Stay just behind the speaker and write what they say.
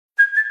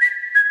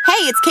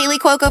it's Kaylee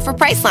Cuoco for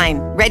Priceline.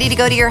 Ready to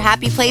go to your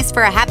happy place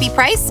for a happy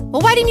price?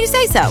 Well, why didn't you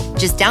say so?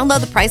 Just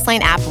download the Priceline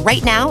app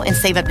right now and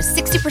save up to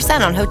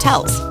 60% on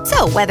hotels.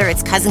 So whether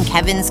it's Cousin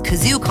Kevin's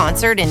Kazoo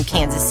Concert in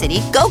Kansas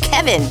City, go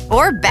Kevin,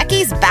 or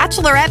Becky's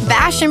Bachelorette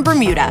Bash in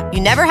Bermuda,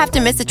 you never have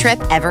to miss a trip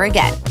ever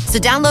again. So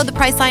download the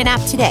Priceline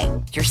app today.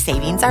 Your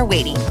savings are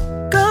waiting.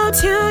 Go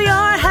to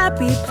your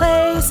happy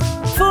place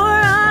for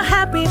a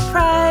happy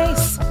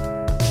price.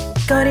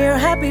 Go to your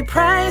happy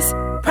price,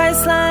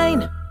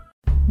 Priceline.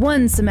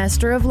 1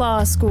 semester of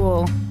law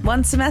school.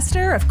 1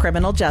 semester of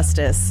criminal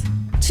justice.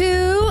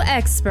 2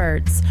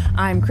 experts.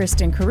 I'm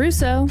Kristen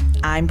Caruso.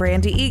 I'm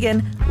Brandy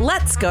Egan.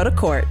 Let's go to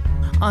court.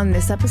 On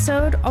this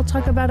episode, I'll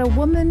talk about a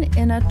woman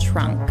in a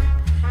trunk.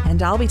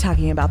 And I'll be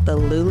talking about the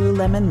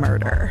Lululemon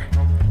murder.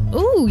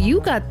 Ooh, you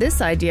got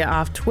this idea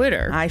off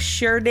Twitter. I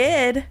sure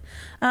did.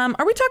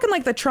 Are we talking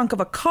like the trunk of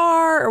a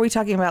car? Are we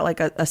talking about like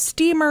a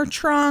steamer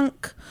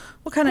trunk?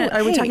 What kind of,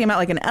 are we talking about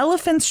like an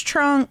elephant's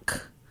trunk?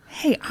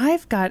 Hey,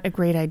 I've got a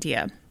great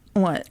idea.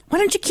 What? Why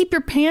don't you keep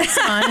your pants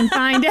on and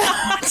find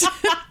out?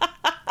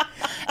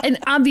 And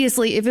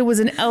obviously, if it was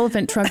an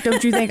elephant trunk,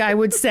 don't you think I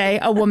would say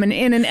a woman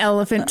in an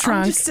elephant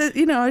trunk?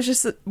 I was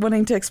just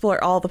wanting to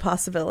explore all the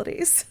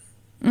possibilities.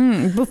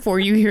 Before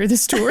you hear the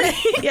story.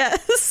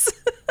 Yes.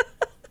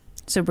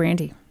 So,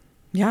 Brandy.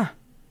 Yeah.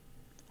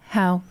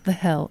 How the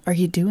hell are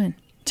you doing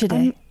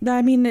today?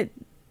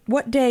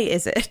 What day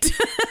is it?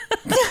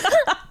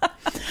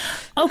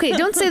 Okay,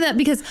 don't say that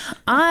because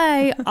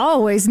I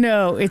always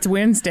know it's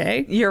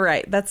Wednesday. You're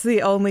right. That's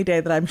the only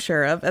day that I'm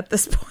sure of at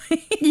this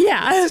point.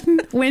 Yeah.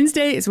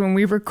 Wednesday is when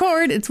we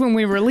record. It's when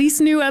we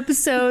release new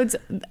episodes.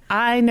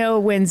 I know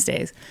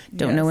Wednesdays.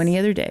 Don't know any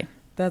other day.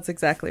 That's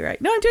exactly right.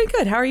 No, I'm doing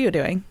good. How are you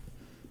doing?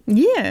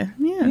 Yeah.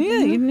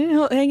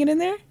 You hanging in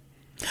there?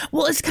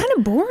 Well, it's kind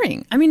of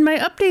boring. I mean, my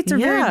updates are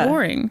very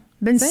boring.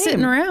 Been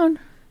sitting around.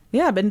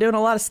 Yeah, I've been doing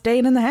a lot of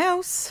staying in the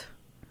house.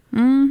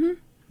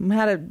 Mm-hmm.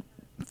 Had a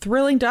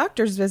thrilling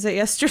doctor's visit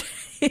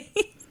yesterday.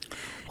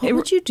 What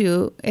would you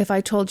do if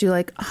I told you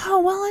like, oh,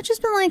 well, I've just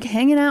been like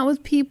hanging out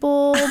with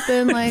people,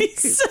 been like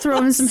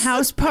throwing some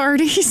house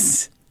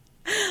parties?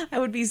 I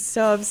would be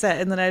so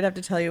upset. And then I'd have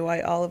to tell you why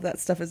all of that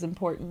stuff is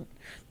important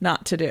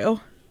not to do.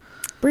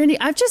 Brandy,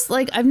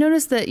 I've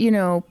noticed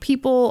that,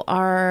 people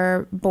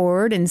are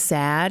bored and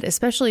sad,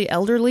 especially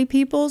elderly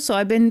people. So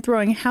I've been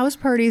throwing house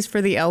parties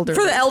for the elderly.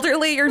 For the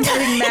elderly? You're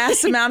inviting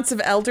mass amounts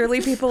of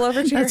elderly people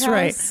over to your house?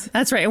 Right.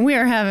 That's right. And we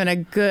are having a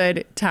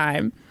good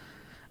time.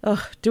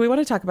 Oh, do we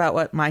want to talk about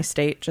what my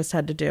state just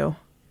had to do?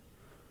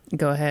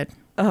 Go ahead.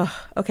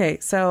 Okay.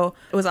 So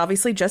it was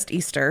obviously just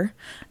Easter,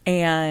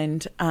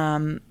 and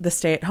the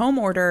stay-at-home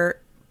order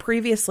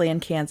previously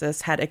in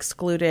Kansas had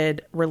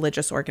excluded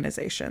religious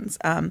organizations.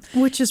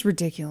 Which is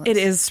ridiculous. It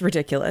is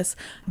ridiculous.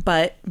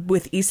 But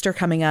with Easter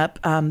coming up,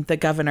 the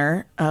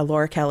governor,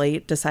 Laura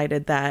Kelly,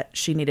 decided that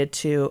she needed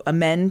to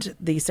amend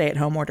the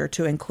stay-at-home order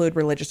to include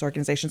religious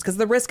organizations because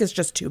the risk is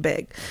just too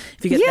big.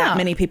 If you get that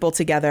many people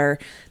together,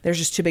 there's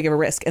just too big of a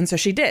risk. And so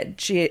she did.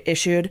 She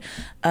issued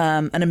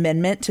an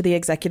amendment to the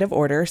executive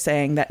order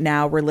saying that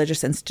now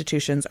religious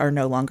institutions are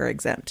no longer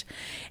exempt.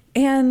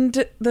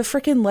 And the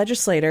freaking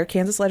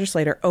Kansas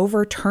legislator,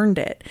 overturned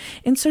it.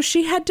 And so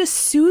she had to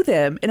sue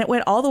them. And it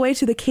went all the way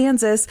to the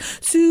Kansas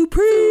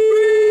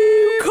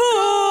Supreme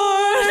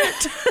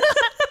Court.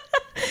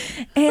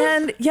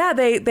 And yeah,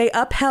 they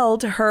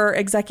upheld her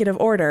executive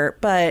order.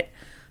 But,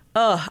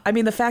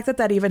 the fact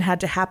that even had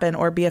to happen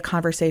or be a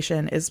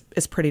conversation is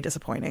pretty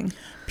disappointing.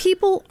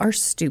 People are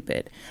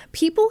stupid.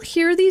 People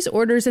hear these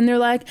orders and they're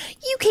like,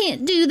 you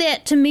can't do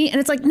that to me. And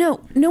it's like,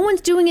 no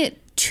one's doing it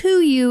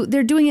to you.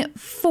 They're doing it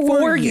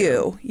for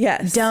you.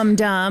 Yes.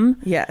 Dumb.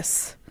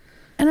 Yes.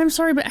 And I'm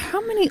sorry, but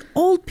how many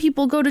old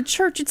people go to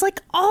church? It's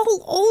like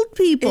all old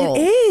people.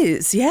 It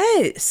is.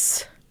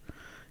 Yes.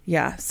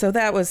 Yeah. So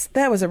that was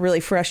a really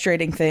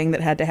frustrating thing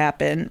that had to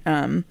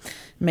happen.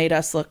 Made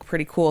us look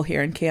pretty cool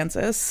here in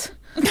Kansas.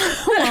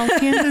 Well,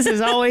 Kansas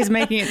is always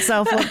making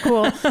itself look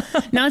cool.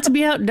 Not to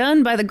be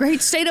outdone by the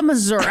great state of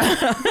Missouri.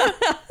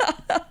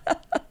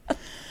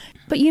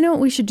 But you know what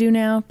we should do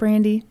now,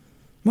 Brandy?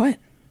 What?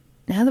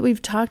 Now that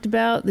we've talked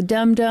about the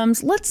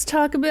dum-dums, let's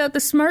talk about the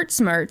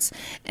smarts.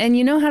 And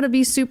you know how to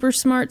be super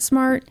smart?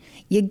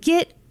 You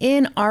get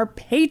in our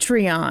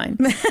Patreon.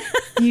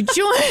 You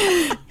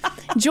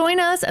join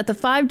us at the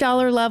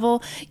 $5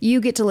 level. You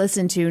get to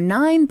listen to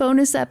 9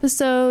 bonus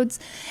episodes,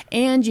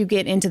 and you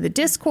get into the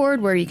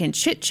Discord where you can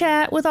chit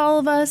chat with all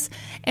of us.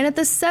 And at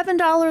the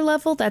 $7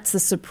 level, that's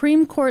the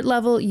Supreme Court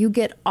level, you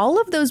get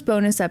all of those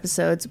bonus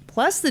episodes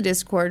plus the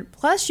Discord,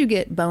 plus you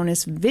get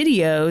bonus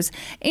videos,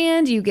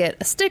 and you get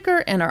a sticker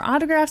and our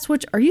autographs.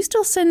 Which, are you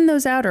still sending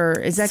those out, or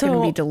is that going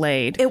to be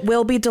delayed? It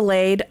will be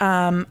delayed.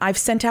 I've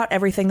sent out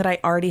everything that I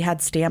already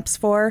had stamps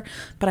for,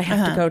 but I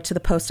have to go to the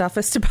post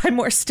office to buy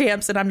more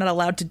stamps, and I'm not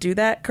allowed to do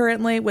that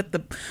currently with the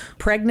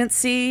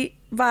pregnancy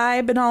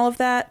vibe and all of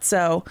that.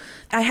 So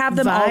I have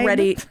them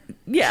already.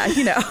 Yeah,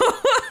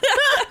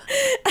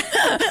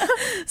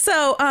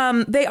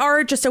 So they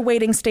are just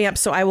awaiting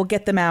stamps, so I will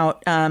get them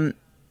out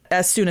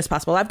as soon as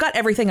possible. I've got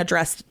everything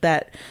addressed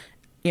that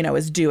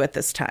is due at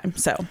this time.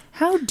 So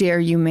How dare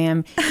you,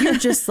 ma'am? You're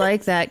just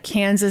like that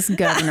Kansas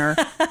governor.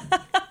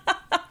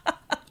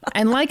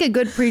 And like a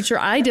good preacher,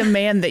 I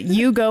demand that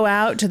you go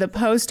out to the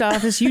post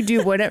office. You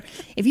do whatever.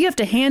 If you have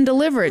to hand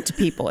deliver it to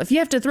people, if you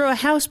have to throw a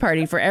house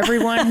party for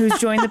everyone who's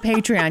joined the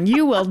Patreon,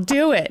 you will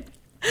do it.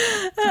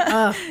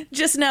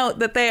 just note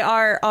that they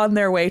are on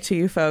their way to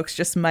you folks,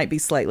 just might be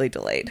slightly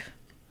delayed.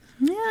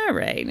 All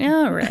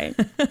right.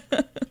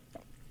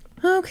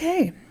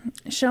 Okay.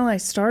 Shall I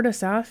start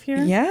us off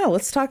here? Yeah,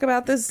 let's talk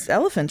about this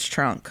elephant's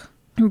trunk.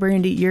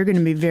 Brandy, you're going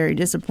to be very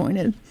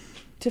disappointed.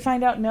 To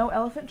find out no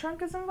elephant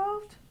trunk is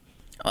involved?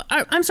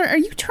 I'm sorry. Are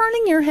you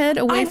turning your head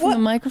away from the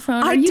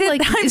microphone? Are you I'm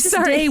is this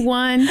sorry. day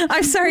one?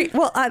 I'm sorry.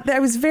 Well, I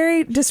was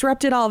very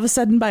disrupted all of a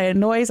sudden by a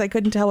noise. I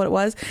couldn't tell what it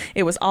was.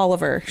 It was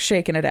Oliver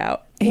shaking it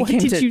out. What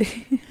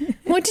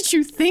did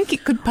you think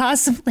it could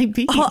possibly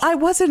be? Oh, I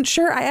wasn't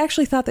sure. I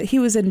actually thought that he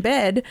was in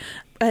bed,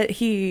 but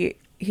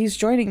he's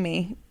joining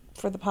me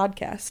for the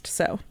podcast.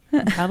 So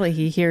Probably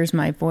he hears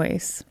my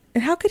voice.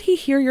 and how could he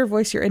hear your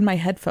voice? You're in my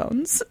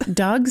headphones.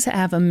 Dogs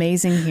have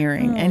amazing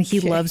hearing, and he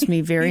Okay. loves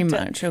me very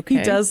much. Okay,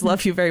 He does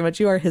love you very much.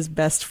 You are his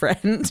best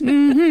friend.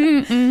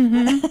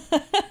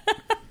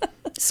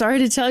 Sorry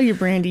to tell you,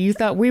 Brandy, you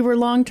thought we were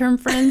long-term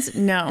friends?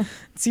 No.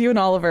 It's you and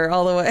Oliver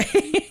all the way.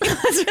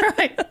 That's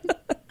right.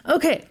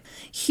 Okay.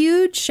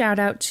 Huge shout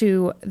out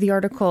to the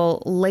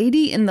article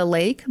Lady in the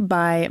Lake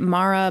by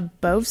Mara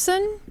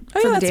Bovson.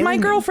 Oh, yeah, that's my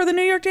girl for the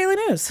New York Daily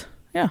News.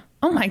 Yeah.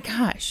 Oh my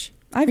gosh.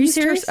 I've Are you used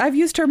serious? I've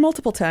used her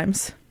multiple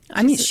times.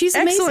 I mean, she's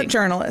amazing. Excellent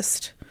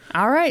journalist.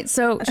 All right.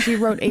 So she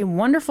wrote a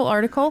wonderful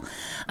article.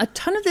 A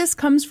ton of this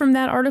comes from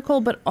that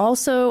article, but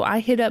also I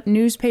hit up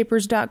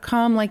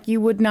newspapers.com like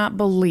you would not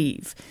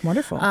believe.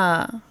 Wonderful.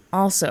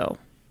 Also,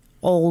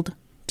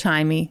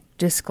 old-timey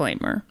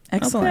disclaimer.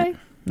 Excellent.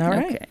 Okay? All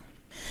right. Okay.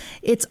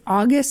 It's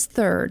August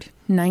 3rd,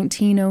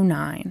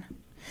 1909.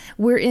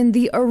 We're in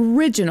the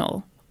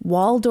original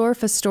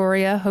Waldorf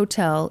Astoria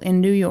Hotel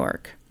in New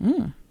York.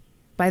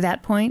 By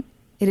that point,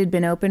 it had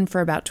been open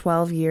for about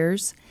 12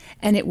 years,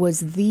 and it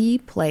was the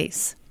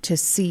place to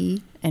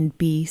see and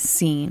be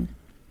seen.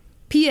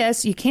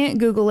 P.S. You can't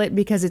Google it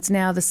because it's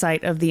now the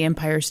site of the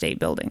Empire State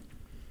Building.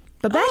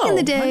 But back in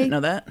the day... I didn't know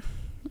that.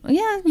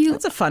 Yeah,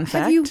 That's a fun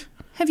have you- fact.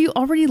 Have you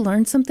already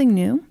learned something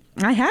new?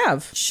 I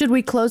have. Should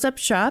we close up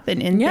shop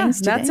and end Yeah, things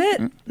today? that's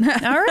it.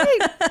 All right.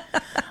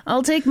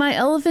 I'll take my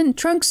elephant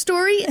trunk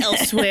story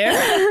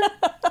elsewhere.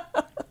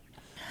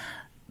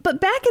 But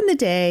back in the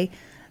day,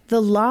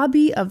 the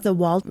lobby of the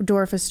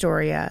Waldorf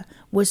Astoria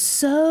was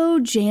so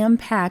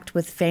jam-packed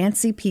with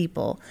fancy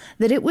people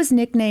that it was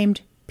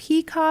nicknamed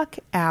Peacock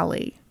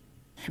Alley.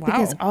 Wow.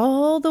 Because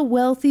all the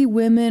wealthy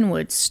women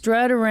would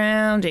strut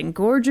around in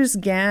gorgeous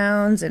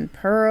gowns and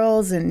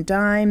pearls and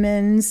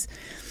diamonds.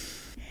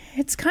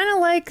 It's kind of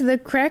like the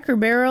Cracker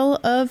Barrel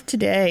of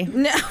today.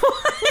 No.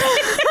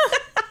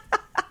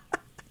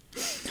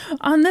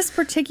 On this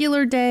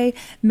particular day,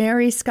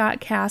 Mary Scott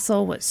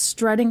Castle was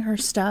strutting her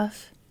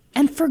stuff,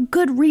 and for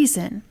good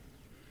reason.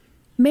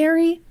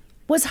 Mary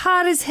was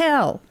hot as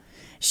hell.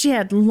 She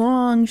had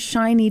long,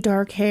 shiny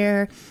dark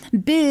hair,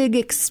 big,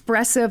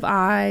 expressive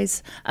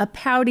eyes, a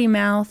pouty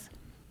mouth.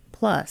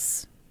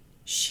 Plus,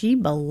 she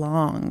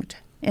belonged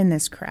in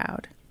this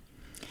crowd.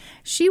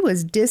 She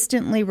was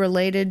distantly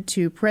related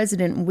to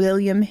President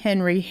William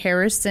Henry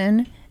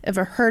Harrison.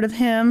 Ever heard of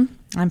him?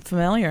 I'm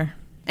familiar.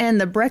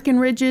 And the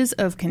Breckinridges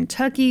of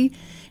Kentucky.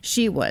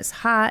 She was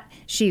hot.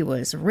 She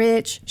was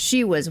rich.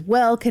 She was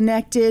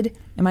well-connected.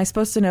 Am I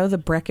supposed to know the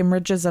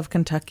Breckinridges of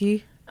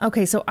Kentucky?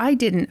 Okay, so I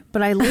didn't,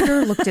 but I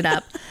later looked it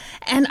up.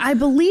 And I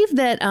believe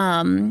that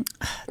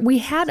we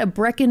had a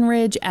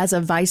Breckinridge as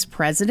a vice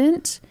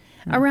president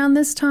around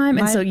this time.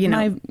 And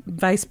my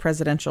vice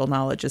presidential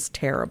knowledge is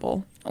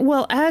terrible.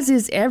 Well, as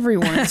is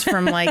everyone's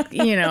from the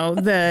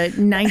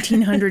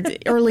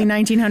 1900s, early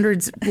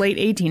 1900s, late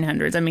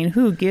 1800s. I mean,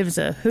 who gives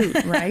a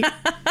hoot, right?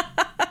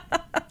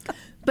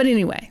 But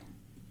anyway,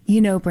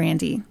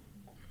 Brandy,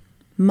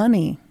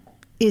 money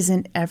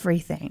isn't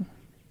everything.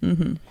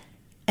 Mm-hmm.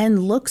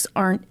 And looks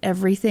aren't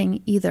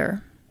everything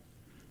either.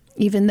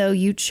 Even though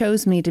you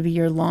chose me to be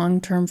your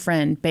long-term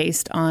friend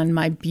based on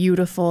my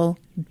beautiful,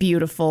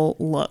 beautiful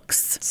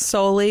looks.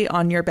 Solely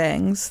on your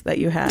bangs that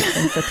you had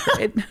in fifth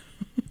grade.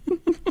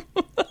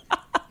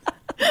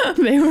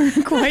 They were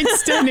quite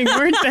stunning,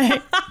 weren't they?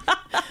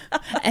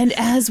 And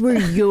as were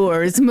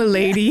yours,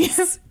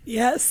 m'lady.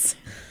 Yes.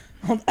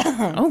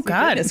 Oh,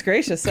 God. Goodness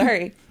gracious.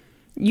 Sorry.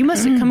 You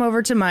must have come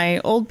over to my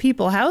old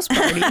people house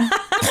party.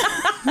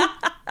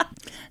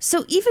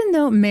 So even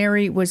though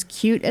Mary was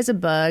cute as a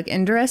bug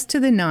and dressed to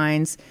the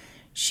nines,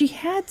 she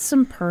had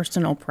some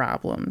personal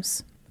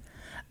problems.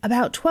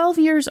 About 12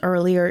 years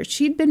earlier,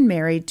 she'd been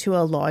married to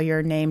a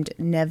lawyer named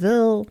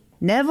Neville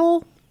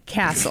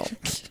Castle.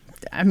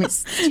 I mean,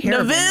 it's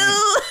terrible name.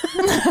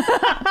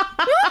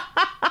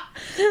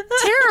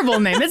 Terrible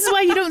name. This is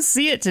why you don't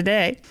see it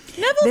today.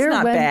 Neville's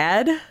not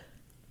bad.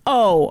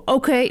 Oh,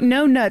 okay.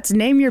 No nuts.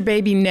 Name your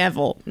baby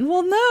Neville.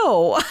 Well,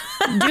 no.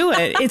 Do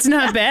it. It's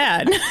not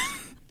bad.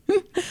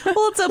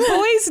 Well, it's a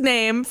boy's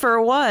name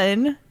for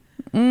one.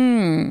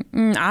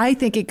 I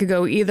think it could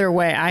go either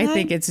way. I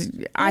think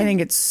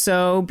it's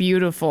so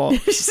beautiful.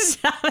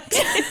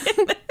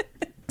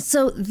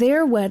 So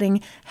their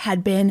wedding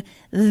had been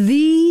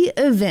the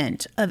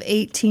event of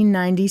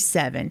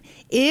 1897.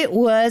 It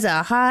was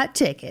a hot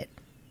ticket.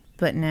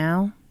 But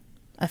now,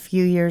 a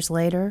few years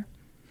later,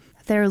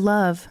 their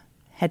love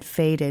had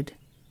faded.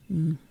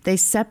 They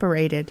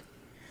separated.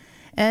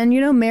 And,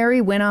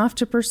 Mary went off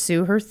to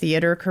pursue her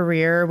theater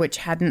career, which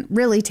hadn't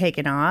really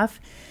taken off.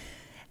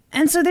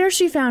 And so there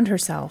she found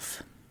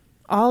herself,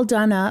 all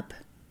done up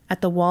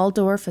at the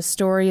Waldorf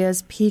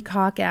Astoria's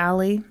Peacock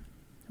Alley,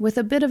 with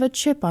a bit of a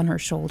chip on her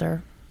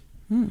shoulder.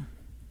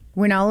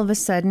 When all of a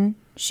sudden,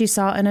 she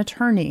saw an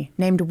attorney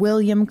named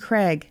William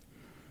Craig.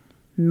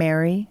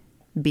 Mary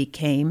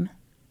became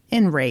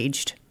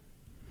enraged.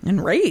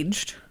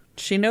 Enraged?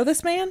 Did she know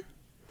this man?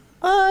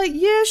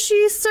 Yes,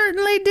 she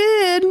certainly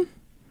did.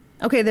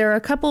 Okay, there are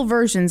a couple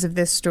versions of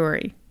this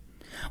story.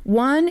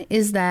 One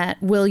is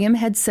that William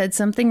had said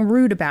something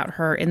rude about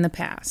her in the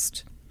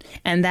past.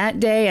 And that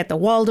day at the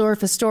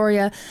Waldorf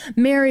Astoria,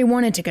 Mary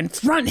wanted to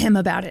confront him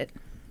about it.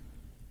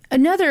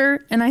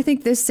 Another, and I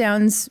think this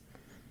sounds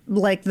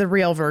like the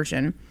real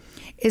version,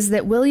 is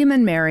that William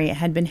and Mary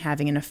had been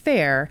having an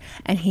affair,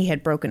 and he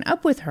had broken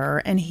up with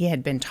her, and he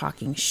had been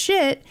talking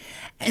shit,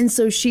 and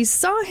so she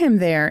saw him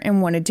there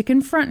and wanted to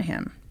confront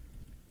him.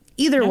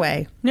 Either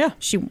way,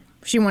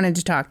 she wanted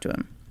to talk to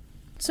him.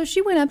 So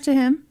she went up to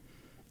him,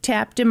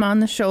 tapped him on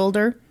the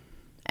shoulder,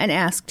 and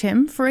asked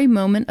him for a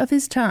moment of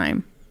his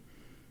time.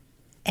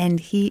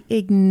 And he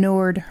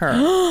ignored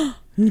her.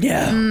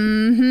 No.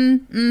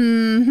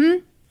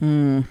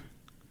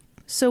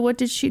 So what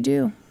did she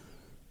do?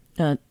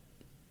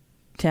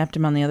 Tapped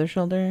him on the other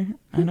shoulder?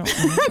 I don't know.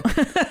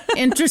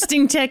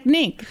 Interesting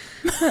technique.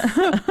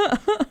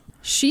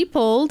 She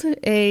pulled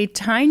a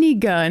tiny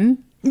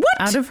gun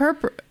out of her...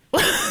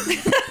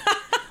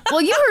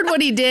 Well, you heard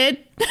what he did.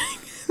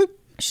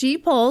 She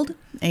pulled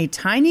a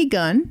tiny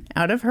gun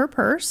out of her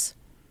purse,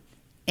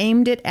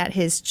 aimed it at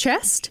his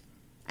chest,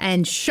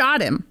 and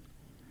shot him.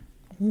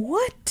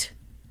 What?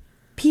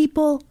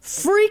 People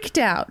freaked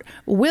out.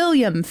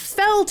 William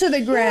fell to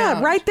the ground.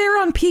 Yeah, right there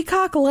on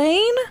Peacock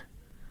Lane?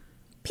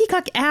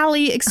 Peacock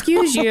Alley,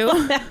 excuse you.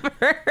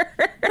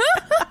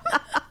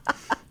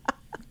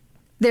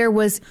 There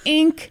was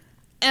ink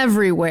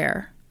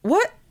everywhere.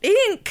 What?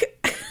 Ink?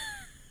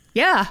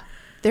 Yeah,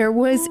 there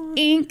was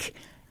ink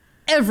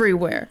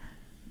everywhere.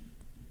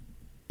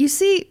 You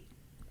see,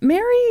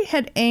 Mary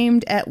had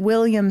aimed at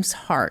William's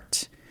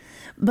heart.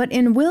 But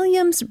in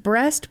William's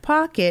breast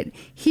pocket,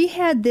 he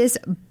had this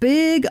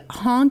big,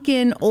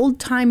 honkin',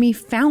 old-timey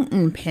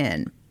fountain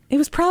pen. It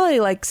was probably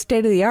like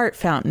state-of-the-art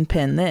fountain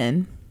pen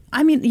then.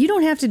 I mean, you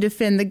don't have to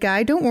defend the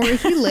guy. Don't worry,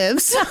 he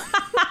lives.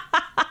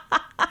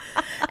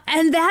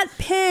 And that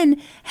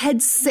pen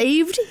had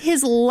saved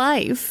his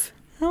life.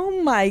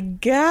 Oh my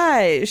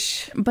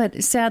gosh.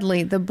 But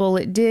sadly, the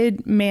bullet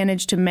did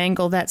manage to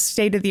mangle that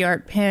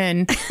state-of-the-art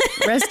pen.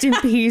 Rest in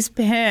peace,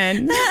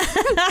 pen.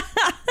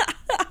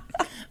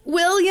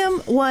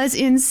 William was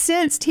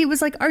incensed. He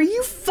was like, "Are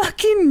you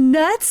fucking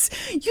nuts?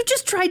 You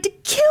just tried to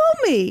kill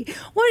me.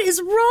 What is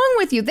wrong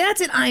with you?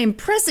 That's it. I am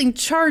pressing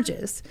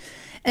charges."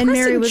 And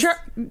Mary was...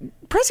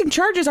 pressing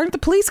charges? Aren't the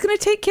police going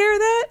to take care of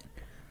that?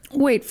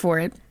 Wait for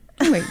it.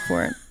 Wait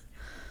for it.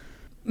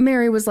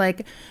 Mary was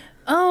like,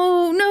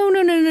 "Oh, no.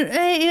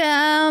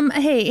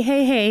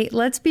 Hey,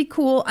 let's be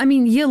cool. I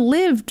mean, you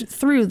lived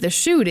through the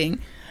shooting.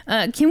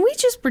 Can we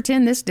just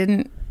pretend this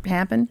didn't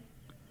happen?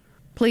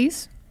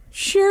 Please?"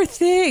 Sure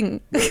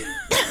thing.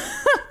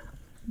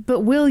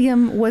 But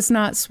William was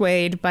not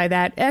swayed by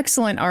that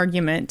excellent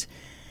argument.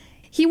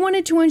 He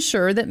wanted to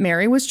ensure that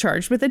Mary was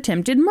charged with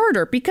attempted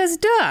murder because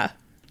duh.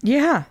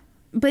 Yeah.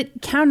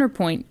 But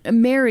counterpoint,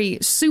 Mary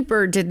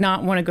super did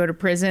not want to go to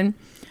prison.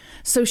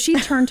 So she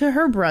turned to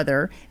her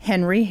brother,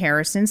 Henry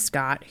Harrison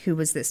Scott, who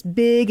was this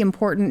big,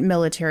 important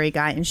military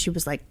guy. And she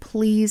was like,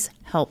 "Please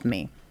help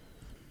me."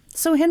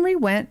 So Henry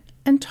went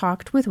and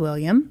talked with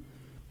William.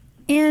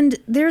 And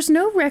there's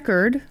no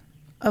record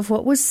of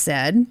what was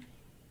said,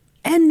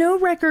 and no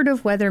record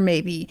of whether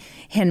maybe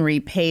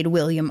Henry paid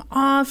William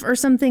off or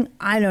something.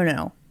 I don't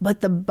know. But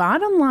the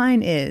bottom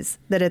line is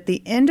that at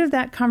the end of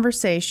that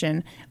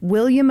conversation,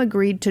 William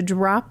agreed to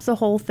drop the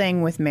whole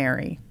thing with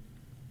Mary.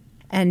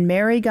 And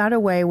Mary got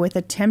away with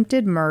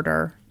attempted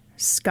murder,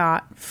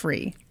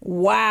 scot-free.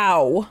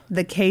 Wow.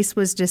 The case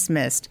was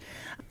dismissed.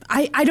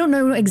 I don't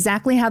know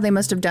exactly how they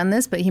must have done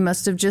this, but he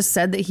must have just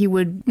said that he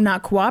would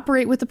not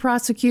cooperate with the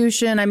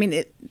prosecution. I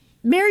mean,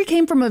 Mary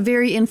came from a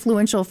very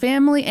influential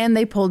family, and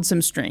they pulled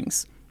some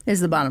strings, is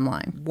the bottom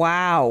line.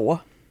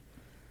 Wow.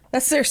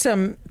 There's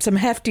some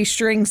hefty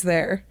strings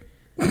there.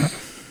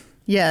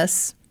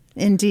 Yes,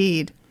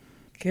 indeed.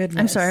 Goodness.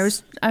 I'm sorry,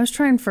 I was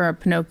trying for a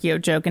Pinocchio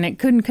joke, and it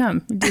couldn't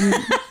come. It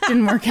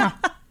didn't work out.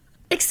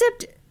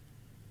 Except...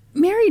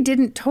 Mary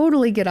didn't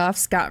totally get off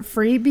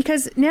scot-free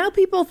because now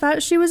people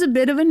thought she was a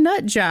bit of a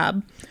nut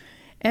job.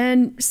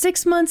 And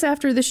 6 months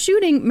after the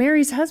shooting,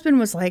 Mary's husband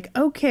was like,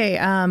 okay,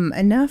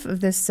 enough of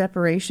this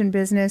separation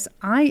business.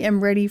 I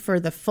am ready for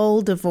the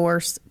full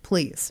divorce,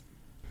 please.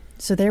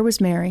 So there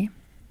was Mary.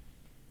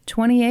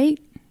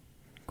 28?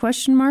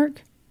 Question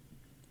mark.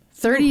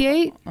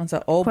 38? That's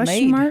an old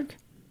Question maid. mark.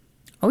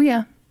 Oh,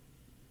 yeah.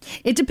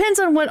 It depends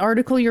on what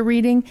article you're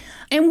reading.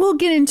 And we'll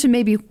get into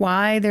maybe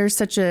why there's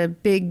such a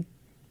big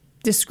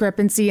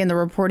discrepancy in the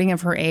reporting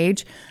of her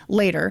age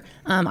later.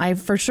 I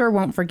for sure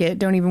won't forget.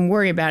 Don't even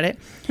worry about it.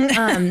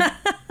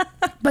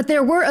 But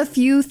there were a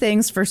few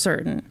things for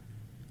certain.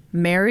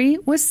 Mary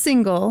was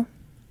single,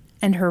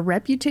 and her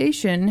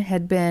reputation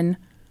had been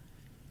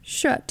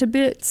shut to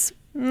bits.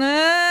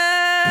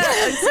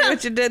 I see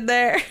what you did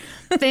there.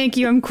 Thank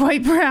you. I'm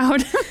quite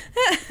proud.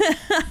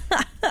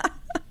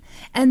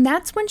 And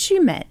that's when she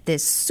met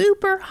this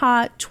super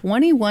hot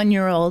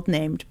 21-year-old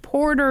named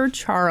Porter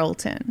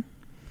Charlton.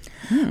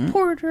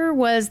 Porter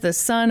was the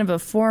son of a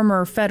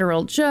former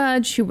federal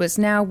judge who was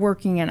now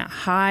working in a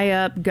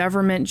high-up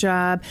government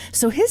job.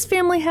 So his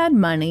family had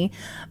money,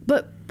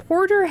 but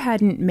Porter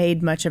hadn't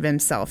made much of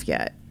himself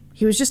yet.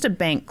 He was just a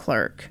bank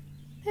clerk.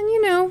 And,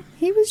 you know,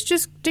 he was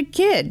just a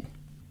kid,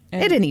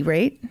 at any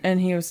rate. And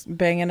he was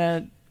banging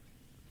a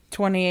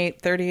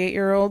 28,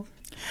 38-year-old?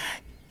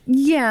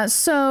 Yeah,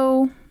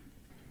 so...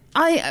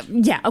 okay,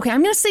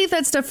 I'm going to save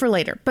that stuff for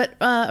later.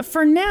 But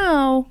for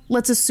now,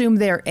 let's assume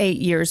they're 8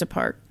 years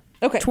apart.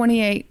 Okay.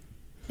 28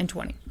 and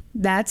 20.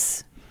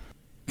 That's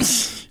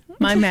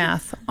my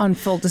math on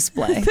full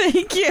display.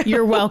 Thank you.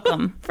 You're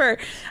welcome. For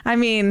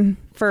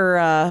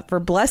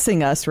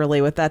blessing us, really,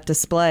 with that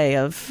display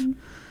of...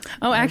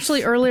 Oh,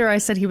 actually, earlier I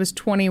said he was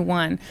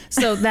 21.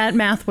 So that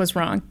math was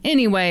wrong.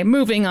 Anyway,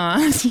 moving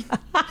on.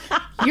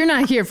 You're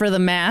not here for the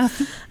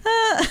math.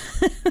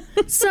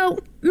 So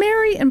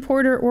Mary and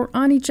Porter were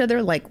on each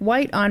other like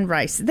white on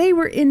rice. They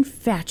were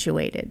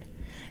infatuated.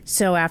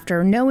 So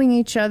after knowing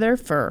each other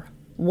for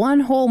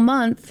 1 whole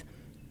month,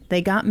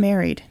 they got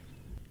married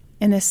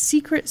in a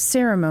secret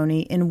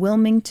ceremony in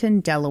Wilmington,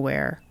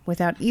 Delaware,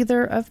 without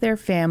either of their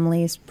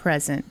families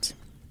present.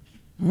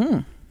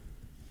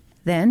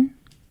 Then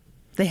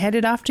they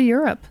headed off to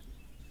Europe.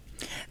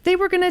 They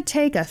were going to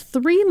take a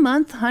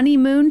 3-month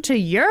honeymoon to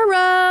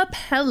Europe.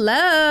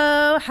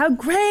 Hello. How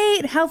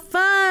great. How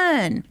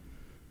fun.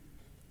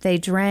 They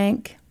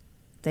drank.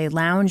 They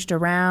lounged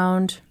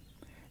around.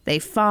 They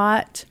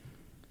fought.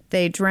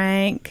 They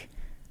drank.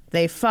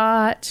 They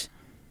fought.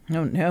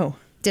 Oh, no.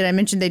 Did I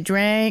mention they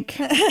drank?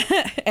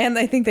 And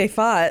I think they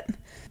fought.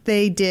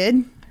 They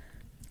did.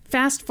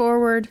 Fast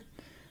forward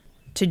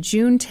to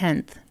June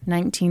 10th,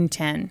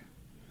 1910.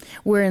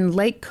 We're in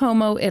Lake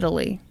Como,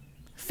 Italy.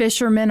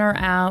 Fishermen are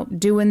out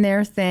doing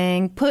their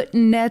thing,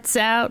 putting nets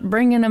out,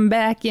 bringing them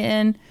back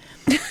in.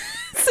 Is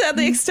that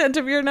the extent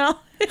of your knowledge?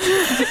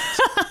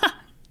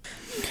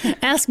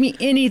 Ask me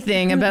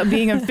anything about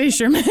being a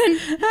fisherman.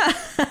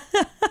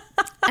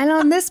 And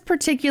on this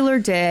particular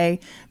day,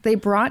 they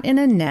brought in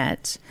a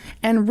net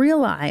and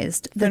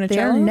realized that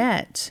their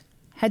net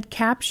had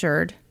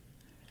captured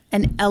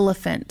an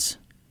elephant.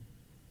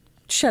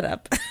 Shut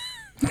up.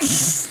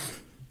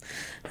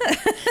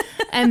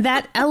 And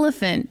that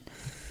elephant,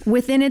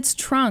 within its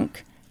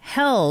trunk,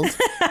 held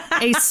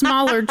a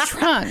smaller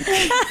trunk.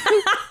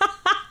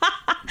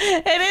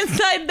 And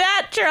inside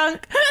that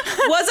trunk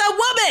was a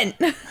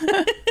woman.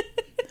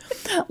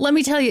 Let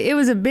me tell you, it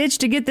was a bitch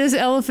to get this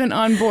elephant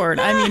on board.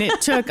 I mean,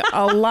 it took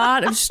a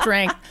lot of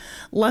strength.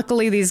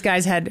 Luckily, these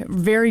guys had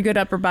very good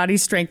upper body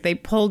strength. They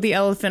pulled the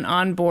elephant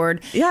on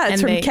board. Yeah,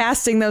 it's from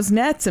casting those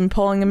nets and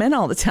pulling them in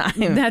all the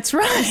time. That's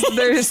right.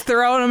 They're just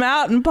throwing them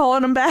out and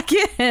pulling them back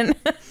in.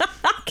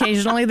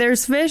 Occasionally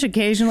there's fish.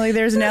 Occasionally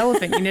there's an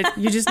elephant.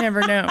 You just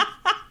never know.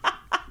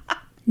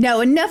 No,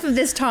 enough of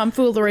this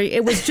tomfoolery.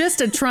 It was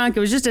just a trunk. It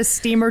was just a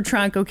steamer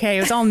trunk, okay?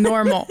 It was all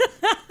normal.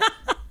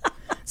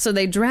 So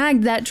they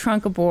dragged that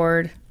trunk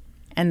aboard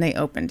and they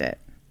opened it.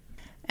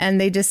 And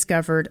they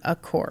discovered a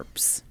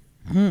corpse.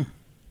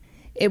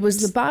 It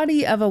was the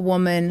body of a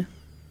woman,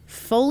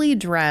 fully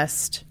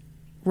dressed,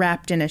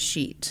 wrapped in a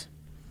sheet.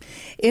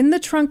 In the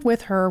trunk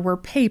with her were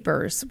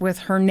papers with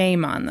her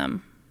name on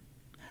them.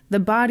 The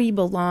body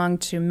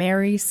belonged to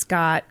Mary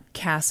Scott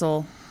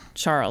Castle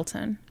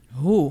Charlton.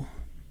 Ooh.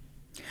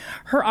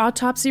 Her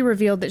autopsy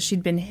revealed that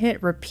she'd been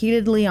hit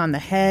repeatedly on the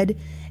head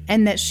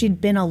and that she'd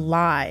been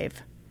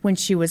alive when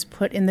she was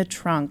put in the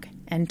trunk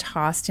and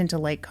tossed into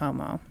Lake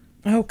Como.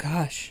 Oh,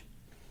 gosh.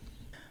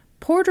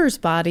 Porter's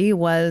body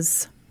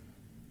was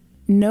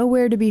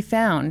nowhere to be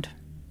found.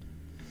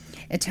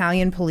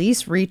 Italian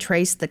police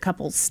retraced the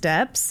couple's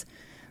steps.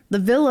 The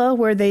villa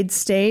where they'd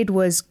stayed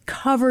was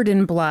covered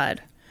in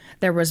blood.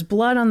 There was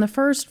blood on the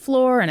first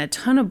floor and a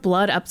ton of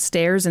blood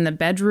upstairs in the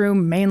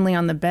bedroom, mainly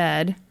on the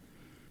bed.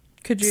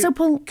 Could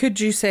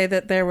you say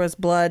that there was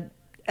blood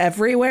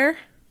everywhere?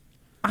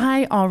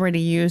 I already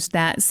used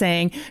that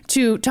saying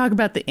to talk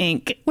about the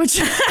ink,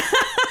 which...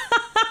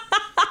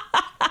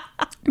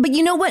 But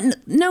you know what?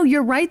 No,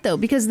 you're right, though,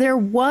 because there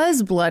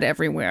was blood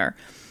everywhere.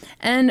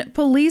 And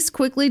police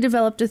quickly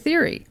developed a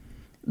theory.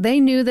 they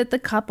knew that the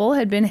couple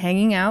had been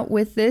hanging out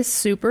with this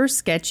super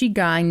sketchy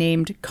guy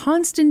named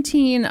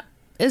Konstantin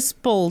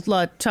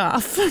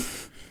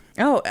Ispolatov.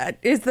 Oh,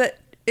 is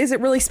it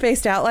really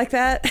spaced out like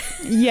that?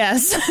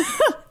 Yes.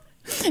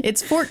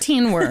 It's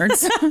 14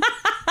 words.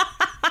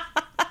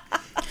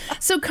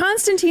 So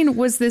Konstantin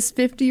was this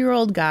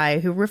 50-year-old guy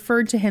who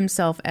referred to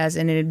himself as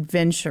an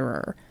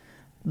adventurer.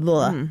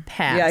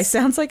 Pass. Yeah, he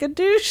sounds like a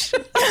douche.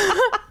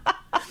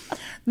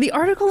 The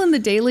article in the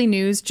Daily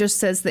News just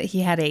says that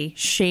he had a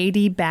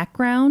shady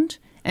background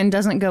and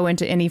doesn't go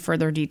into any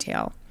further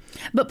detail.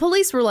 But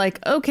police were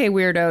like, okay,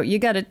 weirdo, you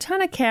got a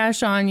ton of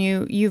cash on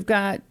you. You've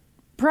got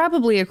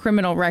probably a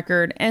criminal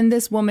record, and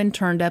this woman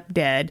turned up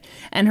dead,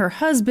 and her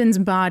husband's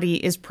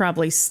body is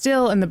probably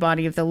still in the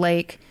body of the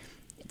lake.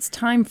 It's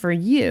time for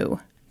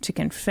you to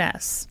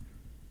confess.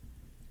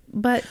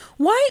 But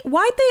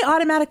why'd they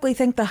automatically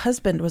think the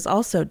husband was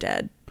also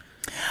dead?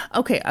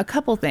 Okay, a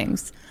couple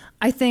things.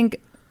 I think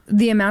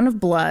the amount of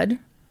blood.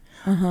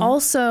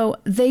 Also,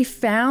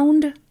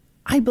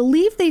 I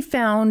believe they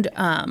found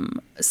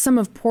some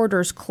of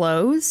Porter's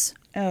clothes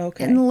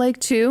in the lake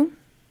too.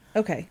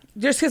 Okay.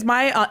 Just because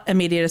my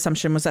immediate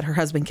assumption was that her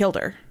husband killed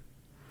her.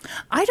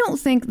 I don't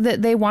think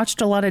that they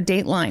watched a lot of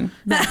Dateline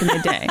back in the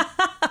day.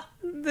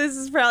 This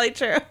is probably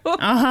true.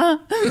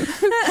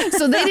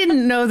 So they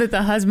didn't know that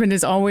the husband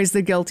is always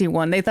the guilty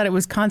one. They thought it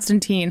was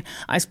Konstantin.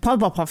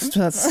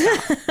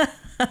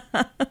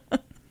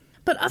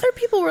 But other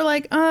people were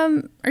like, are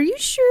you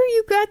sure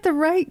you got the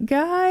right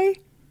guy?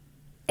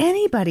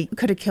 Anybody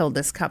could have killed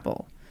this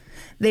couple.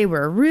 They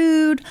were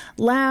rude,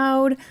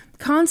 loud,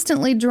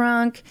 constantly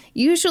drunk,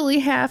 usually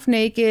half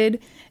naked,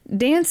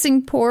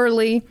 dancing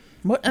poorly.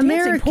 What?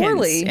 Americans, dancing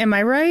poorly? Am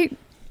I right?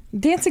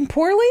 Dancing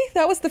poorly?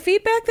 That was the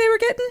feedback they were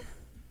getting?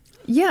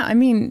 Yeah, I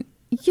mean,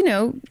 you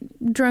know,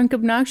 drunk,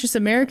 obnoxious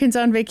Americans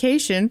on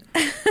vacation.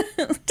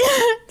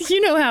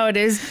 You know how it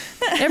is.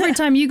 Every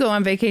time you go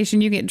on vacation,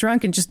 you get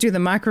drunk and just do the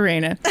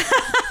Macarena.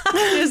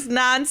 Just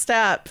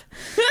nonstop.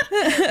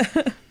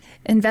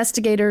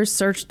 Investigators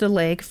searched the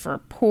lake for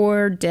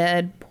poor,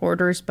 dead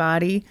Porter's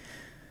body,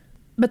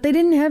 but they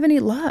didn't have any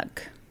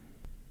luck.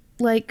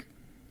 Like,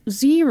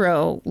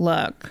 zero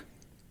luck.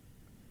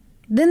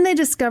 Then they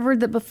discovered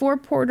that before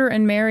Porter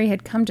and Mary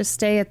had come to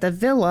stay at the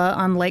villa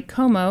on Lake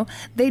Como,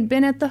 they'd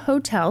been at the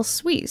Hotel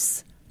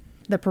Suisse.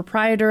 The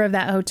proprietor of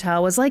that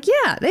hotel was like,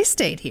 yeah, they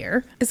stayed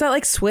here. Is that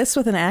like Swiss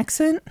with an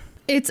accent?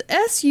 It's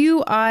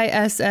Suisse.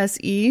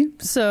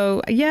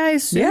 So, yeah, I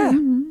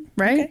assume,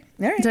 right? Okay.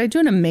 All right. Did I do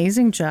an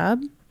amazing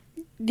job?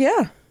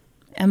 Yeah.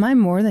 Am I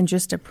more than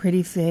just a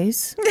pretty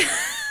face?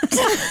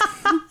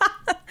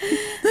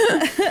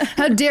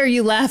 How dare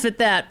you laugh at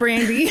that,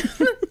 Brandy?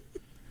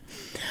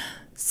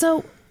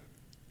 So,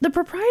 the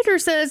proprietor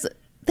says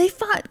they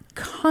fought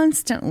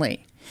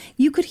constantly.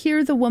 You could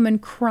hear the woman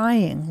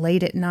crying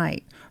late at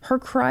night. Her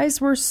cries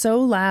were so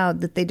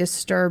loud that they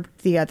disturbed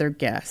the other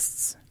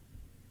guests.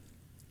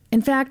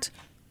 In fact,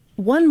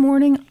 one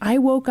morning I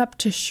woke up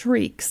to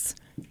shrieks.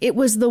 It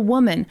was the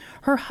woman.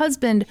 Her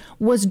husband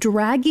was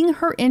dragging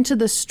her into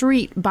the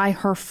street by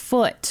her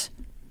foot.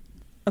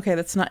 Okay,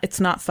 it's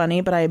not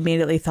funny, but I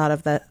immediately thought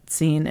of that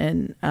scene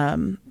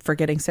in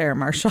Forgetting Sarah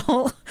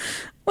Marshall.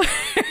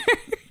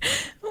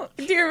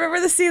 Do you remember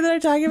the scene that I'm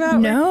talking about?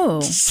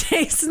 No.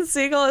 Jason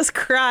Segel is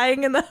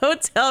crying in the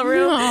hotel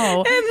room,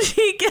 and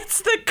he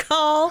gets the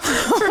call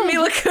from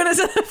Mila Kunis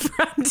at the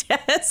front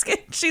desk, and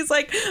she's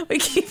like, we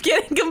keep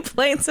getting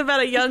complaints about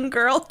a young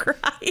girl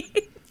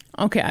crying.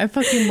 Okay, I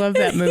fucking love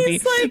that movie.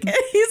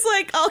 He's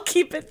like, I'll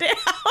keep it down.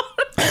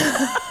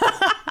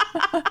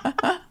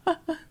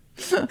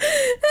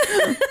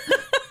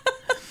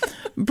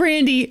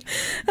 Brandy,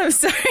 I'm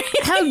sorry.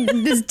 how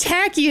this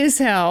tacky as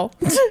hell.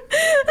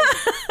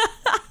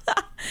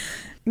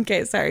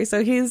 Okay, sorry.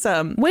 So he's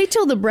Wait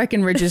till the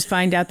Breckenridges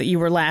find out that you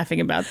were laughing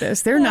about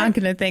this. They're not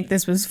going to think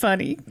this was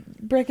funny.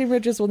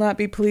 Breckenridges will not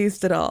be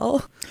pleased at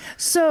all.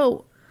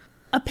 So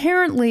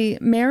apparently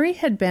Mary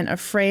had been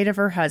afraid of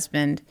her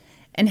husband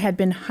and had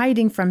been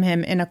hiding from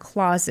him in a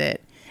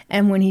closet.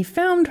 And when he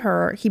found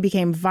her, he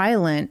became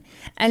violent.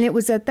 And it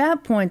was at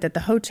that point that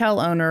the hotel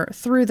owner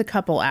threw the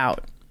couple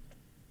out.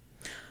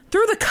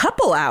 Threw the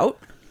couple out?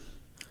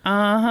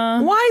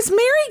 Uh-huh. Why does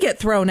Mary get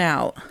thrown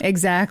out?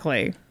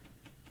 Exactly.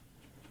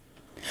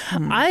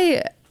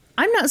 I'm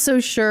not so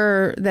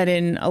sure that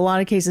in a lot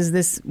of cases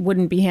this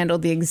wouldn't be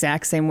handled the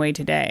exact same way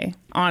today.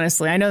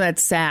 Honestly, I know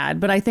that's sad,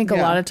 but I think a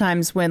lot of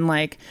times when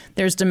like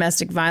there's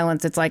domestic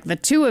violence, it's like the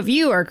two of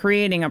you are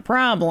creating a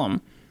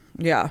problem.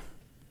 Yeah.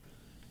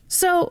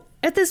 So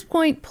at this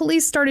point,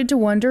 police started to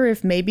wonder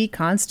if maybe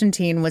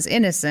Konstantin was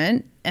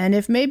innocent and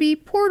if maybe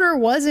Porter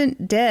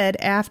wasn't dead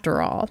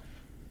after all.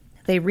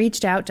 They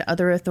reached out to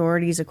other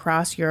authorities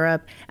across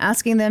Europe,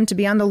 asking them to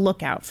be on the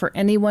lookout for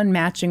anyone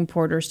matching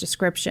Porter's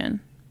description.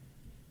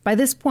 By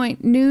this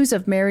point, news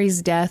of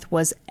Mary's death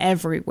was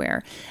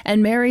everywhere,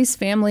 and Mary's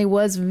family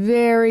was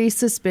very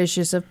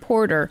suspicious of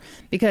Porter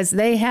because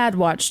they had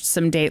watched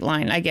some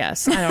Dateline, I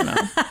guess. I don't know.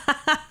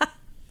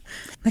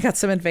 I got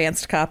some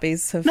advanced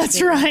copies of That's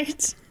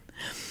right.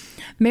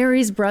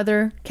 Mary's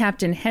brother,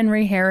 Captain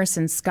Henry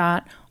Harrison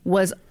Scott,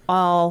 was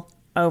all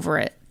over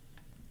it.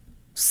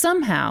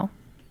 Somehow,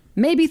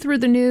 maybe through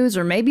the news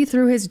or maybe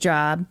through his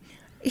job,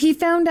 he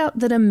found out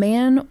that a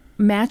man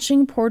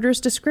matching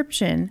Porter's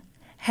description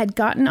had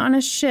gotten on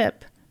a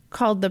ship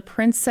called the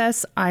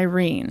Princess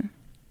Irene.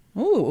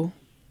 Ooh,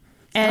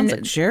 sounds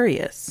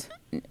luxurious.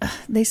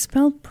 They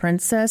spelled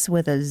princess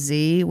with a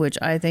Z, which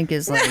I think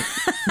is like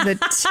the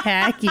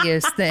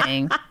tackiest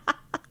thing.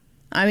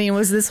 I mean,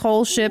 was this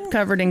whole ship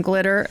covered in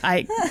glitter?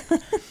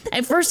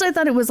 At first I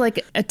thought it was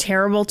like a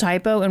terrible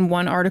typo in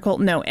one article.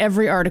 No,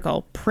 every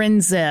article,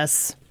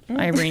 Princess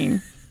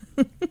Irene.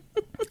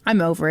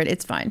 I'm over it.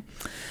 It's fine.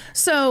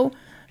 So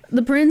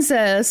the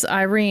Princess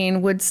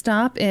Irene would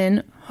stop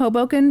in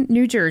Hoboken,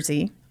 New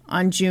Jersey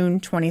on June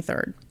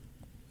 23rd.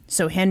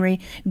 So Henry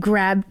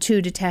grabbed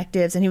 2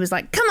 detectives and he was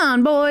like, "Come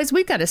on, boys,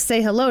 we got to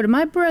say hello to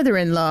my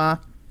brother-in-law."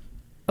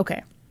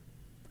 Okay.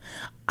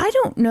 I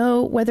don't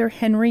know whether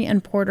Henry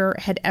and Porter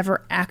had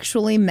ever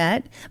actually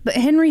met, but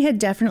Henry had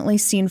definitely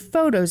seen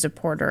photos of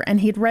Porter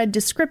and he'd read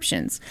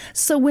descriptions.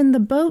 So when the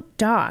boat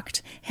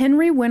docked,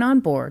 Henry went on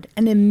board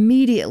and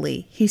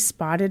immediately he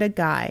spotted a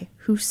guy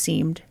who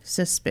seemed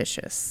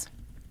suspicious.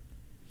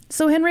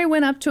 So Henry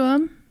went up to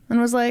him and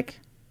was like,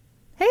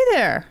 "Hey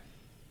there,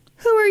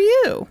 who are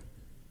you?"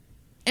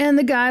 And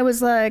the guy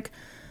was like,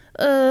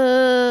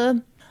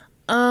 I'm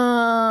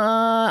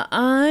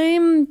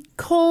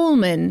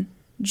Coleman,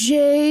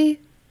 J.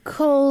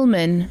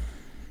 Coleman.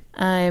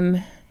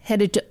 I'm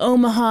headed to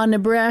Omaha,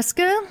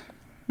 Nebraska.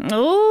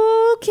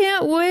 Oh,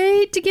 can't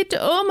wait to get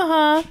to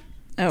Omaha."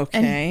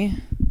 Okay.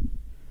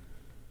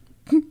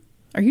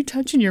 Are you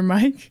touching your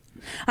mic?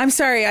 I'm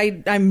sorry,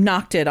 I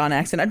knocked it on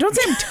accident. Don't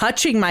say I'm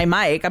touching my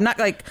mic. I'm not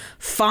like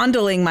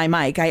fondling my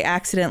mic. I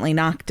accidentally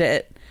knocked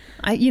it.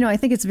 I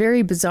think it's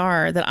very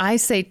bizarre that I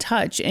say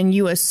touch and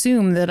you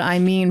assume that I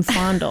mean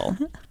fondle.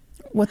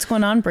 What's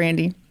going on,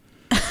 Brandy?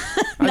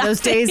 Are those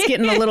days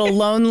getting a little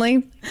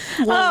lonely?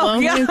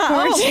 Lonely in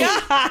quarantine?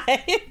 Oh, God.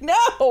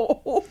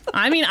 No.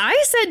 I mean,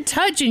 I said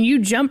touch and you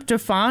jumped to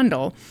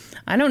fondle.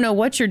 I don't know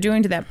what you're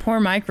doing to that poor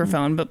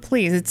microphone, but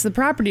please, it's the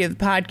property of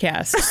the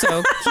podcast,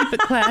 so keep it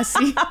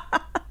classy.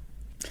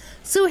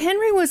 So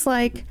Henry was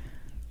like,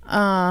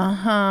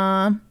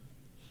 uh-huh.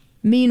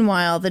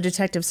 Meanwhile, the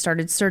detective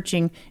started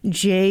searching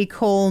J.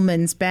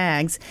 Coleman's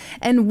bags,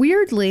 and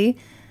weirdly,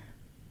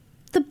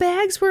 the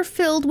bags were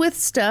filled with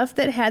stuff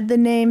that had the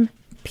name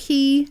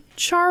P.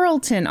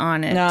 Charlton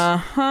on it.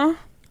 Uh-huh.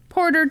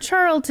 Porter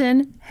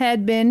Charlton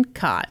had been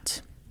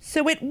caught.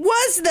 So it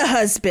was the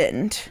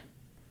husband.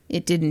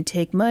 It didn't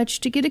take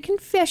much to get a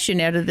confession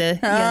out of the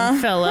young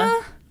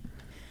fella.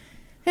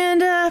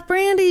 And,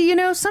 Brandy,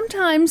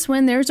 sometimes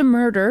when there's a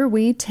murder,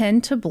 we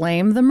tend to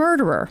blame the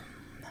murderer.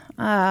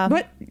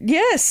 What?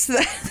 Yes. No,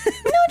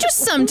 just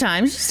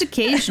sometimes, just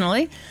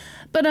occasionally.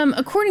 But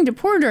according to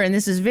Porter, and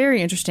this is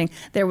very interesting,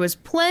 there was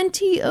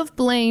plenty of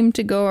blame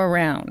to go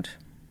around.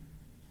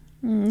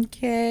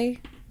 Okay.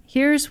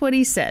 Here's what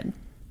he said.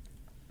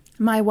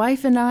 "My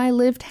wife and I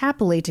lived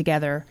happily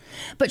together,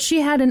 but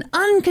she had an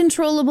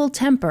uncontrollable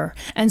temper,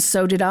 and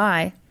so did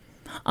I.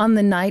 On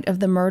the night of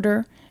the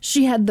murder,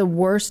 she had the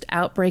worst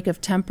outbreak of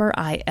temper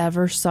I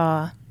ever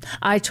saw.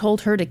 I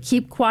told her to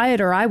keep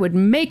quiet or I would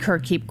make her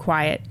keep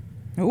quiet.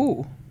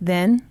 Ooh.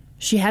 Then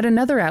she had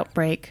another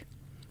outbreak.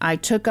 I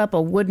took up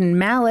a wooden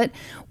mallet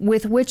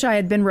with which I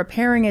had been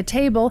repairing a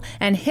table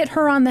and hit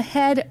her on the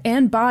head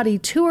and body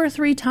 2 or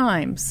 3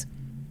 times.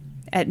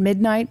 At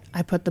midnight,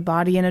 I put the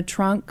body in a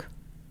trunk,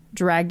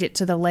 dragged it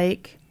to the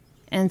lake,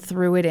 and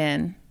threw it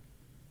in."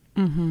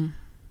 Mm-hmm.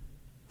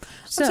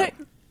 So,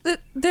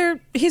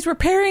 he's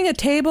repairing a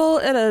table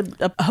at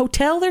a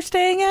hotel they're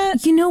staying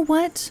at? you know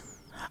what?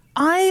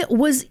 I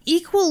was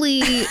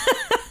equally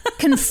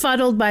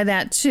confuddled by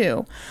that,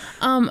 too.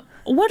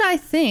 What I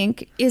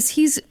think is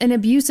he's an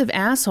abusive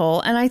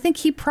asshole, and I think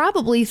he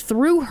probably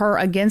threw her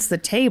against the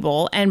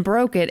table and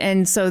broke it,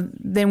 and so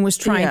then was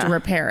trying to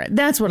repair it.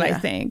 That's what I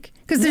think.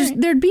 Because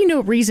there'd be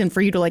no reason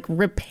for you to, like,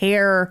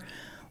 repair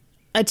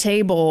a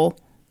table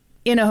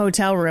in a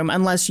hotel room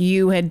unless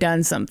you had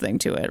done something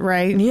to it,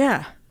 right?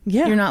 Yeah.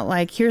 Yeah. You're not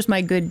like, here's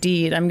my good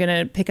deed. I'm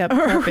going to pick up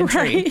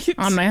carpentry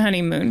on my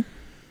honeymoon.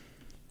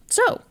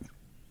 So,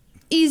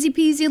 easy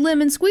peasy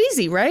lemon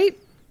squeezy, right?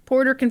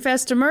 Porter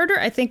confessed to murder.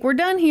 I think we're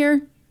done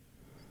here.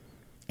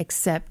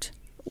 Except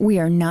we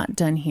are not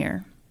done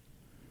here.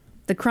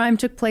 The crime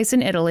took place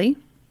in Italy.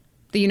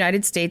 The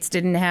United States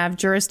didn't have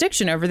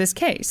jurisdiction over this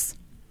case.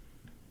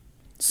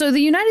 So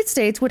the United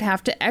States would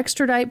have to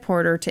extradite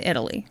Porter to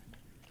Italy.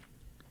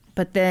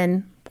 But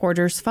then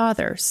Porter's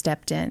father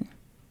stepped in.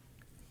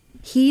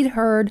 He'd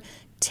heard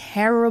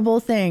terrible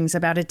things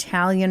about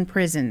Italian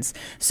prisons,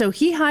 so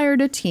he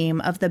hired a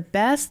team of the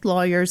best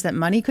lawyers that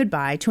money could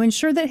buy to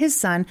ensure that his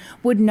son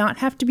would not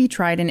have to be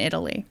tried in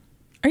Italy.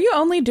 Are you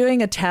only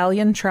doing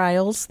Italian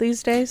trials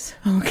these days?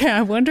 Okay,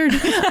 I wondered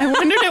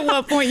at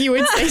what point you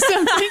would say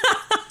something.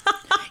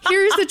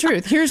 Here's the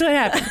truth. Here's what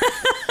happened.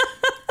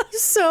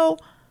 So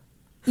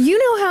You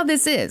know how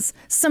this is.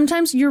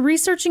 Sometimes you're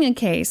researching a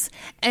case,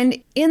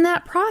 and in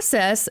that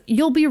process,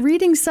 you'll be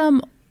reading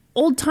some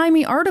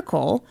old-timey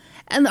article,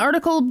 and the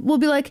article will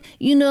be like,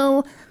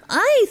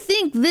 I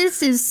think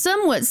this is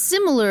somewhat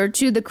similar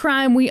to the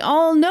crime we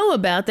all know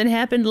about that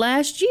happened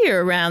last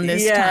year around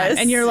this time.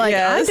 And you're like,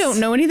 I don't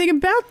know anything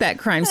about that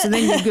crime. So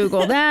then you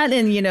Google that,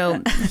 and,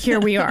 here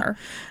we are.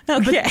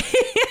 Okay.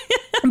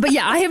 But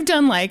yeah, I have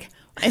done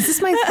is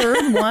this my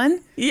third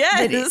one?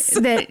 Yes.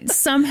 That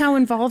somehow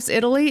involves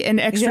Italy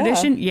and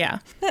extradition? Yeah.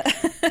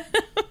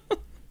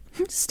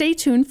 Stay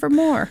tuned for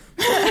more.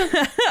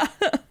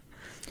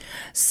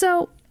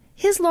 So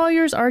his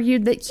lawyers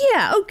argued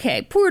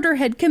that, Porter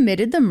had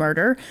committed the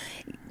murder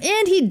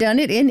and he'd done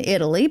it in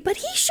Italy, but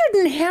he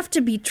shouldn't have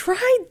to be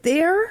tried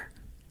there.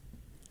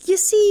 You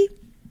see,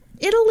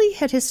 Italy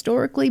had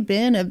historically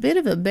been a bit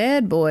of a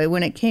bad boy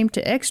when it came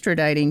to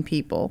extraditing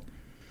people.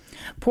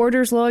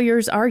 Porter's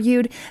lawyers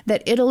argued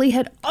that Italy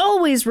had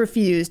always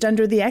refused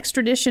under the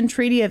Extradition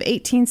Treaty of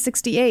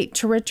 1868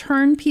 to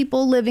return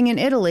people living in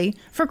Italy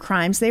for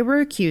crimes they were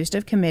accused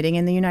of committing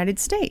in the United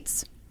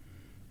States.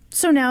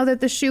 So now that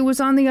the shoe was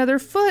on the other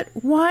foot,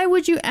 why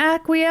would you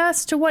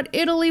acquiesce to what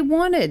Italy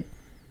wanted?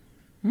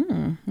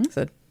 That's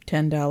a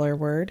 $10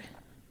 word.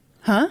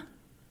 Huh?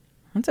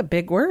 That's a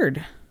big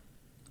word.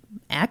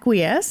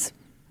 Acquiesce?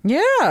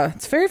 Yeah,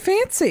 it's very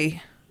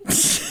fancy.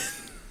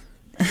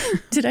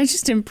 Did I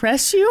just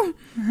impress you?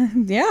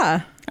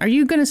 Yeah. Are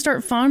you going to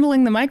start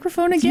fondling the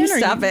microphone again?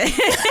 Stop it.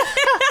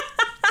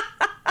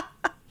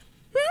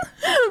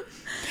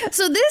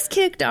 So this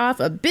kicked off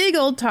a big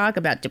old talk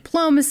about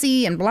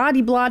diplomacy and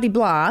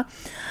blah-de-blah-de-blah.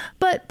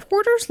 But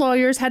Porter's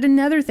lawyers had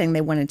another thing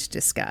they wanted to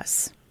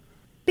discuss.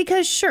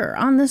 Because sure,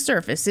 on the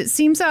surface, it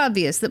seems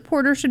obvious that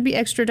Porter should be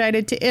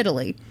extradited to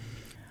Italy.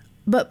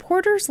 But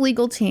Porter's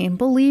legal team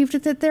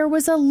believed that there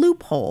was a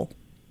loophole.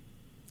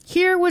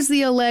 Here was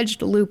the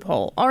alleged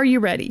loophole. Are you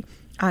ready?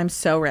 I'm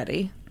so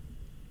ready.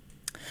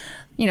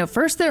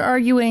 First they're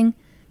arguing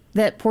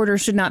that Porter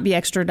should not be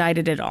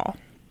extradited at all.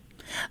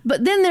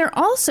 But then they're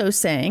also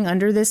saying,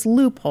 under this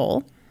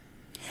loophole,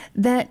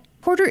 that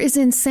Porter is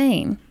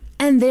insane,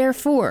 and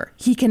therefore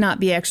he cannot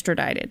be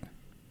extradited.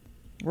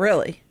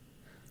 Really?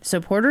 So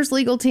Porter's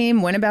legal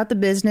team went about the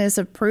business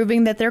of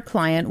proving that their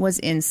client was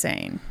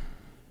insane.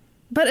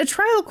 But a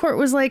trial court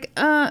was like,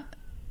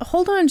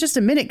 hold on just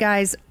a minute,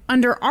 guys.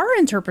 Under our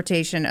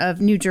interpretation of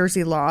New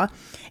Jersey law,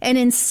 an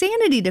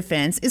insanity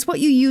defense is what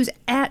you use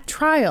at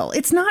trial.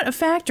 It's not a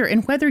factor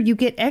in whether you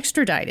get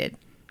extradited.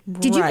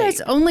 Did you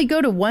guys only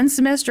go to one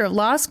semester of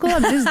law school?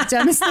 This is the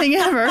dumbest thing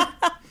ever.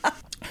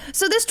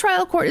 So this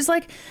trial court is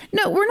like,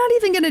 no, we're not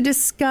even going to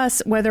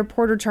discuss whether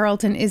Porter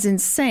Charlton is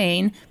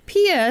insane.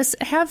 P.S.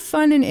 Have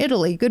fun in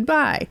Italy.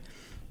 Goodbye.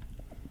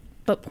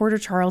 But Porter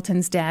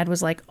Charlton's dad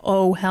was like,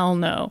 oh, hell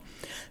no.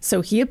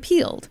 So he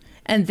appealed.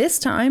 And this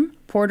time,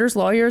 Porter's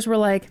lawyers were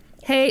like,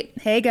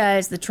 hey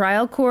guys, the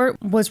trial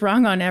court was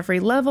wrong on every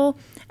level.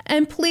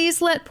 And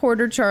please let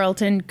Porter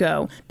Charlton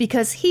go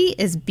because he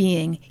is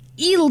being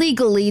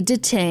illegally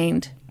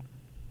detained.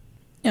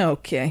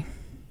 Okay.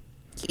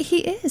 He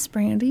is,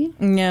 Brandy.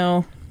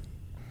 No.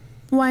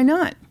 Why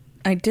not?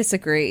 I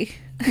disagree.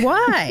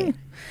 Why?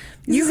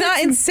 He's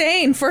not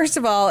insane, first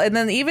of all. And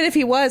then even if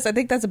he was, I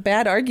think that's a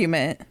bad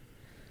argument.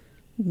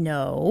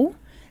 No.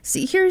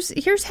 See,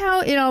 here's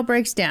how it all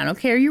breaks down.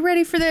 Okay, are you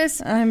ready for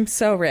this? I'm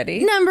so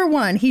ready. Number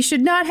one, he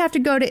should not have to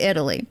go to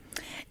Italy.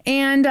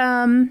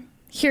 And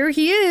here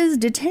he is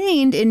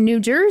detained in New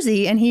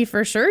Jersey, and he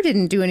for sure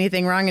didn't do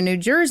anything wrong in New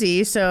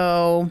Jersey.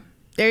 So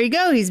there you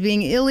go. He's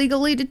being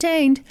illegally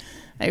detained.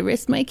 I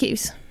rest my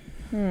case.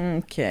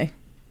 Okay.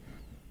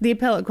 The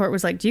appellate court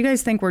was like, do you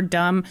guys think we're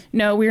dumb?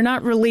 No, we're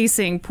not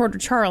releasing Porter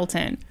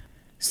Charlton.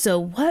 So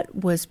what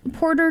was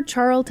Porter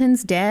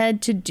Charlton's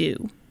dad to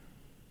do?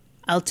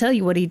 I'll tell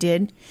you what he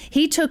did.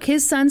 He took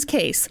his son's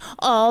case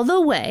all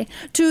the way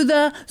to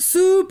the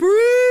Supreme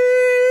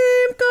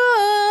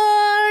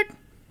Court.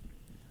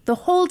 The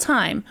whole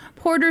time,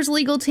 Porter's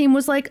legal team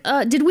was like,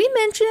 did we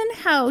mention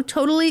how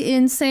totally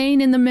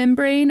insane in the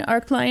membrane our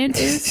client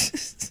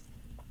is?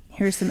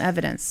 Here's some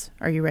evidence.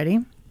 Are you ready?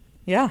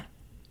 Yeah.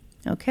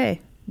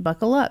 Okay,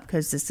 buckle up,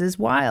 because this is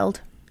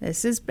wild.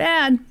 This is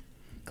bad.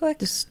 Click.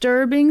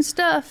 Disturbing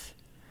stuff.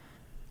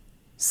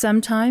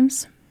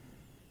 Sometimes,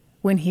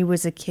 when he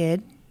was a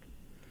kid,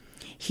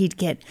 he'd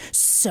get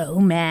so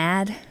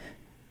mad.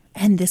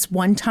 And this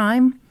one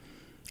time,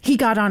 he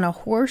got on a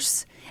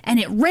horse and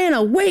it ran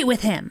away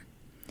with him.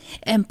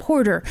 And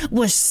Porter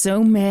was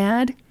so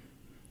mad.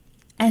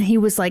 And he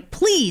was like,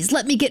 please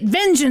let me get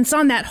vengeance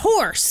on that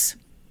horse.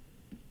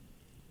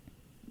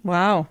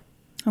 Wow.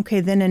 Okay,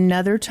 then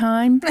another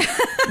time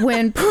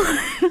when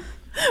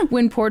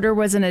Porter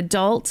was an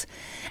adult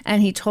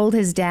and he told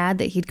his dad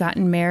that he'd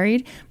gotten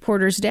married,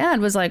 Porter's dad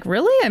was like,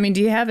 really? I mean,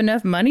 do you have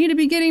enough money to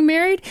be getting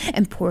married?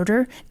 And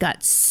Porter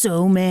got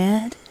so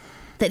mad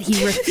that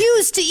he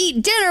refused to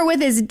eat dinner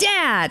with his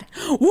dad.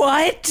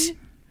 What?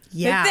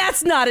 Yeah. If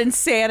that's not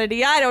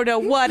insanity, I don't know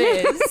what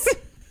is.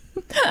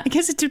 I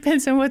guess it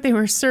depends on what they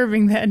were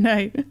serving that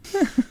night.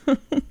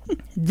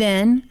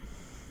 Then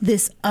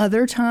This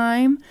other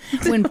time,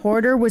 when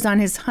Porter was on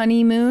his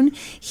honeymoon,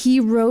 he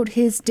wrote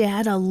his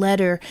dad a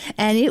letter,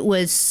 and it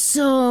was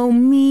so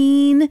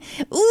mean.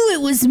 Ooh,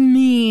 it was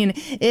mean.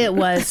 It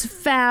was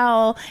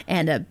foul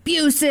and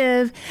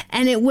abusive,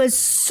 and it was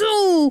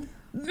so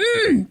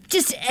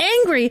just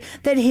angry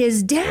that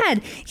his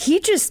dad,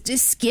 he just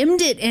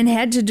skimmed it and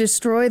had to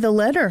destroy the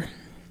letter.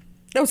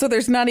 Oh, so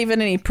there's not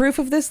even any proof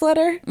of this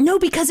letter? No,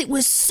 because it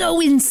was so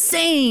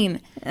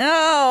insane.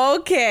 Oh,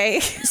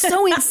 okay.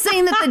 So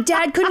insane that the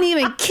dad couldn't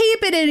even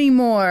keep it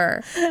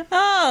anymore.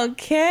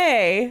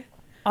 Okay.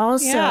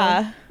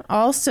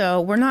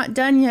 Also, we're not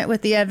done yet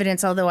with the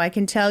evidence, although I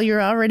can tell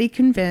you're already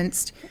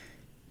convinced.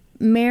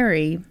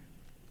 Mary,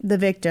 the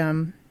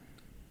victim,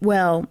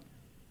 well,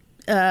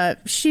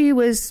 she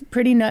was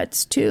pretty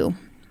nuts too.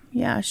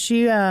 Yeah,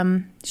 she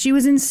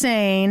was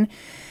insane.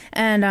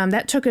 And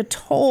that took a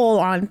toll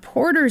on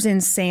Porter's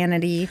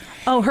insanity.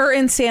 Oh, her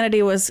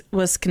insanity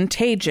was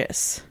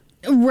contagious.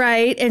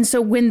 Right. And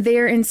so when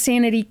their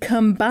insanity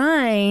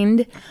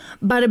combined,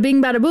 bada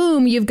bing, bada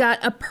boom, you've got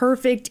a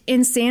perfect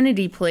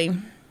insanity plea.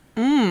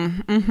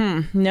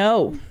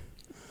 No.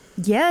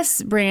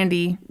 Yes,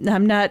 Brandy.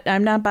 I'm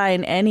not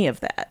buying any of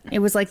that. It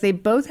was like they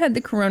both had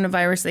the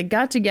coronavirus. They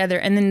got together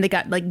and then they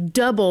got like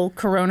double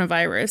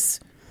coronavirus.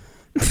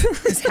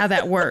 Is how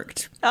that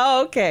worked.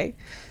 Oh, okay.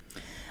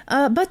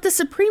 But the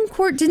Supreme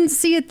Court didn't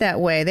see it that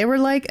way. They were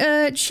like,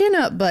 chin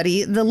up,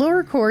 buddy. The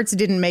lower courts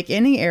didn't make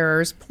any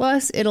errors.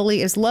 Plus,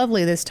 Italy is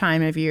lovely this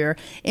time of year.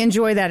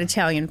 Enjoy that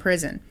Italian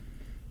prison.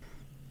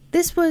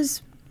 This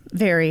was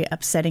very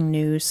upsetting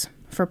news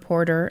for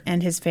Porter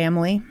and his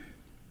family.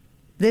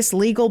 This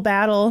legal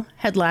battle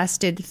had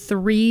lasted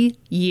 3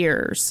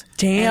 years.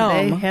 Damn.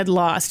 And they had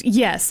lost.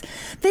 Yes.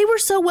 They were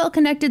so well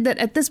connected that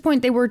at this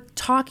point they were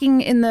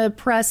talking in the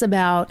press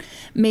about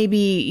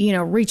maybe,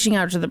 reaching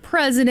out to the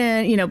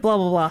president, blah,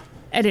 blah, blah.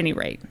 At any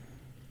rate,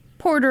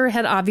 Porter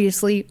had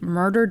obviously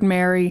murdered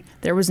Mary.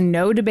 There was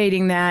no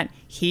debating that.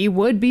 He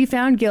would be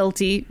found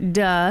guilty.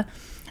 Duh.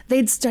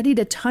 They'd studied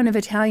a ton of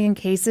Italian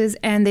cases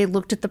and they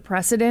looked at the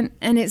precedent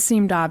and it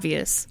seemed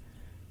obvious.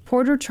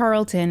 Porter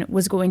Charlton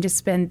was going to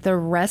spend the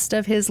rest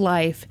of his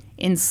life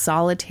in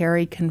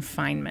solitary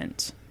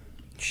confinement.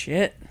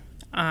 Shit.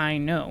 I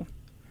know.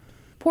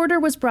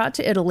 Porter was brought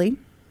to Italy,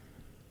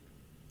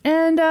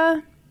 and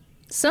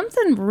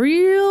something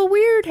real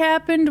weird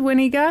happened when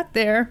he got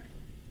there.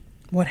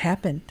 What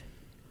happened?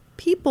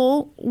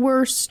 People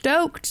were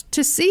stoked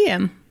to see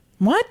him.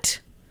 What?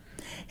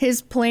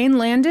 His plane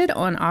landed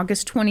on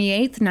August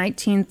 28th,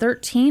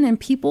 1913, and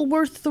people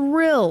were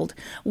thrilled.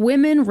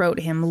 Women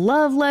wrote him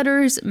love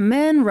letters.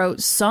 Men wrote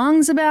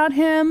songs about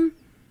him.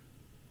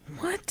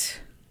 What?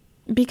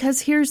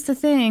 Because here's the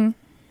thing.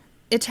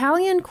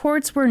 Italian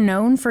courts were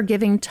known for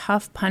giving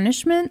tough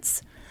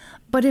punishments,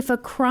 but if a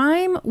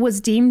crime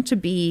was deemed to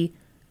be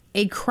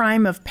a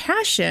crime of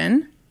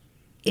passion,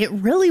 it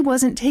really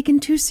wasn't taken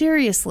too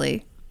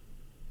seriously.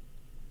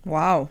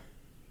 Wow.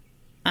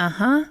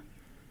 Uh-huh.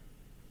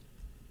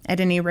 At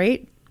any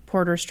rate,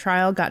 Porter's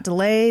trial got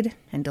delayed,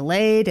 and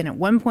at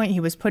one point he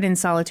was put in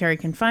solitary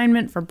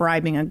confinement for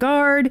bribing a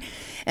guard,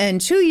 and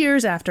 2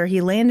 years after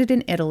he landed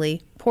in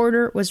Italy,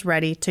 Porter was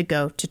ready to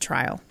go to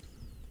trial.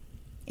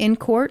 In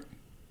court,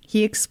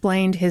 he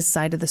explained his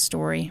side of the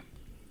story.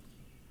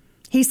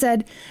 He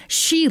said,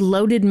 "She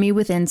loaded me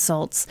with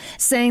insults,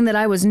 saying that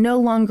I was no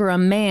longer a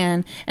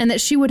man and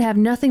that she would have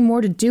nothing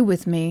more to do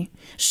with me.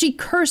 She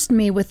cursed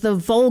me with the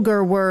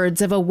vulgar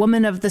words of a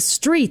woman of the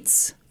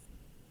streets."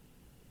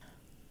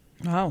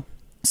 Wow.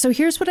 So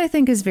here's what I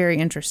think is very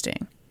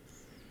interesting.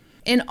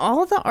 In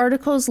all the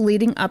articles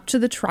leading up to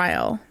the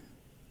trial,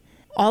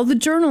 all the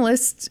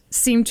journalists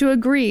seem to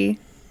agree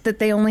that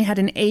they only had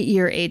an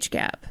 8-year age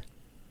gap.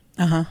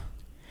 Uh-huh.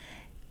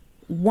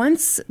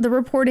 Once the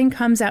reporting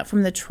comes out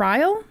from the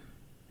trial,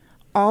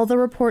 all the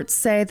reports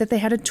say that they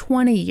had a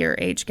 20-year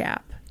age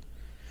gap.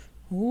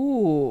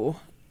 Ooh.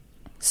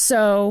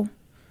 So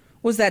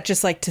was that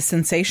just like to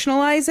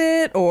sensationalize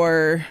it,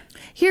 or?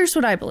 Here's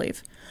what I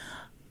believe.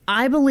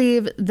 I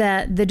believe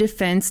that the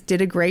defense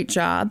did a great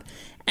job,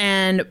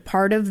 and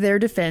part of their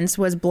defense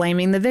was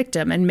blaming the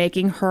victim and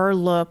making her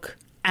look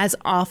as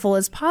awful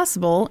as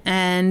possible.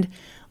 And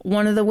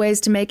one of the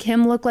ways to make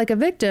him look like a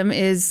victim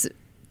is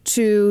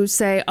to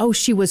say, oh,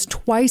 she was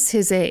twice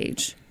his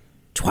age.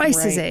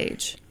 Twice his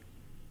age.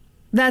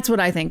 That's what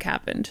I think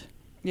happened.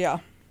 Yeah.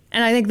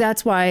 And I think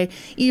that's why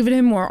even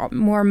in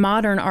more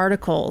modern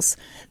articles,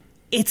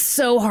 it's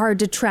so hard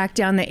to track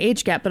down the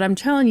age gap. But I'm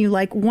telling you,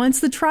 like, once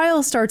the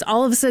trial starts,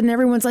 all of a sudden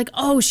everyone's like,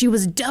 oh, she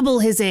was double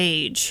his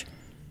age.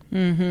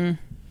 Mm-hmm.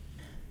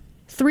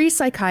 3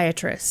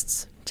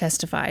 psychiatrists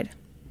testified.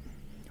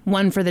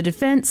 One for the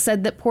defense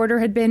said that Porter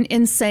had been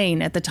insane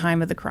at the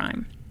time of the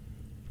crime.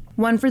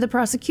 One for the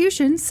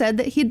prosecution said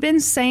that he'd been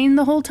sane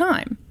the whole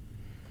time.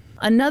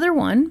 Another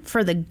one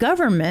for the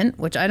government,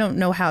 which I don't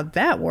know how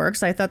that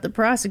works. I thought the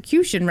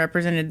prosecution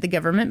represented the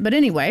government. But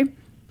anyway...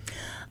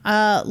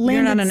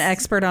 You're not an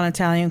expert on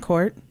Italian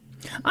court?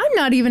 I'm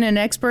not even an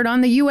expert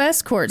on the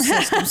U.S. court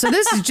system, so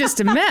this is just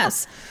a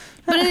mess.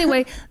 But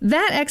anyway,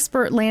 that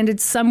expert landed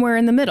somewhere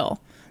in the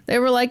middle. They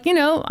were like,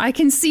 I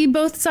can see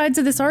both sides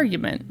of this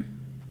argument.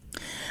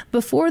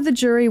 Before the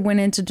jury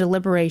went into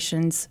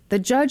deliberations, the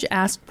judge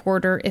asked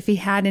Porter if he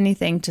had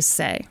anything to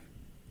say.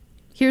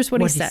 Here's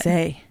what he said. What did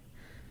he say?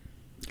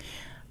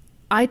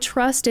 I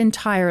trust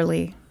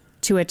entirely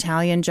to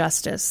Italian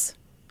justice.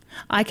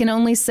 I can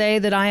only say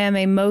that I am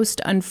a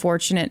most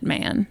unfortunate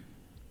man.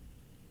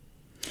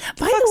 What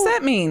the fuck's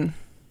that mean?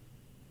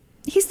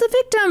 He's the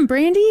victim,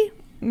 Brandy.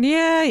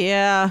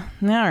 Yeah.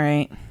 All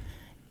right.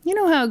 You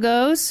know how it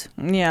goes.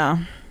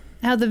 Yeah.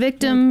 How the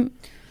victim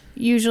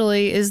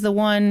usually is the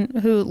one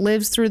who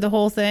lives through the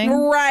whole thing.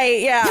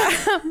 Right, yeah.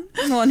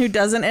 The one who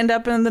doesn't end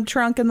up in the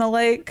trunk in the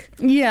lake.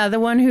 Yeah, the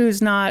one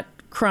who's not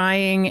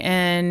crying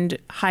and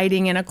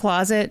hiding in a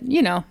closet.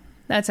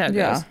 That's how it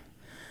goes.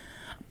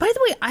 By the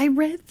way, I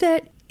read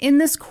that in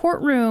this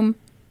courtroom,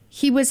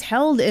 he was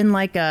held in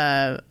like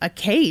a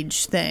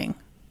cage thing.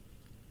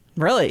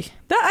 Really?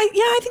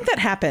 I think that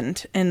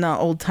happened in the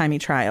old-timey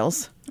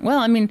trials. Well,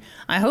 I mean,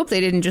 I hope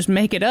they didn't just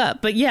make it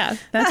up, but yeah,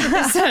 that's what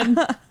they said.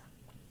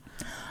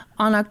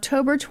 On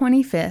October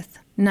 25th,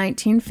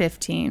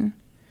 1915,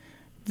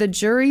 the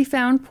jury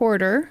found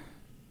Porter.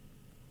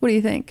 What do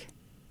you think?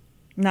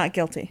 Not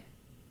guilty.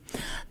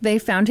 They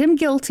found him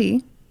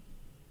guilty,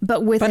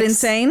 but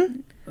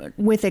insane?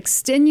 With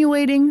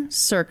extenuating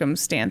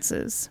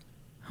circumstances.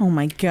 Oh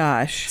my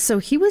gosh. So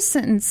he was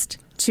sentenced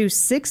to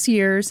 6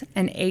 years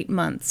and 8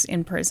 months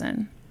in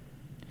prison.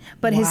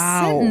 But his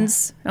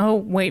sentence,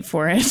 wait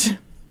for it.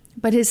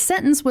 But his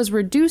sentence was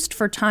reduced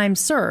for time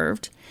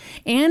served,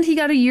 and he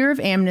got a year of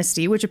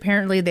amnesty, which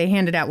apparently they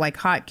handed out like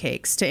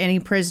hotcakes to any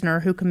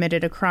prisoner who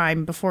committed a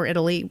crime before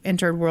Italy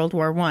entered World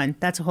War I.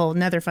 That's a whole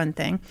nother fun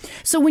thing.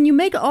 So when you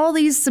make all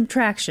these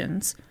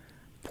subtractions,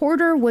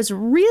 Porter was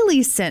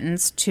really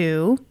sentenced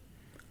to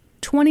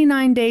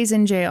 29 days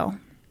in jail.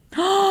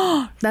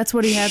 That's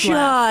what he had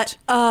left. Shut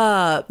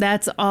up.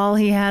 That's all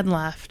he had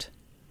left.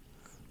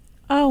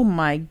 Oh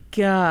my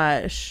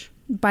gosh.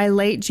 By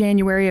late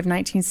January of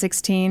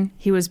 1916,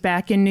 he was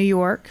back in New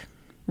York,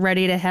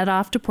 ready to head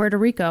off to Puerto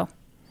Rico.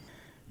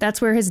 That's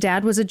where his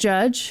dad was a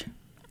judge,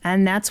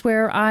 and that's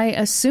where I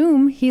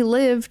assume he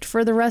lived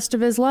for the rest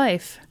of his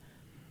life.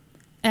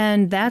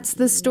 And that's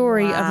the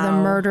story of the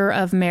murder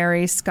of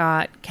Mary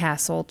Scott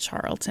Castle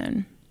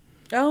Charlton.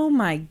 Oh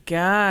my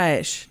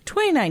gosh.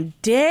 29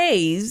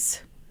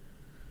 days?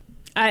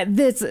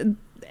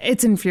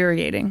 It's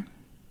infuriating.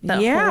 The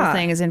whole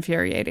thing is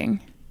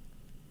infuriating.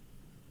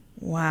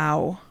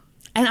 Wow.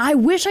 And I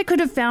wish I could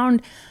have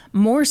found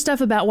more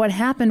stuff about what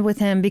happened with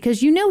him,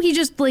 because he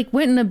just went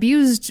and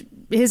abused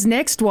his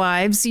next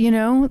wives,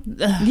 Ugh.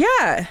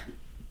 Yeah.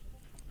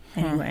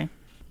 Anyway.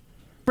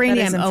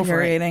 Brandy, I'm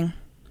over it.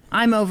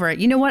 I'm over it.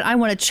 You know what? I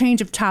want a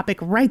change of topic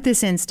right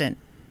this instant.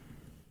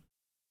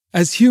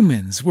 As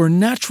humans, we're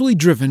naturally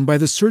driven by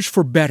the search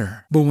for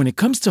better. But when it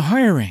comes to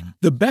hiring,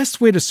 the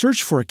best way to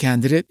search for a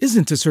candidate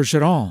isn't to search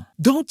at all.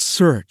 Don't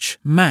search,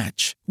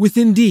 match with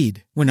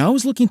Indeed. When I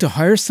was looking to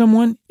hire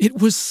someone,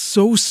 it was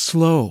so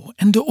slow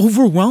and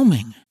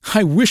overwhelming.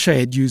 I wish I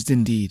had used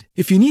Indeed.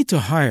 If you need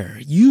to hire,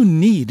 you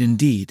need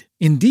Indeed.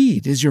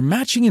 Indeed is your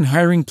matching and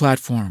hiring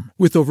platform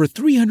with over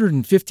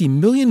 350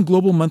 million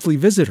global monthly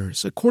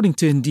visitors, according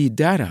to Indeed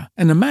data,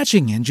 and a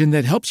matching engine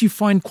that helps you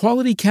find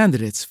quality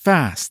candidates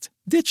fast.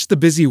 Ditch the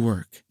busy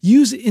work.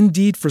 Use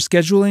Indeed for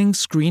scheduling,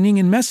 screening,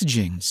 and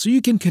messaging so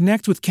you can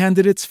connect with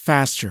candidates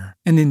faster.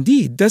 And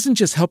Indeed doesn't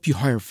just help you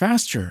hire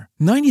faster.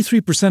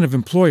 93% of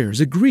employers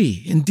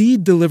agree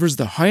Indeed delivers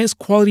the highest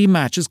quality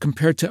matches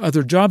compared to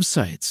other job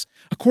sites,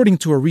 according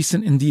to a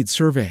recent Indeed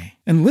survey.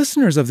 And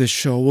listeners of this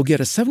show will get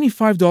a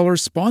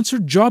 $75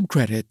 sponsored job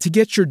credit to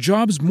get your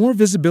jobs more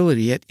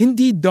visibility at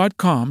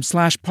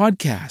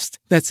Indeed.com/podcast.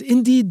 That's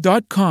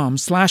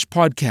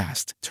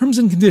Indeed.com/podcast. Terms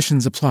and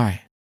conditions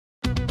apply.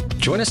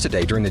 Join us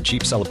today during the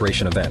Jeep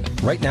Celebration event.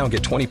 Right now,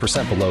 get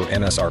 20% below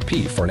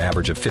MSRP for an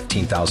average of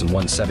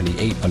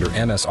 $15,178 under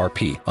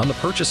MSRP on the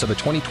purchase of a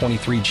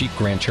 2023 Jeep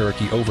Grand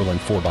Cherokee Overland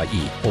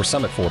 4xE or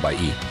Summit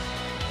 4xE.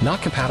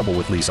 Not compatible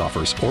with lease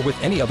offers or with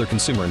any other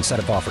consumer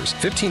incentive offers.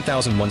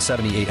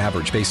 $15,178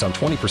 average based on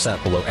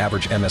 20% below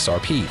average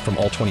MSRP from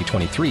all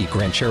 2023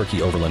 Grand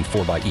Cherokee Overland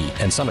 4xE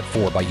and Summit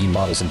 4xE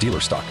models in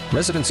dealer stock.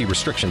 Residency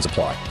restrictions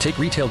apply. Take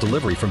retail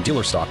delivery from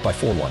dealer stock by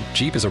 4/1.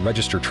 Jeep is a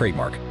registered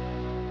trademark.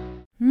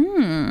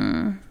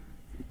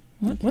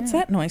 What's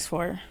that noise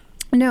for?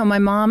 No, my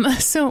mom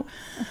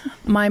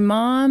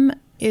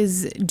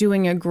is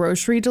doing a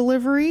grocery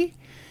delivery,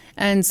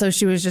 and so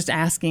she was just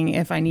asking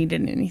if I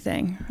needed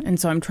anything. And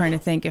so I'm trying to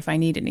think if I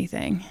need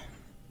anything,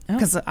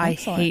 because I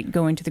hate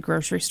going to the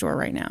grocery store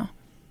right now.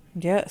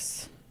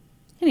 Yes.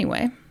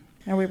 Anyway.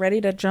 Are we ready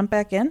to jump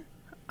back in?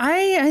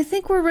 I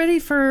think we're ready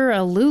for a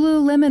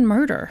Lululemon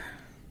murder.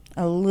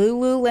 A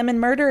Lululemon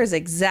murder is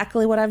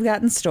exactly what I've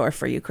got in store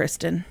for you,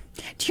 Kristen.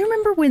 Do you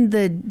remember when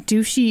the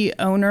douchey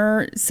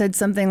owner said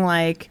something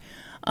like,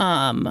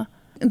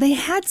 they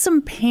had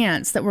some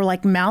pants that were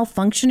like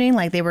malfunctioning,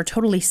 like they were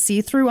totally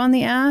see-through on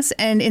the ass,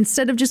 and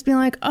instead of just being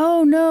like,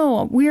 oh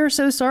no, we are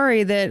so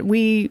sorry that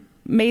we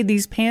made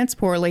these pants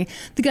poorly.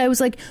 The guy was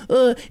like,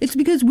 it's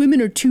because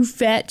women are too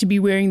fat to be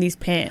wearing these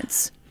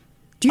pants.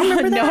 Do you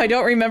remember that? No, I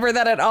don't remember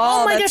that at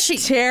all. Oh my That's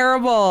gosh,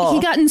 terrible. He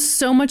got in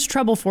so much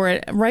trouble for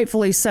it,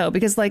 rightfully so,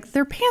 because like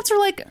their pants are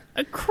like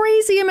a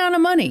crazy amount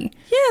of money.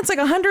 Yeah, it's like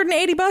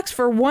 $180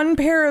 for one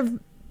pair of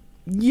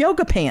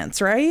yoga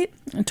pants, right?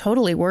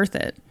 Totally worth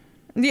it.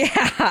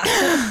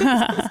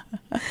 Yeah.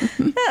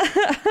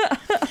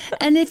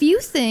 And if you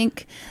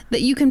think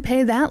that you can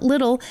pay that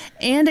little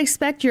and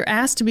expect your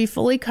ass to be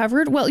fully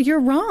covered, well,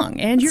 you're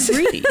wrong and you're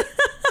greedy.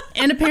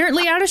 And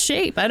apparently out of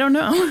shape. I don't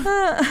know.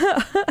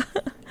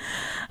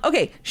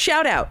 Okay,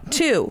 shout out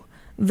to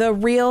The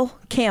Real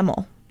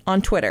Camel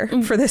on Twitter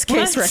for this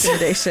case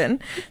recommendation.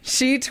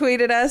 She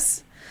tweeted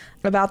us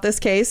about this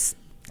case,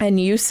 and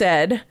you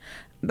said,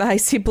 I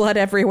see blood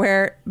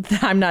everywhere.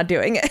 I'm not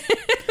doing it.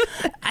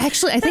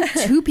 Actually, I think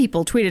 2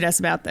 people tweeted us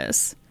about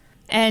this.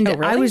 And oh,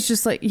 really? I was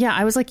just like, yeah,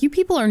 I was like, you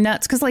people are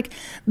nuts. Because like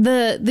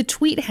the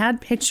tweet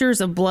had pictures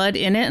of blood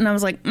in it. And I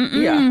was like,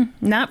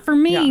 not for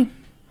me. Yeah.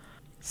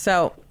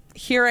 So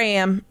here I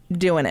am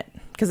doing it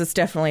because it's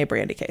definitely a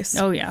Brandy case.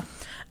 Oh, yeah.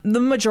 The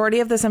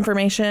majority of this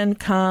information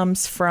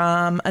comes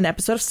from an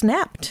episode of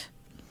Snapped.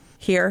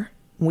 Here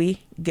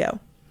we go.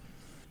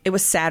 It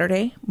was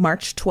Saturday,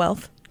 March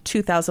 12th,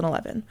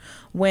 2011,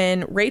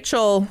 when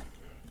Rachel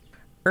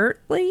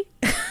Ertley,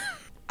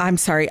 I'm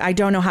sorry, I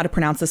don't know how to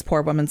pronounce this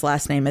poor woman's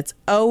last name. It's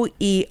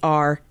Oertli.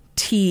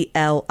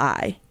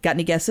 Got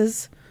any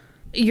guesses?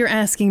 You're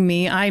asking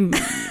me. I'm...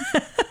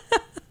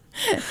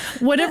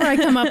 Whatever I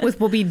come up with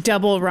will be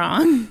double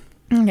wrong.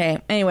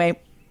 Okay, anyway...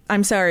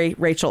 I'm sorry,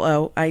 Rachel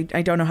O. I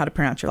don't know how to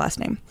pronounce your last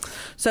name.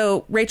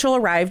 So Rachel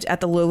arrived at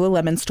the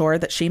Lululemon store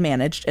that she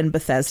managed in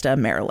Bethesda,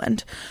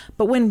 Maryland.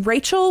 But when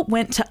Rachel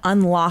went to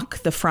unlock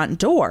the front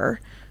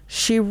door,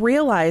 she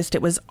realized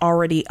it was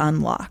already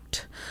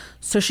unlocked.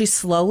 So she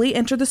slowly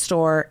entered the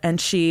store and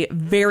she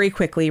very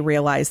quickly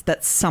realized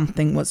that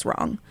something was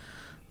wrong.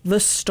 The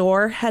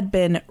store had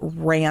been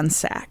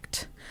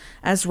ransacked.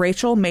 As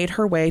Rachel made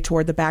her way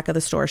toward the back of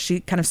the store, she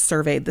kind of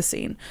surveyed the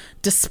scene.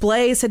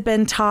 Displays had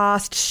been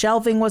tossed,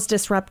 shelving was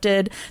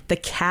disrupted, the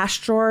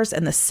cash drawers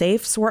and the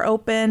safes were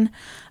open.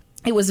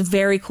 It was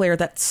very clear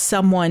that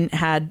someone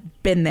had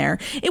been there.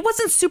 It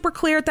wasn't super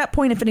clear at that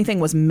point if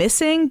anything was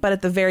missing, but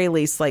at the very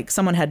least, like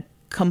someone had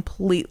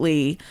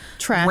completely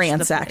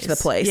ransacked the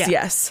place. Yeah.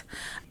 Yes.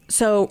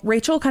 So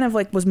Rachel kind of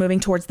like was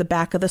moving towards the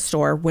back of the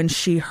store when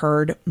she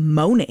heard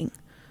moaning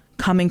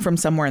coming from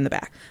somewhere in the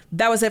back.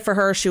 That was it for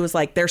her. She was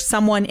like, there's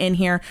someone in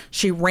here.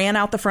 She ran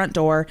out the front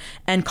door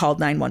and called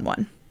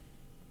 911.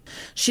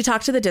 She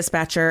talked to the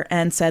dispatcher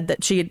and said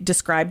that she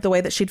described the way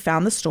that she'd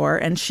found the store,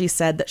 and she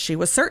said that she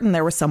was certain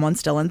there was someone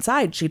still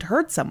inside. She'd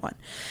heard someone.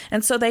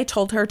 And so they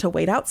told her to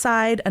wait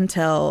outside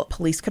until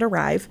police could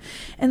arrive.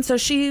 And so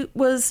she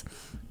was...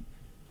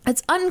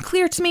 It's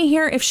unclear to me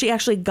here if she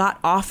actually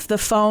got off the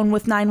phone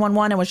with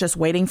 911 and was just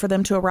waiting for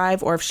them to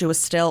arrive, or if she was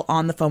still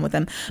on the phone with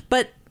them.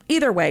 But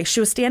either way, she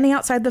was standing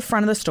outside the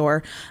front of the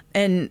store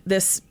and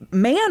this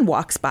man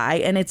walks by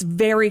and it's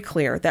very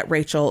clear that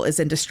Rachel is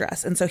in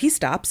distress. And so he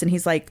stops and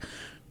he's like,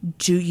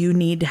 do you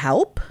need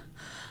help?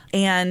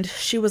 And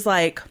she was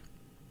like,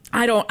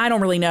 I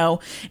don't really know.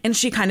 And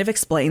she kind of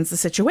explains the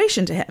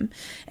situation to him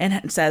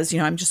and says,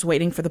 I'm just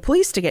waiting for the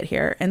police to get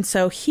here. And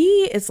so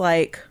he is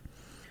like,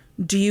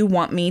 do you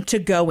want me to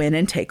go in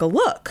and take a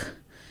look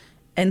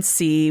and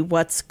see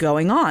what's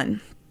going on?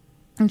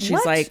 And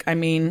she's like, I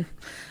mean,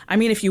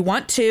 if you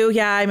want to,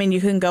 yeah, you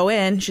can go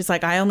in. She's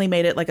like, I only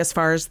made it like as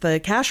far as the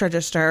cash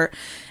register.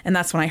 And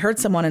that's when I heard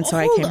someone. And so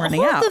I came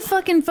running out. Hold the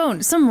fucking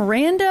phone. Some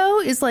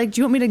rando is like,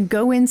 do you want me to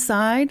go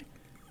inside?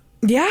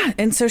 Yeah.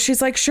 And so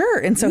she's like, sure.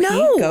 And so he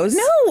goes.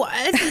 No.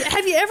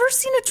 Have you ever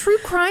seen a true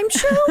crime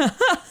show?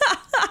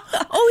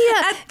 Oh,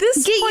 yeah. At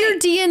this Get point, your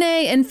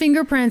DNA and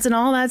fingerprints and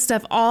all that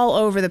stuff all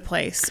over the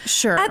place.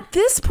 Sure. At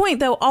this point,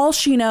 though, all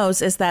she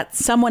knows is that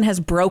someone has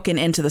broken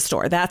into the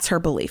store. That's her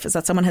belief, is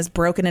that someone has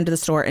broken into the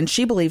store, and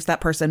she believes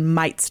that person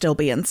might still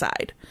be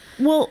inside.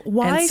 Well,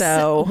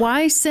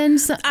 why send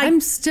some... I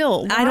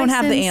don't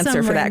have the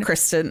answer for that,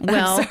 Kristen.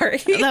 Well, I'm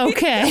sorry.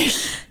 Okay.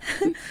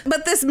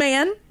 But this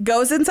man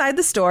goes inside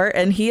the store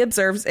and he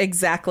observes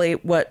exactly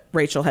what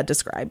Rachel had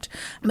described.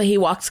 But he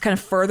walks kind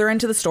of further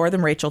into the store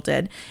than Rachel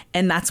did.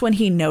 And that's when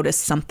he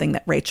noticed something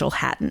that Rachel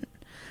hadn't.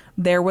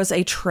 There was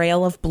a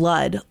trail of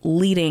blood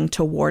leading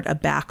toward a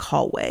back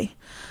hallway.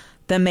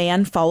 The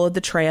man followed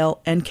the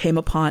trail and came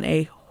upon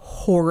a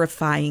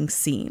horrifying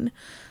scene.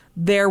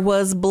 There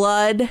was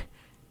blood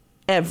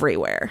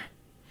everywhere.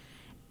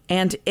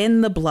 And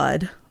in the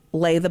blood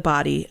lay the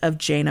body of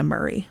Jana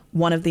Murray,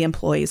 one of the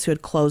employees who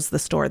had closed the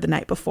store the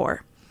night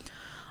before.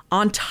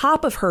 On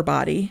top of her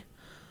body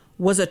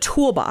was a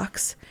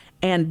toolbox,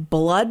 and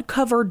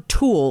blood-covered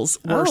tools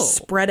were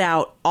spread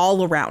out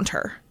all around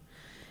her.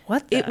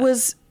 What? It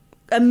was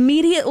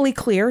immediately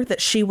clear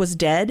that she was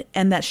dead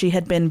and that she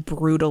had been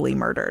brutally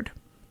murdered.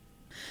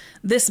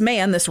 This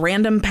man, this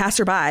random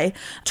passerby,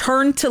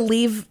 turned to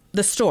leave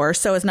the store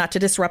so as not to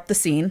disrupt the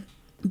scene.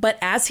 But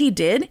as he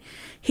did,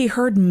 he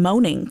heard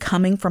moaning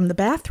coming from the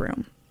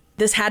bathroom.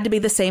 This had to be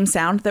the same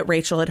sound that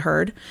Rachel had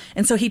heard.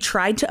 And so he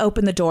tried to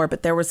open the door,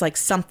 but there was like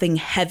something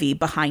heavy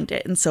behind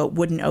it. And so it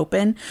wouldn't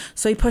open.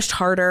 So he pushed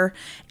harder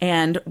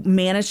and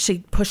managed to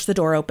push the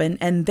door open.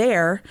 And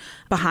there,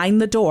 behind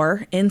the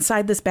door,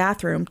 inside this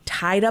bathroom,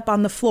 tied up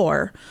on the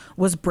floor,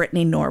 was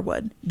Brittany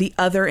Norwood, the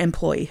other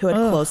employee who had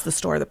closed the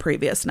store the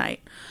previous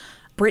night.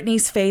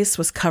 Brittany's face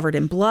was covered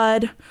in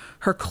blood.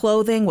 Her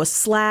clothing was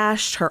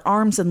slashed. Her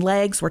arms and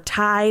legs were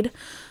tied.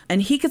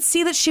 And he could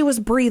see that she was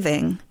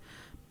breathing,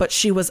 but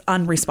she was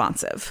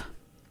unresponsive.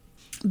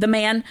 The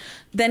man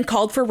then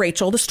called for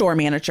Rachel, the store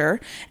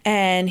manager,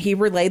 and he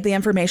relayed the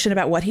information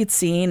about what he'd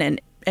seen.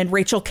 And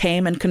Rachel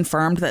came and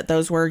confirmed that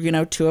those were,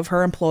 two of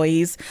her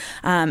employees.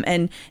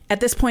 And at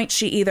this point,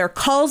 she either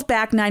calls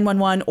back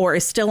 911 or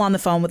is still on the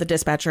phone with the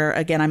dispatcher.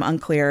 Again, I'm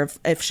unclear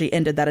if she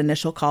ended that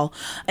initial call,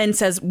 and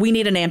says, we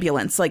need an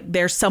ambulance. Like,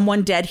 there's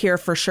someone dead here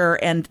for sure.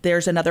 And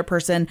there's another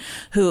person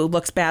who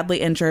looks badly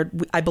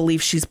injured. I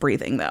believe she's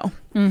breathing, though.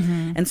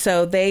 Mm-hmm. And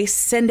so they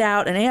send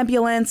out an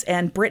ambulance,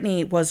 and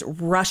Brittany was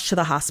rushed to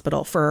the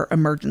hospital for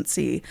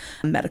emergency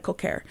medical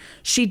care.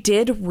 She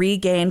did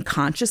regain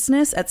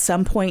consciousness at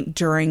some point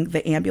during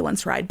the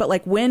ambulance ride. But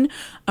like when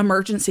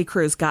emergency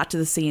crews got to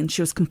the scene,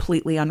 she was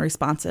completely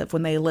unresponsive.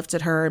 When they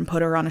lifted her and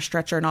put her on a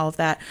stretcher and all of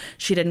that,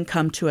 she didn't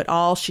come to at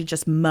all. She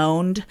just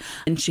moaned,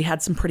 and she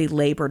had some pretty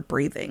labored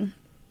breathing.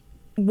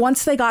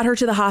 Once they got her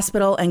to the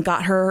hospital and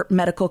got her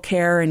medical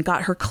care and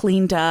got her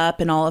cleaned up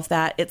and all of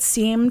that, it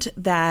seemed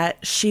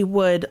that she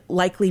would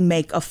likely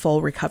make a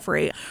full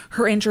recovery.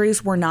 Her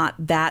injuries were not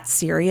that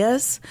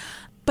serious,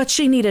 but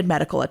she needed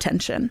medical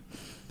attention.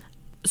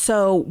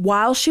 So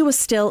while she was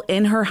still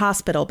in her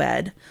hospital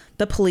bed,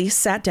 the police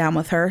sat down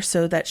with her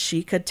so that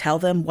she could tell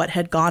them what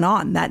had gone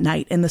on that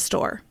night in the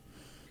store.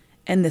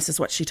 And this is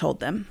what she told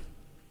them.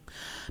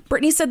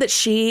 Brittany said that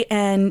she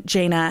and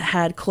Jayna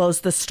had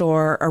closed the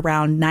store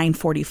around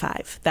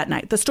 9:45 that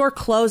night. The store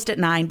closed at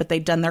 9, but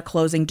they'd done their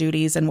closing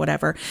duties and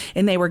whatever,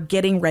 and they were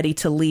getting ready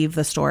to leave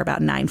the store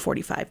about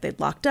 9:45. They'd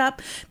locked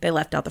up. They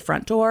left out the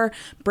front door.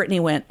 Brittany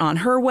went on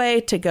her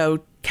way to go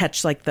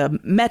catch like the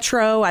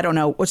metro, I don't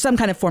know, or some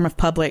kind of form of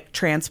public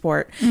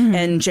transport. Mm-hmm.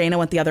 And Jayna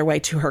went the other way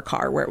to her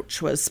car,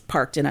 which was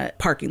parked in a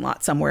parking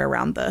lot somewhere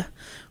around the...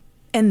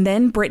 And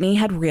then Brittany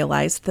had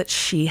realized that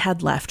she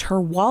had left her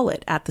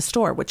wallet at the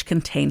store, which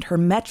contained her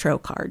Metro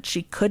card.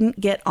 She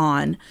couldn't get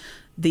on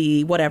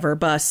the whatever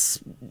bus,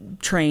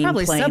 train,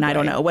 probably plane, subway. I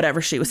don't know, whatever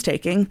she was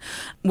taking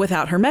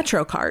without her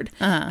Metro card.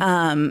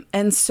 Uh-huh.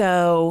 And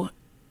so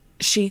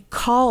she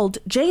called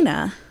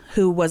Jayna,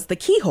 who was the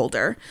key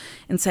holder,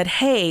 and said,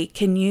 hey,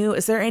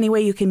 is there any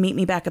way you can meet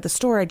me back at the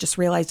store? I just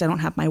realized I don't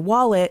have my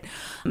wallet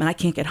and I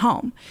can't get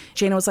home.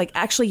 Jayna was like,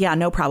 actually, yeah,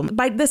 no problem.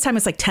 By this time,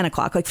 it's like 10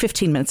 o'clock, like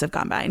 15 minutes have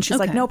gone by. And she's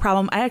like, no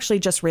problem. I actually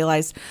just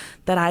realized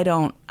that I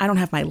don't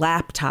have my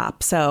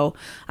laptop. So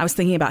I was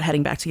thinking about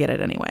heading back to get it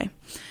anyway.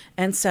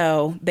 And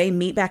so they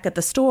meet back at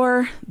the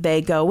store.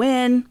 They go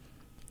in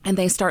and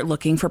they start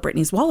looking for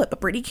Brittany's wallet,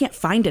 but Brittany can't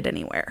find it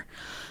anywhere.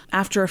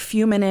 After a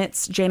few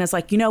minutes, Jayna's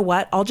like, you know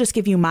what? I'll just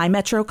give you my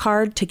Metro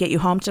card to get you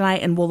home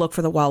tonight, and we'll look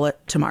for the wallet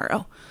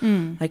tomorrow.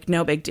 Like,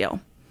 no big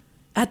deal.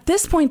 At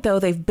this point, though,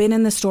 they've been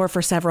in the store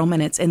for several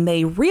minutes, and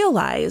they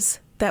realize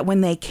that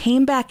when they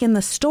came back in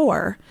the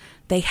store,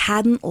 they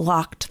hadn't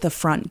locked the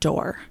front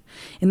door.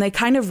 And they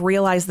kind of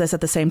realize this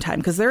at the same time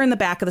because they're in the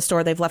back of the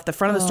store. They've left the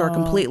front of the store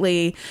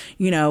completely,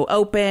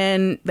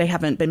 open. They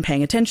haven't been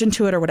paying attention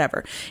to it or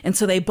whatever. And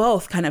so they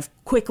both kind of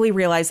quickly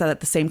realize that at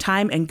the same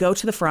time and go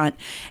to the front.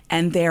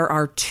 And there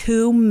are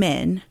two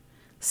men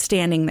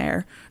standing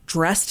there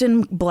dressed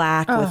in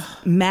black with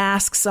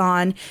masks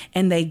on,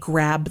 and they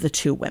grab the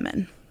two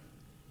women.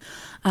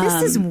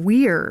 This is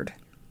weird.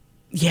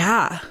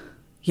 Yeah.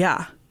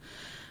 Yeah.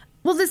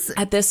 Well,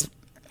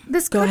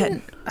 Go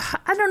ahead.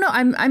 I don't know.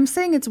 I'm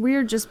saying it's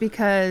weird just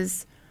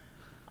because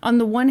on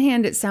the one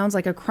hand, it sounds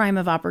like a crime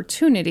of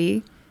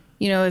opportunity,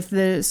 if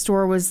the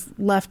store was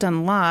left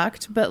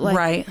unlocked, but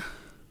right.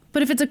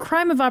 But if it's a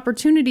crime of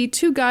opportunity,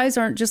 two guys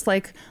aren't just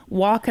like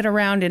walking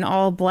around in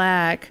all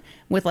black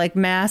with like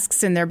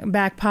masks in their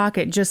back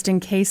pocket just in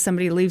case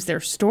somebody leaves their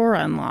store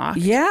unlocked.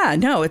 Yeah,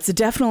 no, it's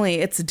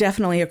definitely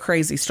a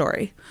crazy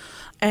story.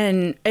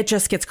 And it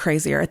just gets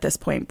crazier at this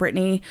point.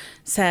 Brittany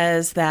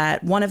says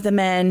that one of the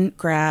men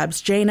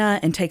grabs Jayna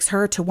and takes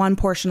her to one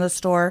portion of the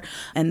store,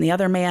 and the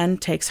other man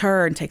takes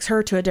her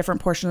to a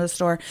different portion of the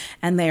store,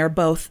 and they are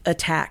both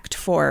attacked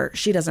for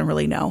she doesn't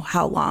really know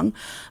how long.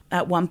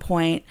 At one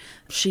point,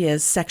 she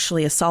is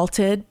sexually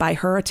assaulted by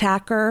her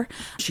attacker.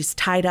 She's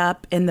tied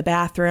up in the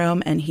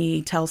bathroom, and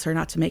he tells her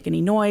not to make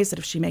any noise, that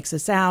if she makes a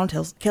sound,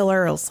 he'll kill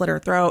her, he'll slit her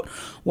throat,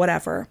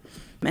 whatever.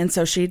 And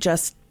so she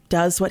just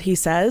does what he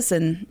says,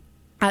 and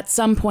at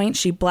some point,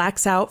 she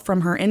blacks out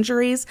from her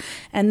injuries,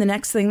 and the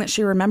next thing that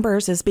she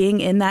remembers is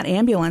being in that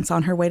ambulance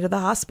on her way to the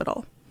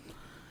hospital.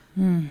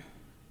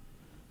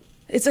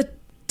 It's a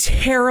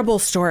Terrible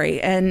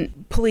story.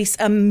 And police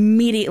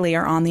immediately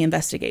are on the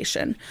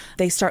investigation.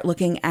 They start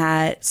looking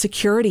at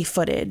security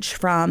footage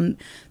from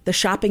the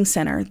shopping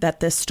center that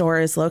this store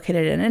is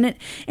located in. And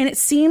it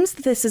seems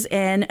that this is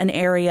in an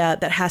area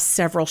that has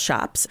several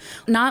shops.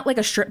 Not like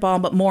a strip mall,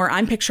 but more,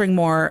 I'm picturing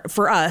more,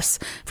 for us,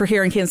 for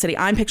here in Kansas City,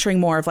 I'm picturing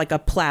more of like a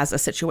plaza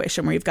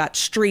situation where you've got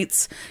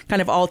streets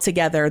kind of all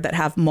together that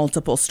have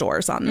multiple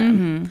stores on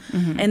them.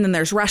 And then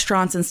there's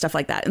restaurants and stuff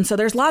like that. And so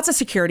there's lots of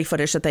security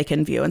footage that they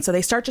can view. And so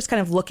they start just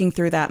kind of looking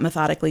through that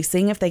methodically,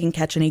 seeing if they can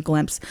catch any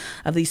glimpse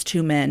of these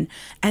two men.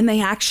 And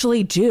they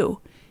actually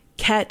do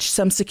catch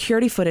some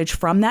security footage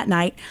from that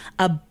night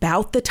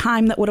about the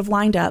time that would have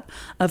lined up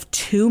of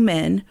two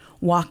men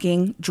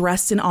walking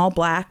dressed in all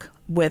black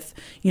with,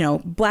 you know,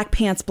 black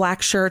pants,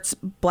 black shirts,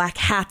 black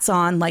hats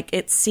on. Like,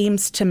 it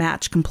seems to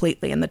match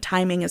completely, and the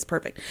timing is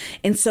perfect.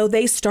 And so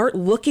they start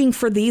looking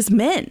for these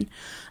men.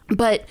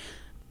 But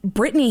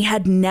Brittany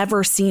had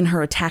never seen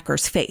her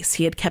attacker's face.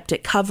 He had kept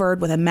it covered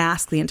with a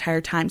mask the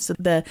entire time. So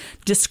the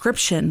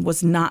description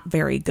was not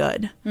very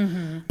good.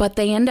 But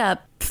they end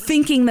up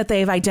thinking that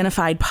they've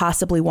identified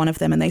possibly one of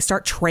them, and they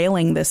start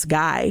trailing this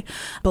guy,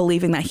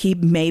 believing that he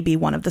may be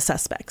one of the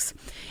suspects.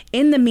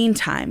 In the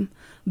meantime,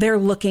 they're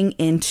looking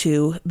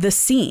into the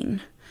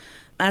scene.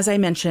 As I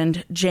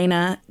mentioned,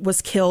 Jayna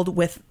was killed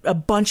with a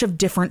bunch of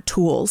different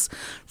tools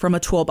from a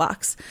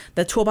toolbox.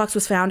 The toolbox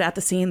was found at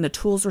the scene. The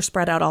tools were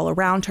spread out all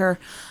around her.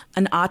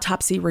 An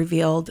autopsy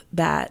revealed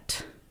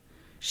that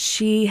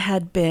she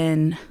had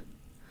been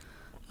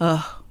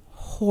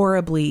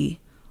horribly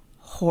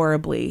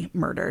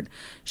murdered.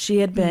 She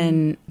had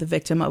been the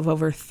victim of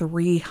over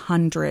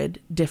 300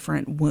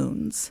 different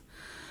wounds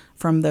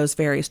from those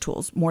various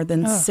tools. More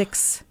than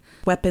 6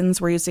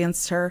 weapons were used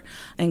against her,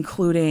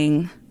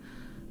 including...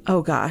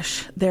 oh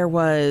gosh, there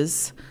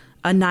was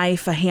a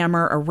knife, a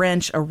hammer, a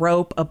wrench, a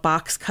rope, a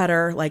box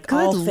cutter, like Good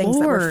all things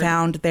that were Lord.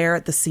 found there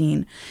at the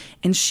scene.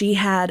 And she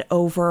had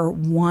over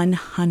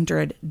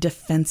 100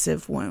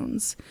 defensive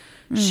wounds.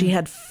 She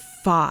had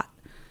fought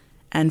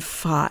and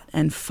fought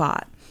and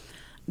fought.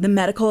 The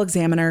medical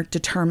examiner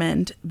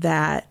determined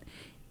that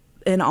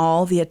in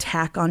all, the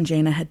attack on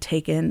Jayna had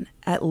taken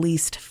at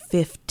least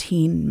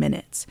 15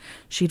 minutes.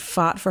 She'd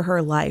fought for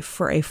her life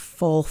for a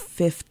full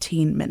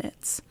 15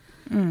 minutes.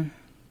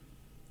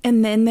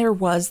 And then there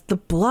was the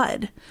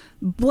blood.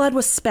 Blood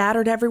was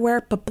spattered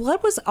everywhere, but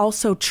blood was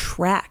also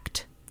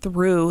tracked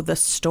through the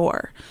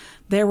store.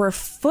 There were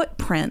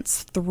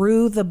footprints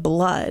through the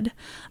blood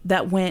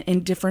that went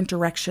in different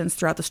directions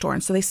throughout the store.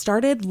 And so they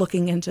started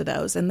looking into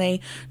those, and they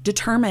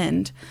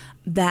determined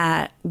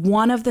that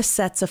one of the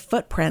sets of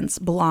footprints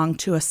belonged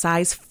to a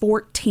size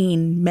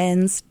 14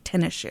 men's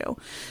tennis shoe.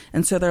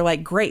 And so they're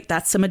like, great,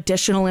 that's some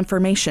additional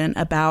information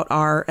about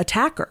our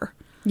attacker.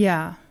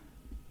 Yeah.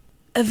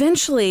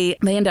 Eventually,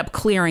 they end up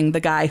clearing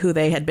the guy who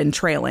they had been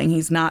trailing.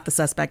 He's not the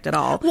suspect at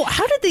all. Well,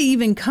 how did they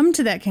even come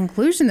to that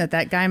conclusion that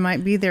that guy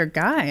might be their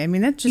guy? I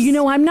mean, that just... You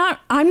know, I'm not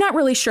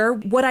really sure.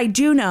 What I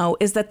do know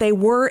is that they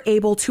were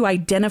able to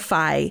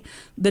identify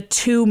the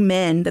two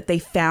men that they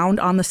found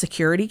on the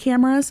security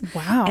cameras.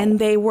 Wow. And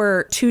they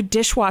were two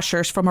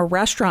dishwashers from a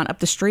restaurant up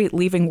the street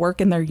leaving work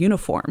in their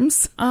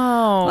uniforms.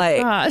 Oh, Like,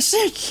 gosh.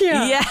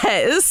 Yeah.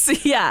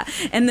 Yes. Yeah.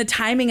 And the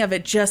timing of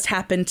it just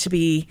happened to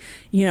be,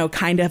 you know,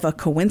 kind of a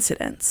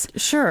coincidence.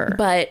 Sure.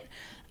 But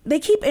they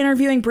keep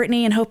interviewing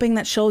Brittany and hoping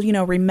that she'll, you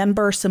know,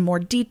 remember some more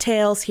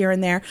details here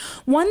and there.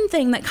 One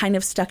thing that kind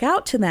of stuck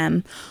out to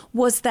them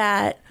was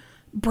that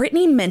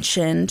Brittany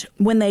mentioned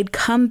when they'd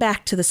come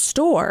back to the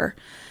store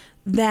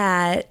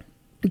that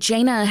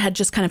Jayna had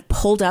just kind of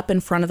pulled up in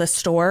front of the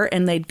store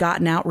and they'd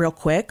gotten out real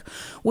quick,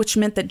 which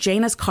meant that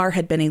Jayna's car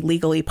had been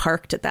illegally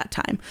parked at that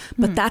time.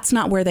 But that's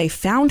not where they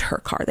found her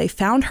car. They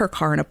found her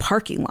car in a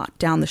parking lot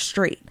down the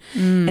street.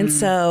 And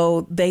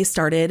so they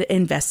started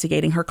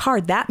investigating her car.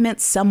 That meant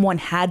someone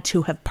had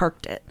to have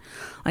parked it.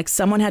 Like,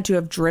 someone had to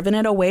have driven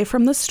it away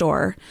from the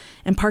store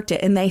and parked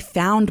it. And they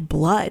found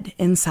blood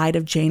inside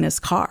of Jayna's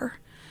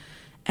car.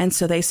 And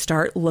so they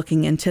start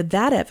looking into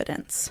that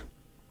evidence.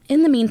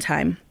 In the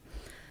meantime,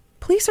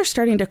 police are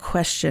starting to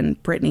question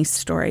Brittany's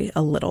story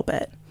a little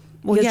bit.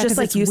 Well, Because yeah, just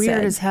like it's you weird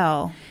said, as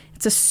hell.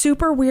 it's a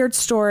super weird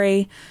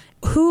story.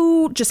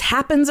 Who just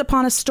happens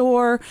upon a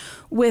store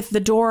with the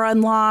door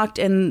unlocked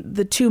and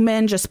the two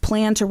men just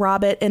plan to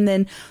rob it, and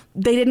then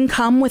they didn't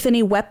come with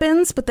any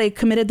weapons, but they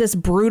committed this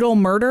brutal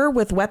murder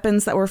with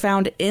weapons that were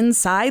found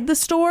inside the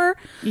store.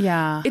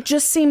 Yeah. It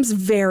just seems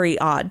very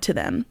odd to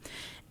them.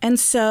 And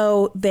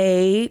so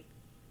they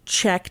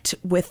checked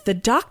with the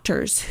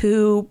doctors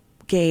who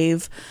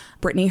gave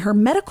Brittany her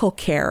medical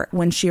care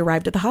when she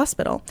arrived at the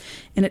hospital.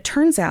 And it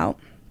turns out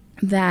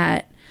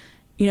that,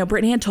 you know,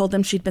 Brittany had told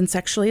them she'd been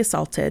sexually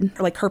assaulted.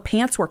 Like, her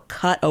pants were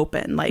cut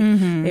open. Like,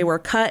 they were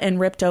cut and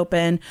ripped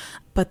open,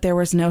 but there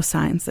was no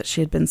signs that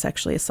she had been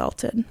sexually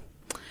assaulted.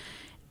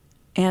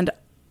 And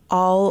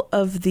all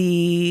of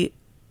the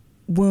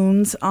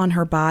wounds on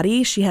her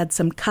body, she had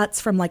some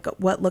cuts from like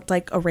what looked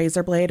like a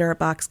razor blade or a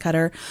box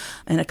cutter,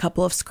 and a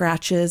couple of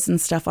scratches and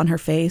stuff on her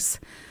face.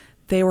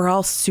 They were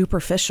all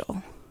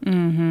superficial.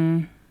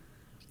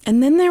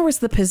 And then there was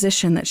the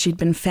position that she'd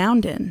been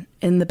found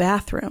in the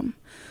bathroom,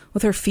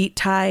 with her feet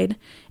tied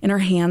and her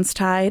hands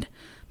tied.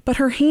 But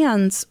her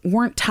hands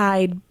weren't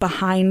tied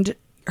behind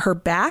her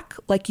back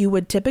like you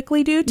would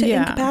typically do to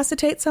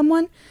incapacitate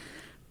someone.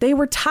 They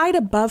were tied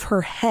above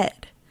her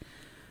head,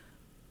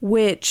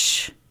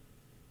 which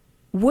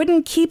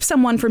wouldn't keep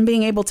someone from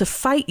being able to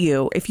fight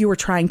you if you were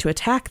trying to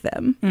attack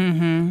them.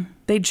 Mm-hmm.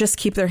 They just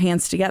keep their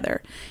hands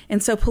together.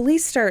 And so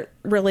police start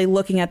really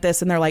looking at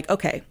this and they're like,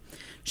 okay,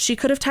 she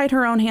could have tied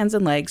her own hands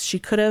and legs. She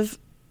could have,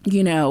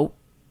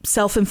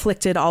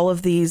 self-inflicted all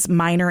of these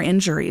minor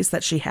injuries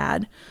that she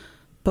had.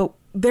 But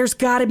there's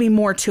got to be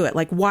more to it.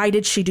 Like, why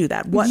did she do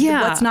that?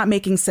 What's not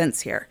making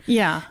sense here?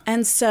 Yeah.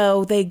 And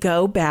so they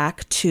go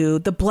back to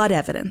the blood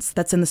evidence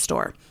that's in the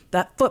store.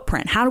 That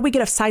footprint. How do we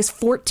get a size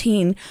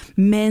 14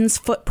 men's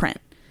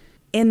footprint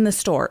in the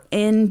store,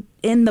 in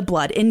the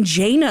blood, in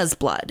Jana's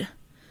blood?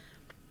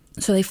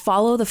 So they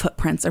follow the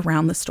footprints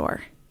around the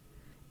store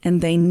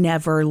and they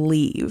never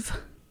leave.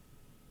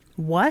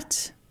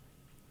 What?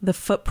 The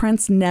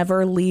footprints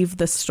never leave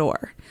the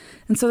store.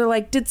 And so they're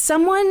like, did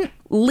someone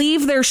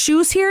leave their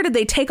shoes here? Did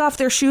they take off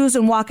their shoes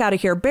and walk out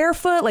of here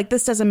barefoot? Like,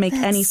 this doesn't make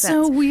any sense.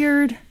 So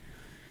weird.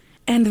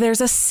 And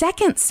there's a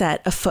second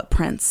set of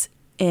footprints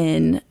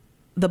in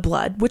the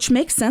blood, which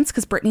makes sense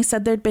because Brittany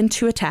said there'd been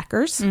 2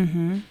 attackers.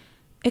 Mm-hmm.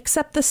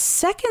 Except the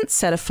second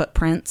set of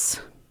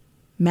footprints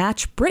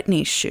match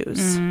Brittany's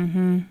shoes,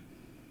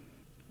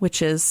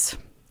 which is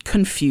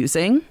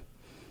confusing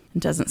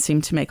and doesn't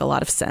seem to make a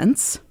lot of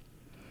sense.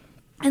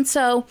 And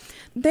so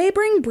they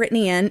bring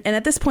Brittany in, and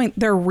at this point,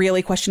 they're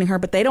really questioning her,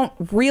 but they don't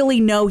really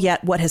know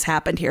yet what has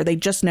happened here. They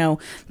just know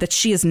that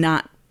she is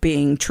not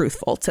being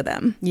truthful to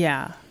them.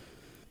 Yeah.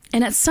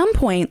 And at some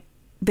point,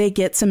 they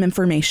get some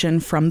information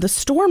from the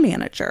store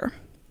manager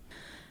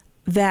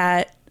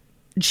that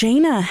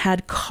Jana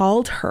had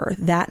called her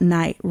that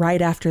night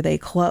right after they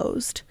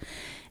closed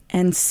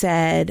and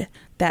said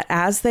that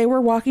as they were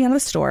walking out of the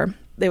store,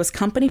 there was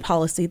company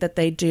policy that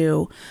they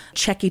do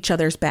check each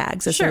other's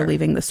bags as they're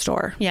leaving the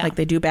store. Yeah. Like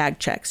they do bag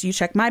checks. You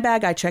check my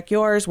bag, I check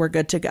yours, we're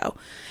good to go.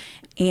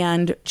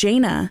 And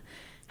Jana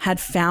had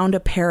found a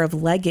pair of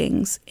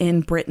leggings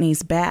in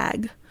Brittany's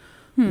bag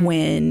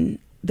when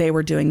they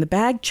were doing the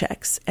bag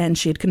checks. And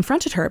she had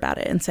confronted her about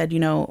it and said, you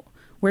don't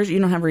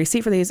have a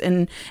receipt for these.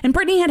 And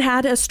Brittany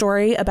had a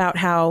story about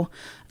how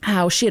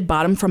she had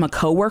bought them from a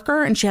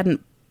coworker and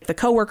the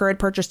coworker had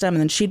purchased them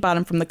and then she'd bought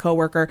them from the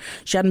coworker.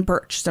 She hadn't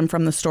purchased them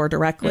from the store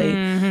directly.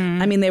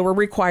 Mm-hmm. I mean, they were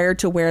required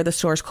to wear the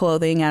store's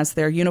clothing as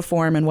their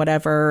uniform and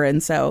whatever.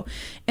 And so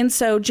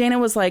Jana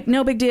was like,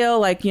 no big deal.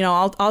 Like,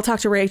 I'll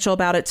talk to Rachel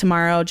about it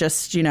tomorrow.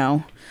 Just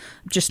know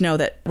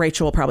that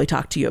Rachel will probably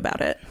talk to you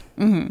about it.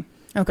 Mm-hmm.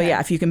 Okay. But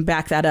yeah, if you can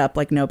back that up,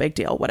 like no big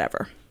deal,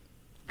 whatever.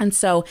 And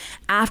so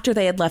after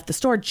they had left the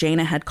store,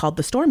 Jana had called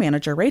the store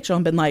manager, Rachel,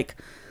 and been like,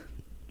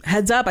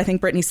 heads up, I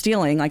think Brittany's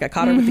stealing. Like I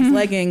caught her with these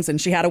leggings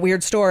and she had a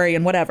weird story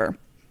and whatever.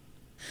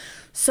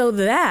 So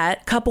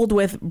that, coupled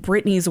with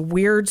Brittany's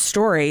weird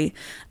story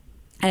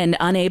and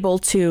unable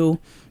to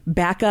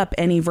back up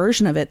any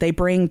version of it, they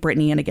bring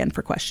Brittany in again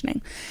for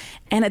questioning.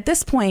 And at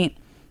this point,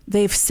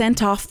 they've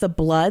sent off the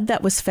blood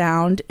that was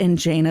found in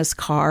Jana's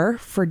car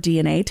for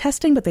DNA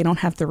testing, but they don't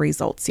have the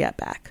results yet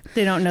back.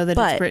 They don't know that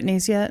it's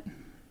Brittany's yet?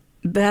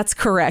 That's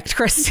correct,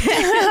 Kristen.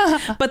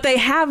 But they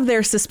have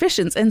their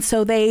suspicions. And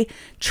so they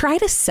try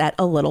to set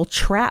a little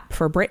trap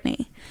for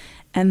Brittany.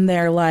 And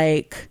they're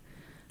like,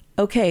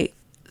 okay,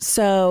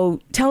 so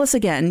tell us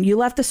again. You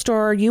left the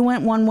store. You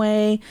went one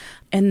way.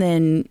 And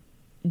then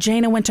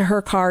Jana went to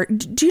her car.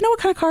 Do you know what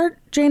kind of car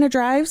Jana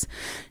drives?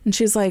 And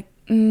she's like,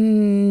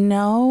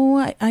 no,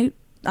 I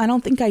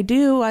don't think I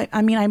do.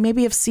 I mean, I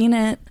maybe have seen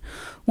it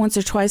once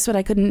or twice, but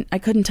I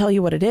couldn't tell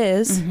you what it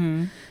is.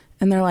 Mm-hmm.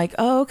 And they're like,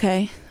 oh,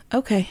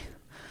 okay.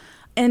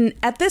 And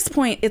at this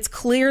point, it's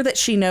clear that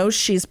she knows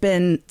she's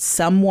been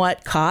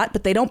somewhat caught,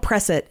 but they don't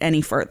press it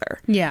any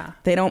further. Yeah.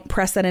 They don't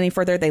press that any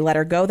further. They let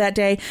her go that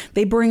day.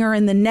 They bring her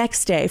in the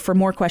next day for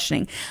more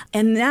questioning.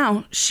 And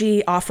now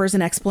she offers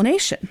an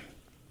explanation.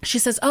 She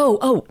says,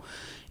 oh,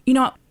 you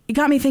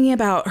got me thinking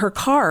about her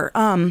car.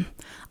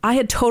 I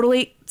had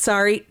totally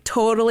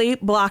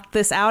blocked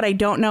this out. I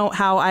don't know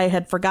how I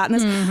had forgotten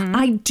this. Mm-hmm.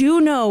 I do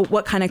know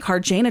what kind of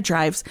car Jana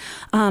drives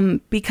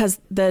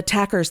because the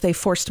attackers, they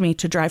forced me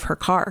to drive her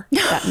car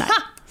that night.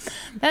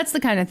 That's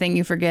the kind of thing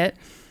you forget.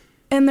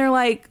 And they're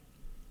like,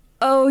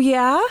 oh,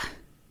 yeah?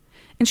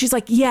 And she's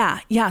like,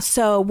 yeah.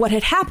 So what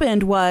had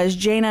happened was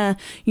Jana,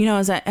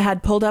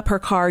 had pulled up her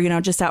car,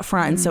 just out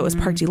front. And so it was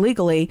parked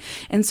illegally.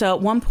 And so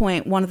at one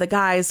point, one of the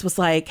guys was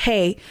like,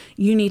 hey,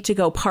 you need to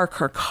go park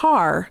her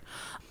car.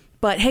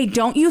 But hey,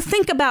 don't you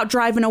think about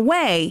driving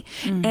away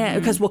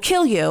because we'll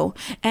kill you.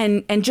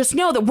 And just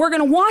know that we're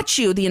going to watch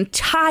you the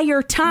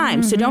entire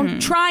time. Mm-hmm. So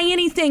don't try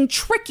anything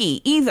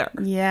tricky either.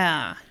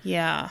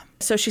 Yeah.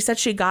 So she said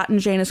she got in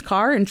Jana's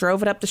car and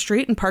drove it up the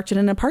street and parked it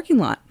in a parking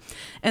lot.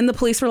 And the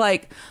police were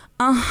like,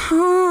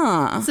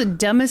 That's the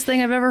dumbest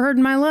thing I've ever heard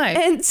in my life.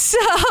 And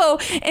so,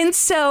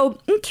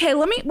 okay,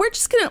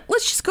 let's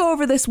just go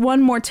over this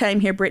one more time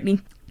here,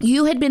 Brittany.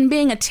 you had been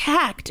being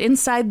attacked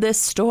inside this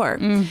store.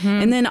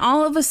 And then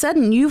all of a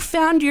sudden you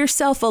found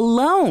yourself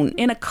alone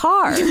in a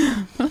car.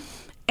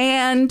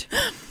 And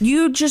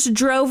you just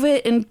drove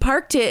it and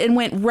parked it and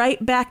went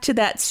right back to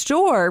that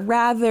store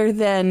rather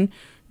than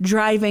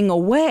driving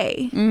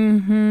away.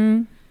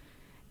 And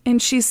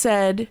she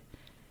said,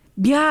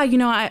 yeah, you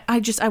know,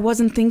 I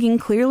wasn't thinking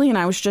clearly, and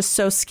I was just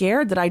so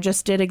scared that I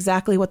just did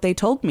exactly what they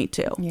told me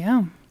to.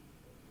 Yeah.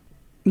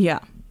 Yeah.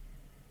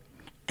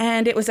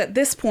 And it was at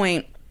this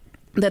point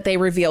that they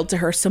revealed to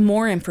her some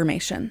more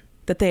information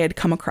that they had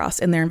come across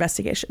in their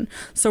investigation.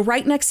 So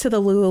right next to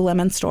the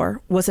Lululemon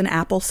store was an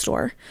Apple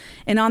store.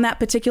 And on that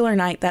particular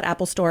night, that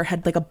Apple store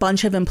had like a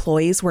bunch of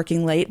employees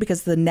working late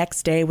because the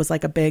next day was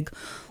like a big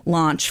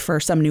launch for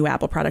some new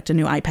Apple product, a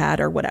new iPad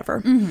or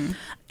whatever.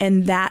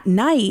 And that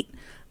night,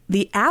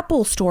 the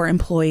Apple store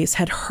employees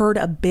had heard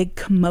a big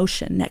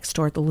commotion next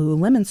door at the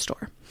Lululemon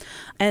store.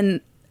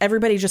 And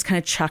everybody just kind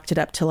of chalked it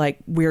up to like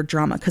weird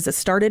drama because it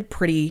started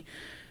pretty...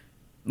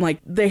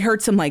 like they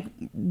heard some like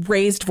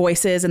raised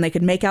voices and they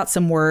could make out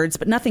some words,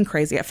 but nothing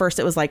crazy. At first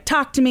it was like,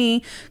 talk to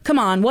me. Come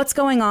on. What's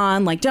going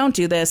on? Like, don't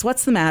do this.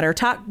 What's the matter?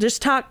 Talk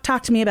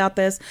to me about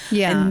this.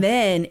 Yeah. And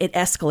then it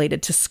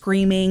escalated to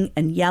screaming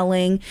and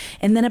yelling.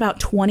 And then about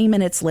 20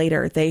 minutes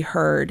later, they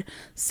heard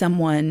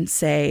someone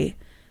say,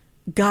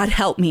 God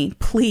help me,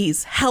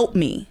 please help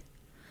me.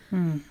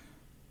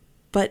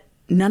 But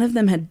none of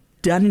them had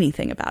done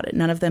anything about it.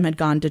 None of them had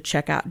gone to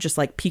check out, just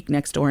like peek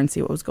next door and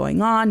see what was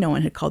going on. No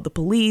one had called the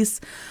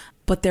police.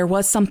 But there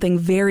was something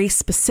very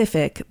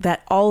specific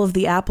that all of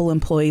the Apple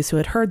employees who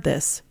had heard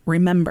this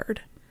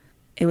remembered.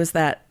 It was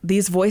that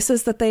these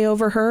voices that they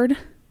overheard,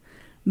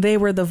 they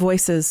were the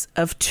voices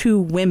of two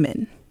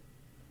women.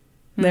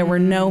 There were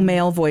no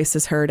male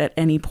voices heard at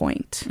any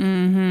point.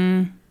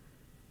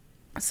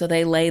 So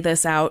they lay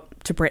this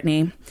out to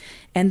Brittany,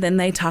 and then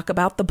they talk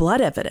about the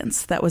blood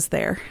evidence that was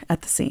there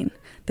at the scene.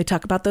 They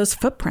talk about those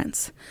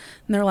footprints.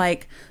 And they're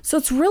like, so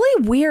it's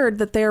really weird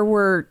that there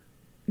were,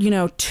 you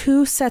know,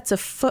 two sets of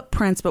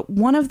footprints, but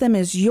one of them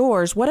is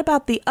yours. What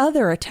about the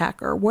other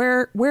attacker?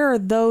 Where are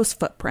those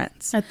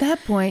footprints? At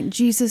that point,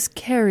 Jesus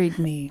carried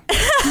me.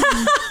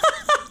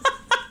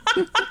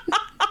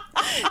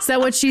 Is that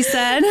what she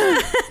said?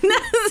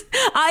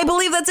 I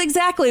believe that's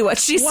exactly what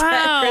she said.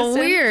 Wow, Kristen.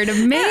 weird.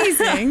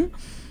 Amazing.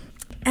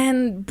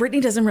 And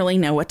Brittany doesn't really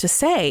know what to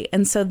say.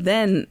 And so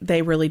then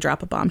they really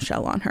drop a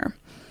bombshell on her.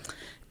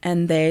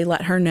 And they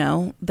let her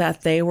know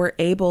that they were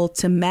able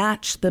to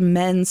match the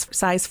men's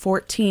size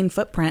 14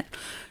 footprint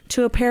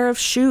to a pair of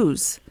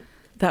shoes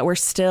that were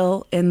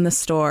still in the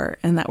store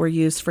and that were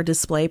used for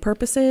display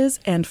purposes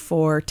and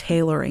for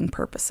tailoring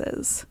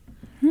purposes.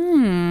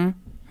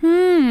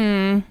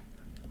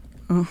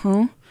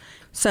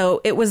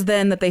 So it was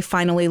then that they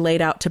finally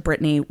laid out to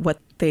Brittany what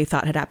they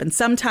thought had happened.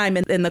 Sometime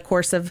in the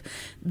course of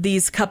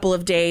these couple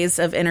of days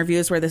of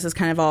interviews where this is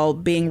kind of all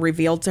being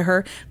revealed to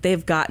her,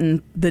 they've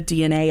gotten the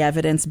DNA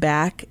evidence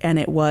back, and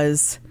it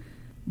was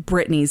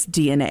Brittany's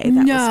DNA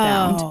that was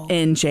found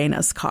in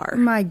Jana's car.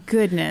 My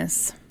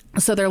goodness.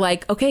 So they're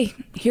like, okay,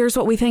 here's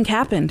what we think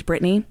happened,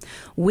 Brittany.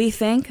 We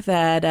think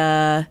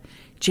that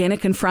Jana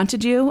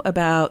confronted you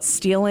about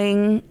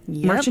stealing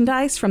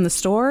merchandise from the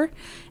store,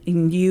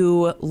 and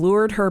you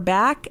lured her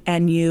back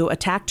and you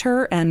attacked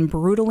her and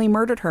brutally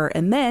murdered her.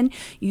 And then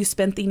you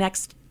spent the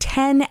next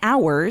 10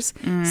 hours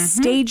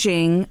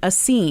staging a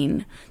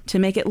scene to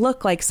make it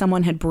look like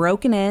someone had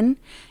broken in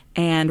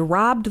and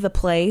robbed the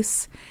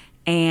place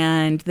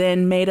and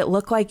then made it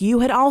look like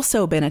you had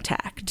also been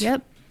attacked.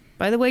 Yep.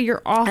 By the way,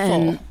 you're awful.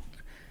 And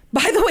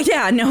by the way,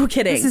 yeah, no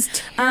kidding. This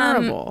is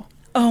terrible.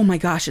 Oh my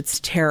gosh, it's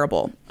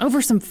terrible.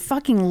 Over some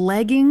fucking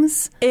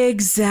leggings?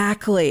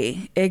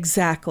 Exactly.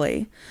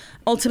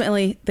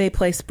 Ultimately, they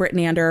placed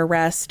Brittany under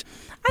arrest.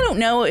 I don't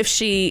know if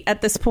she,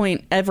 at this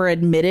point, ever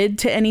admitted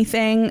to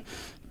anything,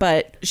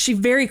 but she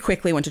very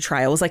quickly went to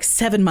trial. It was like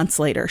 7 months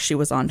later she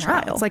was on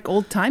trial. Wow, it's like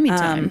old-timey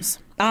times.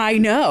 I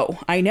know.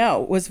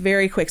 It was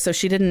very quick. So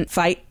she didn't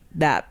fight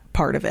that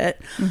part of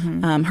it.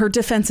 Her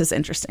defense is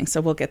interesting, so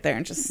we'll get there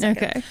in just a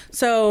second. Okay.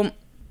 So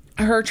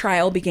her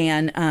trial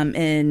began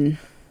in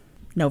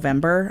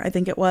November, I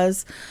think it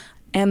was.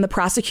 And the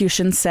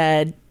prosecution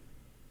said,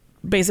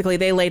 basically,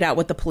 they laid out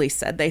what the police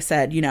said. They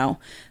said, you know,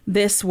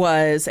 this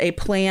was a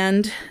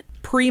planned,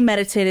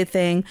 premeditated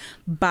thing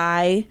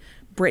by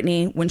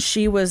Brittany. When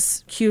she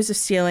was accused of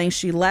stealing,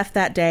 she left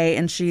that day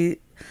and she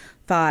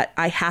thought,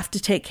 I have to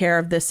take care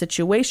of this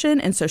situation.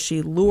 And so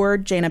she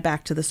lured Jana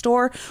back to the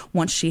store.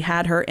 Once she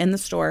had her in the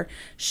store,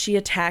 she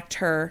attacked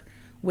her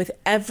with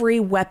every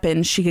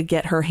weapon she could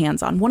get her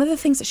hands on. One of the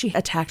things that she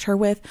attacked her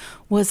with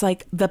was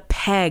like the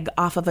peg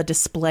off of a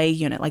display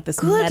unit, like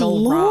this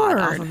metal rod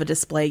off of a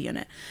display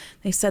unit.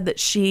 They said that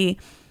she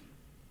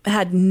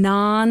had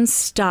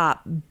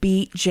nonstop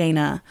beat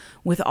Jana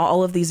with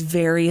all of these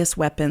various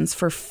weapons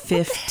for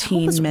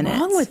 15 What's minutes.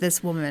 wrong with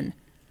this woman?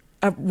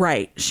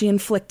 Right. She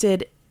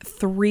inflicted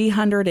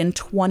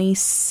 320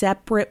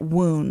 separate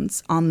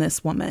wounds on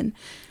this woman.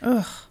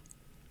 Ugh.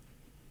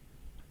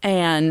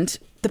 And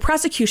The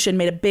prosecution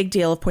made a big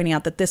deal of pointing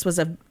out that this was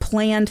a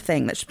planned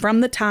thing, that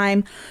from the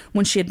time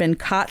when she had been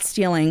caught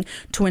stealing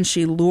to when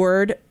she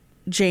lured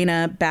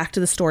Jayna back to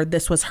the store,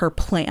 this was her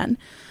plan.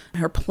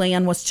 Her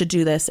plan was to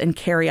do this and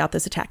carry out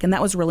this attack. And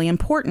that was really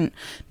important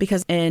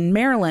because in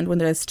Maryland, when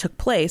this took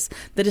place,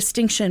 the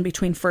distinction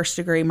between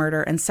first-degree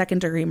murder and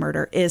second-degree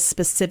murder is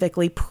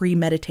specifically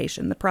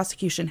premeditation. The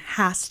prosecution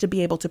has to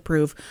be able to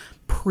prove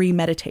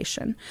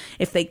premeditation.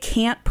 If they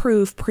can't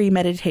prove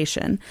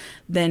premeditation,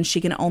 then she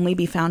can only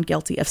be found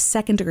guilty of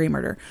second-degree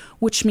murder,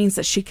 which means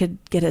that she could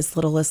get as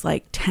little as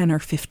like 10 or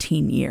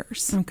 15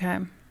 years.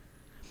 Okay.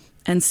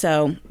 And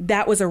so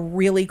that was a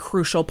really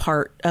crucial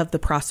part of the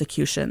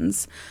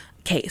prosecution's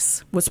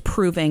case, was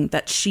proving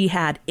that she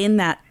had, in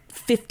that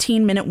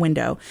 15-minute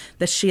window,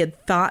 that she had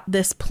thought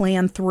this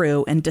plan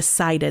through and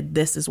decided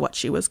this is what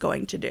she was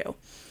going to do.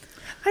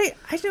 I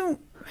don't...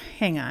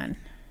 Hang on.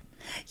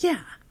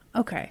 Yeah.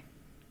 Okay.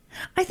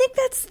 I think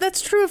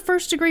that's true of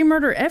first-degree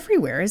murder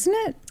everywhere, isn't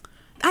it?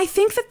 I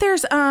think that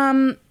there's...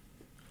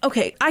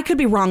 Okay, I could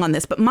be wrong on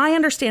this, but my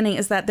understanding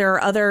is that there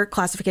are other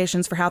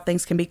classifications for how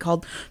things can be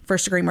called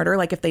first-degree murder,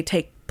 like if they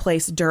take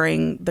place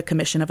during the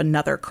commission of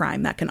another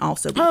crime, that can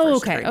also be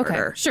first-degree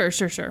murder.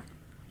 Sure.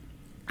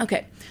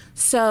 Okay,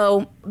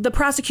 so the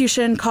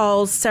prosecution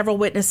calls several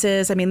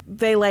witnesses. I mean,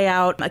 they lay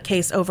out a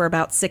case over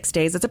about 6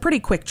 days. It's a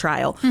pretty quick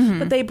trial,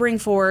 but they bring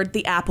forward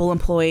the Apple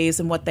employees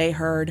and what they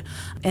heard,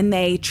 and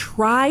they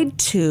tried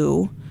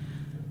to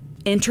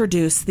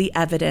introduce the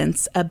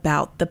evidence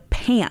about the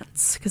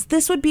pants, because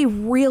this would be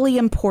really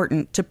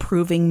important to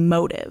proving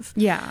motive.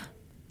 Yeah.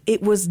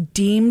 It was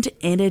deemed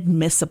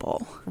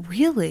inadmissible.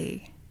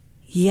 Really?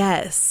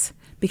 Yes,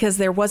 because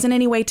there wasn't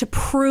any way to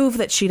prove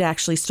that she'd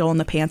actually stolen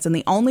the pants, and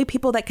the only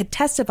people that could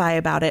testify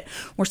about it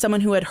were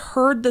someone who had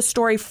heard the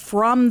story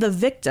from the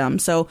victim.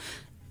 So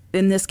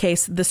in this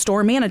case, the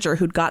store manager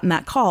who'd gotten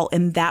that call,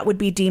 and that would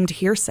be deemed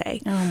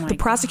hearsay. The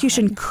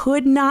prosecution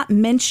could not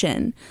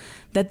mention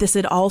that this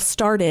had all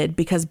started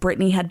because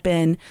Brittany had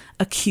been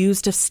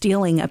accused of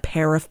stealing a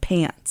pair of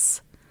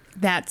pants.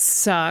 That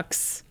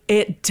sucks.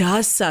 It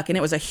does suck, and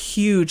it was a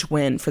huge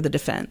win for the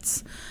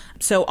defense.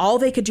 So all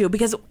they could do,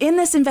 because in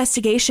this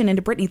investigation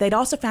into Brittany, they'd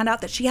also found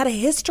out that she had a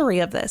history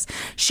of this.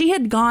 She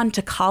had gone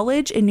to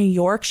college in New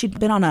York. She'd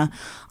been on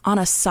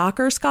a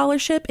soccer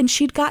scholarship, and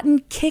she'd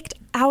gotten kicked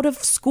out of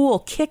school,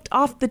 kicked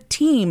off the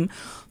team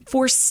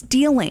for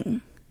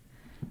stealing.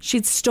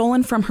 She'd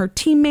stolen from her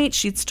teammates.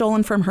 She'd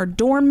stolen from her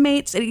dorm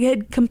mates. It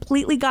had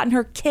completely gotten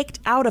her kicked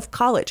out of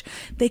college.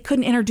 They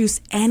couldn't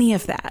introduce any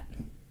of that.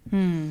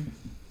 And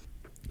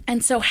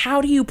so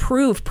how do you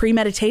prove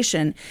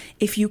premeditation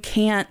if you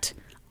can't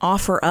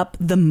offer up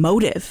the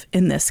motive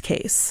in this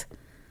case?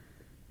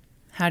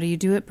 How do you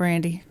do it,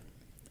 Brandy?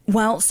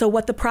 Well, so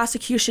what the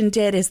prosecution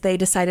did is they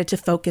decided to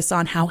focus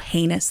on how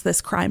heinous this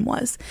crime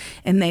was.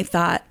 And they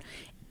thought,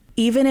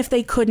 even if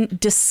they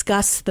couldn't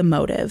discuss the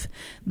motive,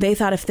 they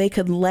thought if they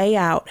could lay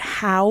out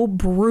how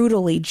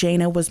brutally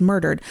Jayna was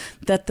murdered,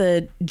 that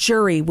the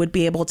jury would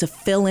be able to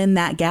fill in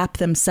that gap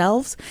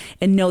themselves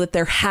and know that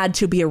there had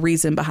to be a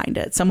reason behind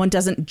it. Someone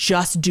doesn't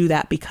just do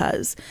that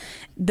because.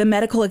 The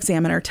medical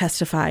examiner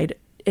testified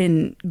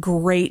in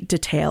great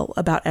detail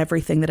about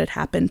everything that had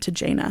happened to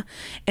Jayna.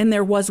 And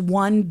there was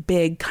one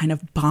big kind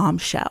of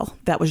bombshell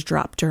that was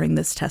dropped during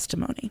this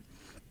testimony.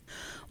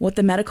 What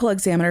the medical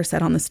examiner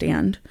said on the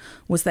stand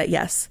was that,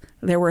 yes,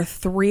 there were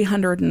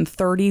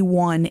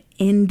 331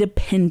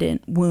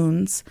 independent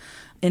wounds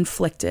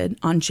inflicted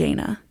on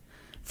Jayna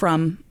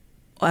from,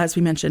 as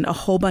we mentioned, a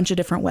whole bunch of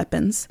different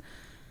weapons.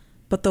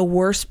 But the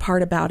worst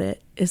part about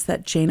it is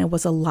that Jayna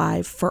was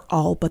alive for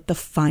all but the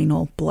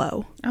final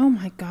blow. Oh,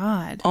 my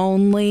God.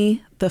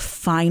 Only the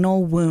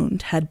final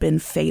wound had been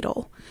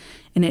fatal.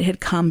 And it had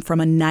come from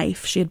a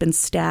knife. She had been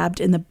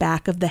stabbed in the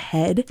back of the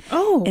head.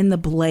 Oh. And the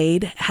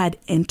blade had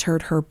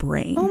entered her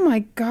brain. Oh, my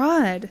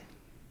God.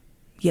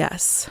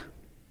 Yes.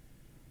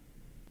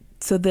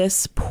 So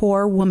this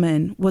poor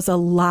woman was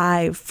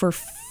alive for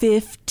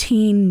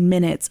 15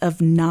 minutes of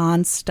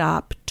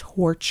nonstop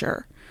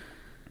torture.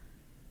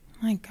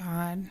 My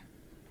God.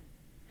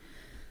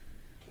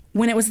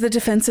 When it was the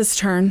defense's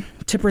turn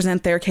to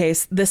present their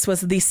case, this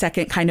was the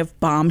second kind of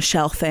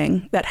bombshell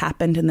thing that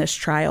happened in this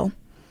trial.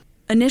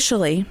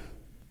 Initially,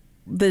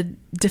 the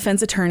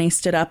defense attorney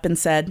stood up and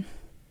said,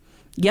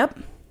 "Yep,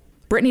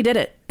 Brittany did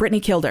it. Brittany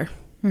killed her.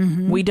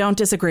 We don't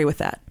disagree with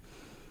that.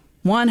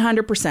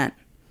 100%.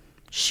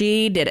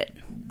 She did it.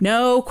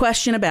 No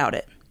question about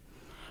it.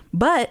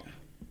 But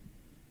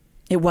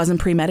it wasn't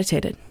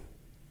premeditated.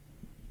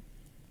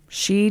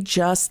 She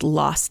just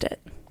lost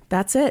it.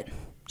 That's it.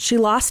 She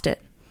lost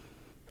it.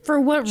 For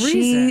what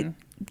reason?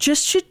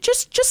 Just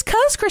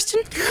cause,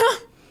 Kristen.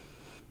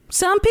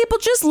 Some people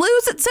just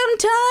lose it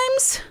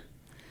sometimes.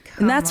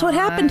 And that's what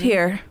happened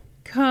here.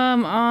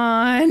 Come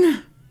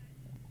on.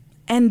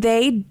 And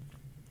they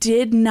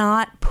did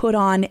not put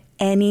on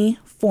any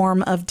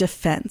form of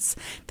defense.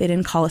 They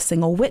didn't call a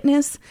single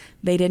witness.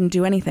 They didn't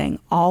do anything.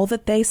 All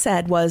that they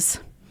said was,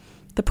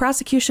 the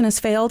prosecution has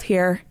failed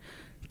here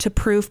to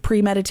prove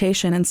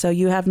premeditation, and so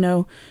you have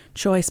no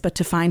choice but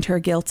to find her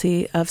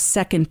guilty of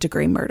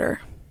second-degree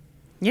murder.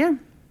 Yeah.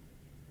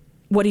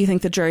 What do you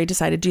think the jury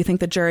decided? Do you think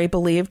the jury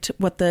believed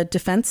what the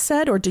defense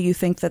said, or do you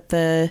think that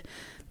the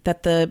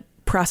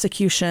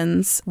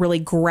prosecution's really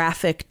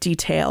graphic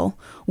detail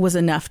was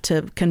enough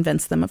to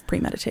convince them of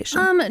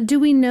premeditation? Do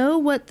we know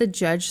what the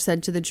judge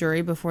said to the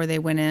jury before they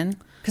went in?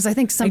 Because I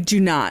think I do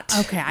not.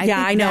 Okay.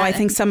 I know. I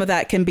think some of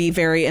that can be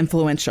very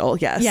influential.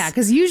 Yes. Yeah,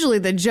 because usually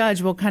the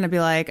judge will kind of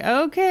be like,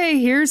 okay,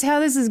 here's how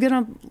this is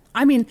going to...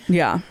 I mean...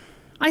 Yeah.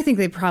 I think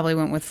they probably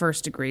went with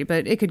first degree,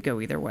 but it could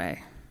go either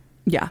way.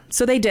 Yeah.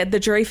 So they did. The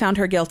jury found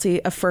her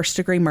guilty of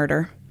first-degree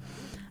murder.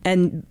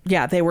 And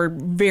yeah, they were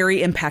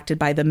very impacted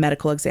by the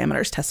medical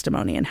examiner's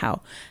testimony and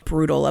how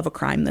brutal of a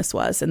crime this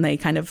was. And they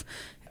kind of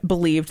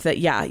believed that,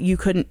 yeah, you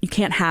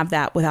can't have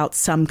that without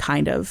some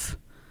kind of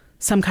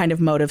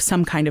motive,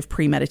 some kind of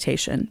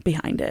premeditation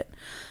behind it.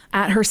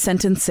 At her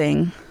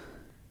sentencing,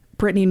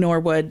 Brittany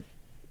Norwood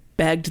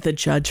begged the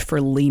judge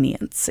for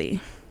leniency.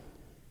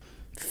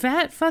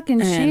 Fat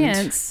fucking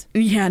chance.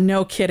 Yeah,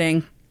 no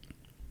kidding.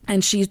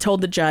 And she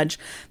told the judge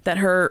that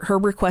her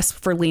request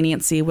for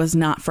leniency was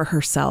not for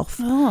herself,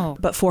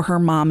 but for her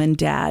mom and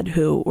dad,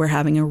 who were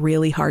having a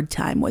really hard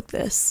time with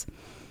this.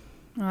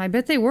 I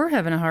bet they were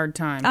having a hard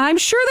time. I'm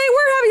sure they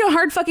were having a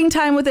hard fucking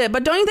time with it,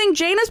 but don't you think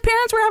Jana's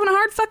parents were having a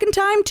hard fucking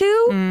time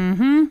too?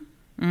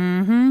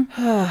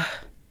 Mm-hmm.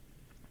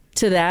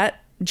 To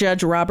that,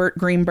 Judge Robert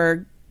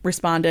Greenberg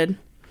responded,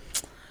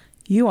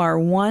 "You are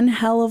one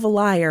hell of a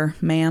liar,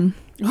 ma'am."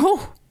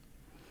 Oh.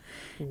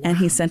 Wow. And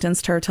he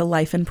sentenced her to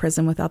life in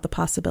prison without the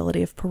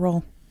possibility of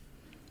parole.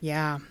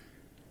 Yeah.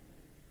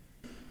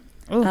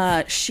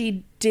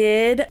 She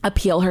did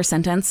appeal her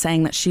sentence,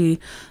 saying that she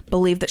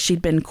believed that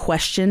she'd been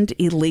questioned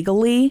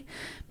illegally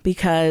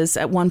because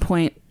at one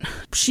point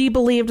she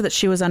believed that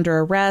she was under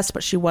arrest,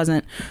 but she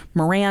wasn't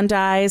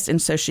Mirandized.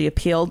 And so she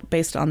appealed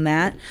based on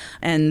that.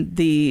 And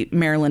the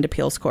Maryland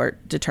Appeals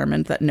Court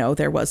determined that no,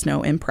 there was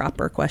no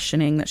improper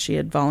questioning, that she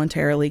had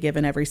voluntarily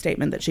given every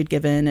statement that she'd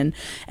given.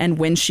 And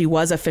when she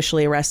was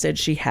officially arrested,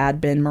 she had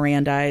been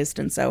Mirandized.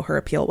 And so her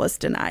appeal was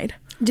denied.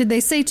 Did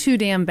they say too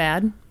damn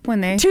bad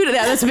when they...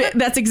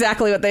 That's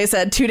exactly what they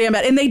said. Too damn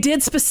bad. And they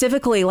did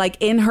specifically, like,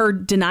 in her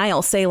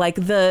denial, say, like,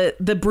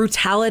 the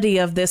brutality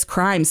of this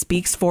crime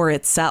speaks for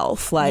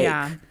itself. Like,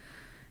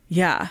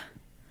 yeah.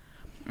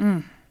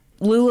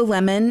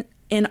 Lululemon,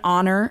 in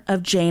honor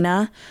of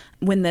Jana,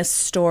 when this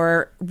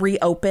store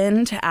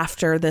reopened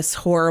after this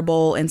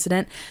horrible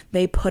incident,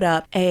 they put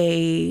up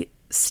a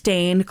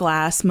stained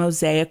glass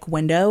mosaic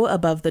window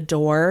above the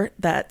door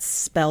that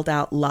spelled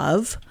out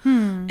love.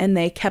 And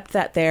they kept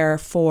that there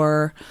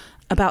for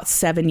about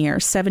 7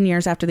 years. 7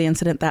 years after the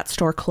incident, that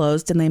store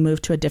closed and they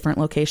moved to a different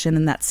location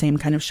in that same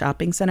kind of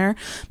shopping center.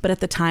 But at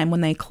the time when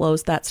they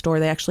closed that store,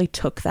 they actually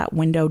took that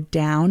window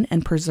down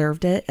and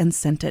preserved it and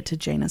sent it to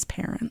Jana's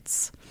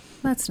parents.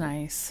 That's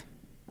nice.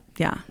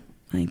 Yeah,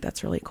 I think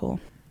that's really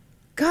cool.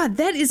 God,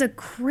 that is a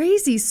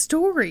crazy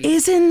story.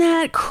 Isn't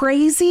that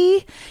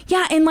crazy?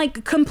 Yeah, and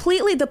like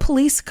the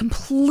police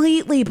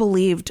completely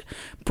believed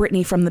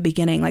Brittany from the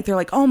beginning. Like, they're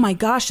like, oh my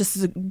gosh,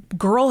 this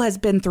girl has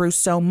been through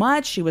so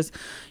much. She was,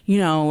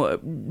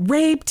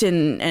 raped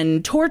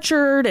and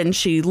tortured, and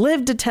she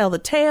lived to tell the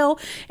tale.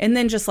 And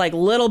then just like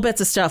little bits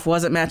of stuff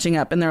wasn't matching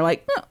up. And they're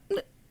like,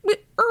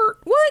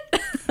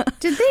 what?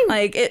 Did they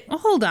like it?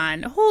 Hold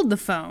on, hold the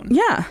phone.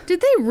 Yeah.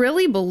 Did they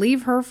really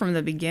believe her from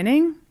the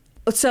beginning?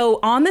 So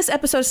on this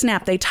episode of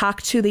Snap, they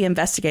talk to the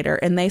investigator,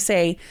 and they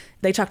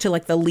talk to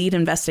like the lead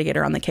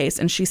investigator on the case.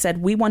 And she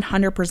said, we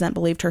 100%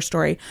 believed her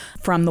story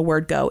from the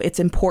word go. It's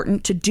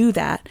important to do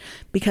that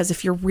because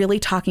if you're really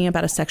talking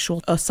about a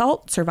sexual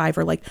assault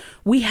survivor, like,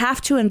 we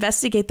have to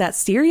investigate that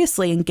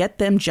seriously and get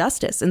them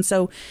justice. And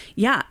so,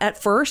 yeah, at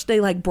first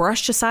they like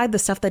brushed aside the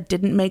stuff that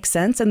didn't make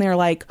sense. And they're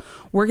like,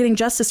 we're getting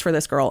justice for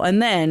this girl.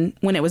 And then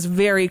when it was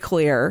very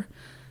clear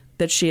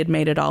that she had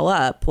made it all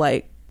up,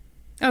 like,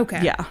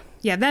 okay. Yeah.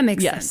 Yeah, that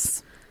makes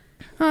sense.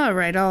 All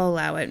right, I'll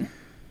allow it.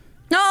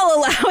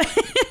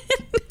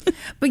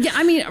 But yeah,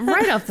 I mean,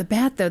 right off the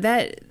bat, though,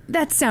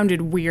 that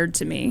sounded weird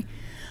to me.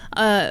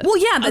 Well,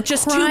 yeah, that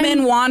just two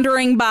men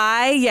wandering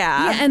by,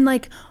 yeah. And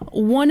like,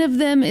 one of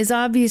them is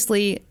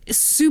obviously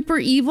super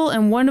evil,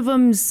 and one of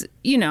them's,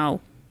 well,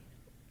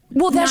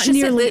 that's not just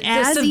nearly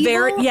the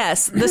severity. evil.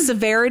 Yes, the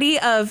severity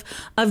of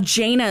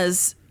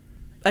Jana's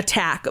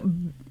attack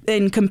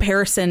in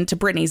comparison to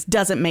Brittany's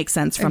doesn't make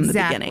sense from the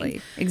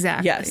beginning.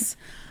 Exactly. Yes.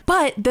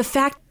 But the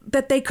fact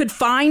that they could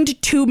find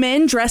two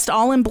men dressed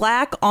all in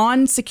black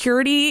on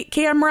security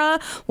camera,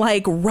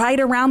 like right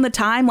around the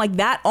time, like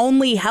that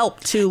only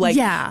helped to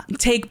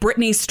take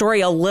Brittany's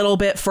story a little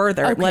bit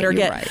further. Okay, let her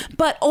get. Right.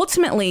 But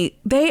ultimately,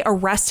 they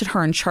arrested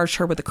her and charged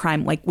her with a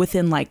crime like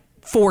within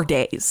 4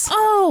 days.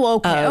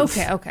 Oh,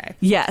 okay.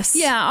 Yes.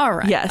 Yeah, all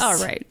right. Yes. All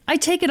right. I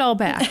take it all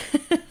back.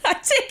 I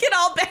take it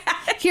all back.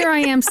 Here I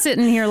am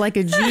sitting here like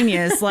a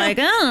genius, like,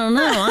 I don't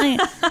know.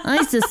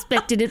 I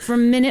suspected it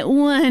from minute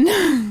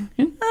one.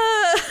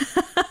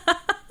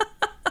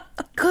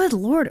 Good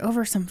Lord,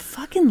 over some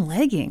fucking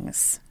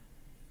leggings.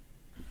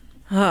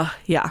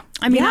 Yeah.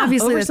 I mean, Yeah,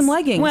 obviously over that's- some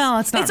leggings. well,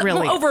 it's not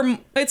really.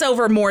 It's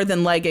over more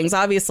than leggings.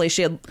 Obviously,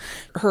 she had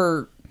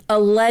her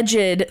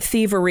alleged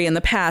thievery in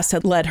the past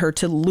had led her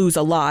to lose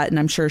a lot, and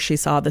I'm sure she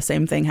saw the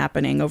same thing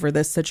happening over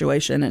this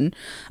situation. And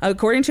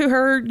according to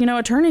her,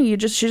 attorney,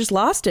 she just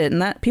lost it,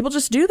 and that people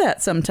just do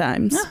that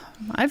sometimes.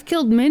 I've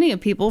killed many of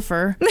people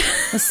for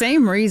the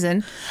same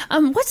reason.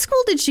 What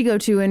school did she go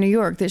to in New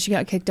York that she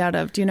got kicked out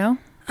of? Do you know?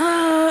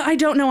 I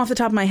don't know off the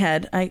top of my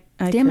head. I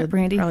Damn it, could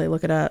Brandy. probably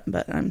look it up,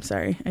 but I'm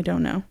sorry, I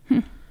don't know.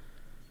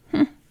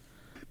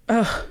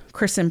 Oh,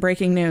 Kristen,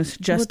 breaking news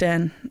just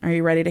in. Are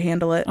you ready to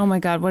handle it? Oh my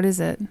God, what is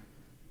it?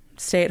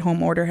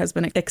 Stay-at-home order has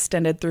been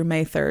extended through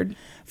May 3rd.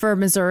 For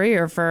Missouri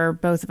or for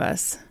both of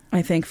us?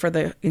 I think for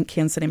the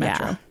Kansas City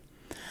Metro. Yeah.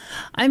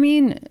 I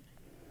mean,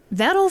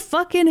 that'll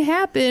fucking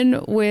happen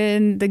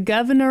when the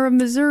governor of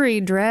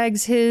Missouri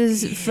drags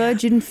his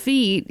fudging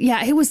feet.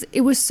 Yeah, it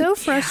was so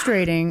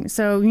frustrating.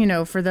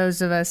 So, for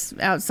those of us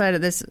outside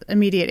of this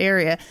immediate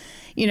area,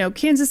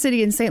 Kansas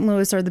City and St.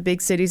 Louis are the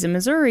big cities in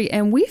Missouri,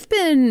 and we've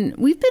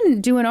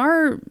been doing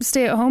our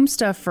stay-at-home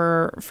stuff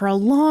for a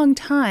long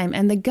time,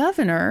 and the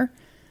governor,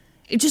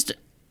 it just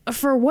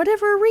for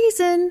whatever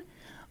reason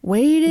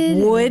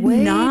would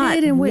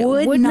not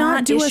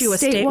do issue a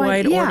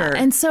statewide order.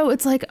 And so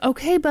it's like,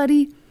 okay,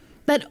 buddy,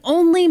 that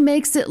only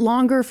makes it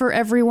longer for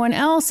everyone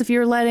else if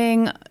you're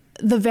letting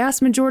the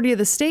vast majority of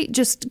the state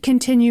just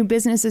continue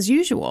business as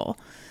usual.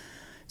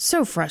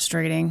 So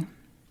frustrating.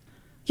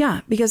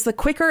 Yeah, because the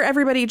quicker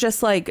everybody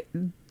just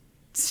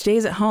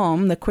stays at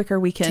home, the quicker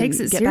we can Takes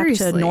it get back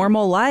seriously. to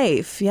normal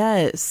life.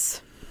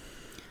 Yes.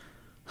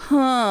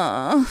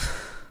 Huh.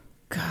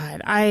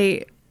 God,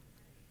 I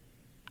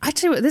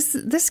tell you what,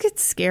 this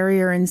gets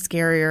scarier and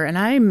scarier, and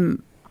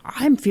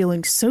I'm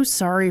feeling so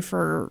sorry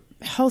for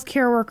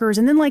healthcare workers,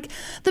 and then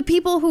the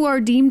people who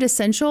are deemed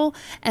essential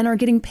and are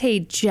getting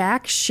paid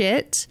jack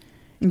shit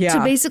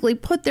to basically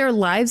put their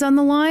lives on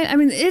the line. I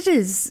mean,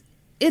 it's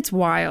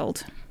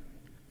wild.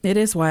 It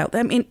is wild.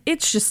 I mean,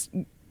 it's just,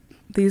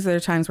 these are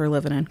the times we're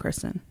living in,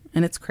 Kristen,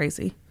 and it's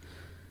crazy.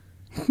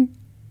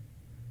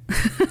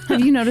 Have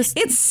you noticed?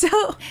 It's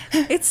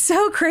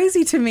so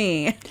crazy to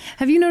me.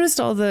 Have you noticed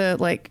all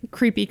the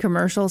creepy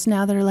commercials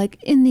now that are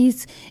in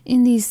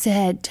these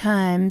sad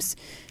times,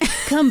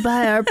 come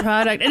buy our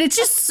product, and it's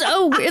just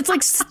so. It's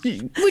would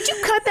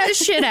you cut that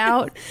shit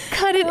out?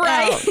 Cut it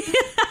out.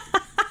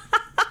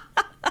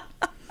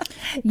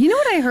 You know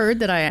what I heard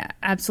that I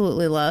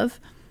absolutely love?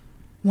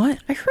 What?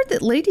 I heard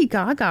that Lady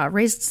Gaga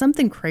raised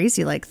something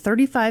crazy like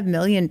 $35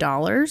 million.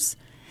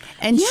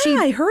 And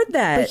I heard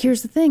that. But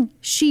here's the thing.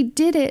 She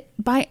did it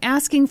by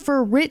asking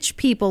for rich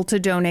people to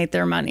donate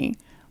their money.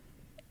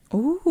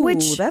 Ooh,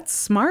 that's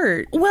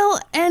smart. Well,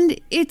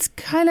 and it's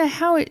kind of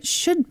how it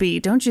should be,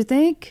 don't you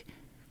think?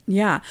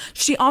 Yeah.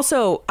 She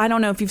also, I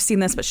don't know if you've seen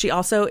this, but she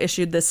also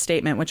issued this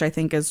statement, which I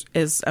think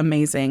is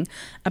amazing,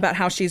 about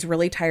how she's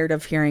really tired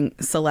of hearing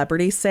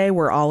celebrities say,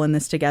 we're all in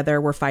this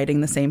together, we're fighting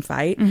the same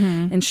fight.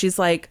 Mm-hmm. And she's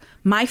like,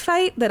 my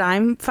fight that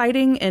I'm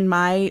fighting in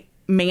my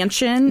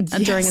mansion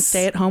during a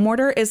stay-at-home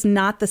order is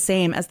not the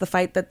same as the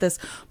fight that this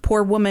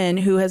poor woman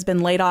who has been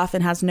laid off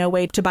and has no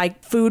way to buy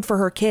food for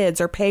her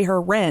kids or pay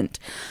her rent,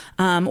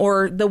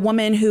 or the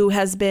woman who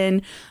has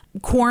been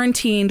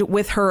quarantined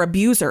with her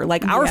abuser.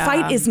 Our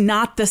fight is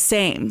not the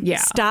same. Yeah.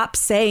 Stop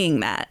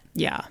saying that.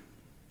 Yeah.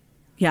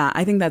 Yeah,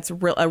 I think that's a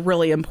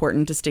really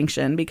important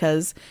distinction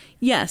because,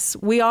 yes,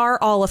 we are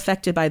all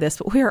affected by this,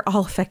 but we are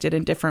all affected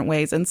in different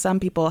ways. And some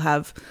people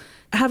have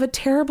a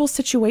terrible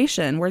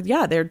situation where,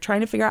 they're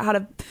trying to figure out how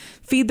to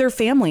feed their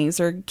families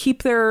or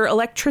keep their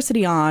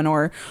electricity on,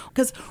 or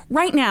because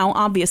right now,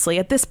 obviously,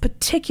 at this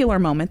particular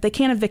moment, they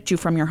can't evict you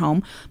from your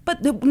home,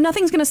 but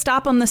nothing's going to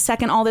stop them the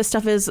second all this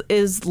stuff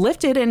is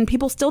lifted and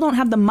people still don't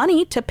have the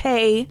money to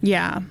pay.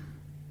 Yeah.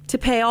 To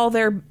pay all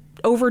their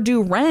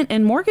overdue rent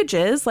and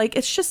mortgages.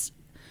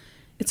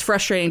 It's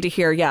frustrating to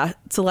hear,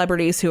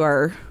 celebrities who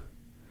are,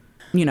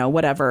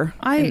 whatever,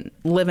 and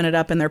living it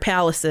up in their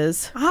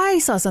palaces. I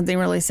saw something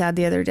really sad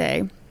the other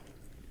day.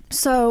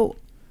 So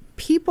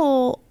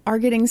people are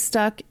getting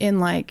stuck in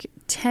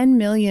 $10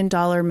 million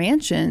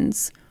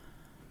mansions,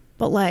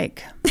 but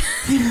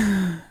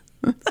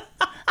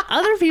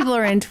other people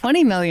are in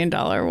 $20 million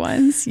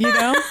ones,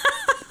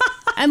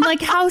 And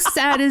how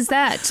sad is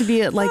that to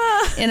be at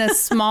in a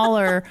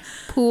smaller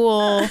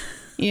pool,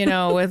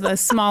 with a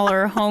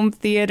smaller home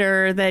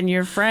theater than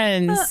your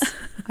friends?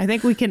 I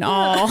think we can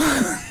all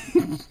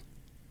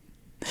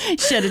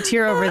shed a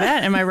tear over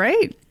that. Am I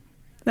right?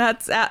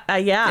 That's, Is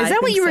that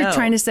what you were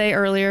trying to say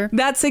earlier?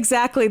 That's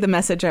exactly the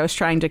message I was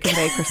trying to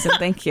convey, Kristen.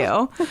 Thank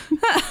you.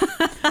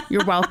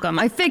 You're welcome.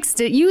 I fixed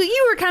it. You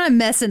were kind of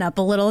messing up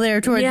a little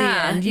there toward the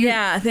end.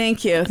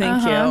 Thank you.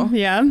 Thank you.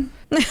 Yeah.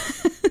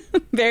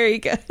 Very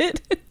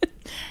good.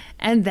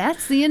 And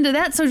that's the end of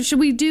that. So should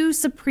we do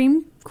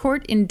Supreme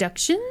Court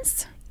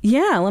inductions?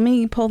 Yeah, let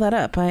me pull that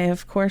up. I,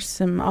 of course,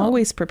 am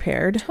always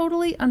prepared.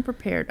 Totally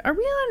unprepared. Are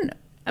we on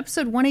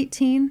episode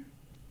 118?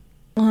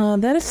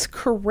 That is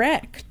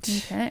correct.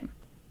 Okay.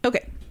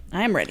 Okay,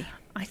 I am ready.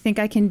 I think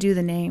I can do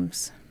the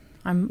names.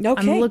 I'm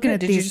Okay, looking good. at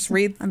Did these. you just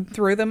read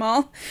through them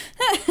all?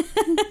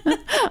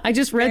 I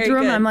just read Very through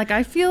them. good. I'm like,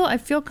 I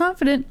feel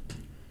confident.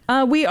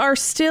 We are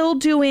still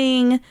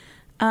doing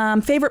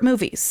favorite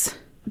movies.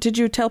 Did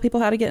you tell people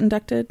how to get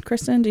inducted,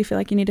 Kristen? Do you feel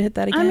like you need to hit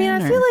that again? I mean,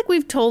 I or- feel like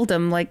we've told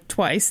them like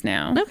twice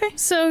now. Okay.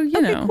 So, you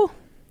Okay, know. cool.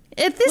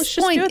 At this Let's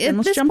just point, do it then.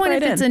 Let's jump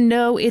right if it's in. a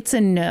no, it's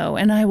a no,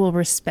 and I will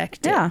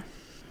respect it. Yeah.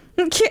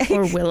 Okay.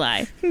 Or will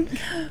I?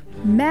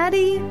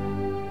 Maddie.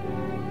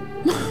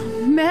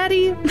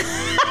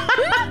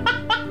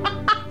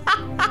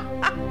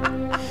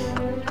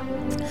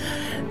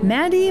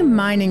 Maddie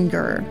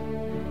Meininger.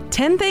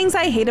 10 Things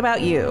I Hate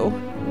About You.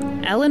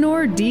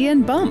 Eleanor D.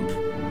 and Bump.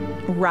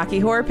 Rocky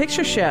Horror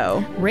Picture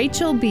Show.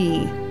 Rachel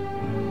B.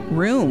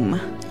 Room.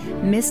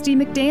 Misty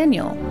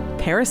McDaniel.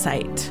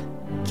 Parasite.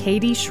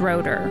 Katie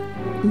Schroeder.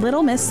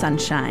 Little Miss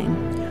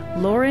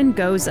Sunshine. Lauren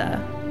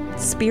Goza.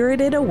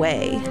 Spirited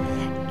Away.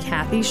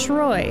 Kathy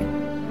Schroy.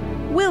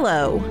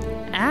 Willow.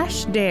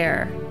 Ash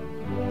Dare.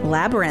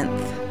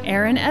 Labyrinth.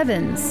 Aaron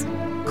Evans.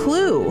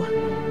 Clue.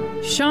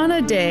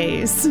 Shauna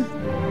Days.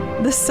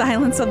 The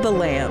Silence of the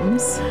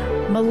Lambs.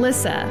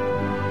 Melissa.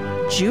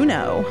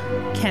 Juno.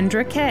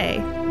 Kendra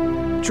K.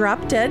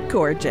 Drop Dead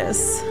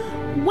Gorgeous.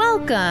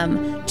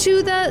 Welcome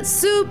to the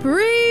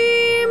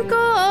Supreme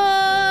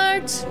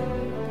Court.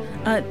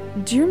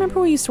 Do you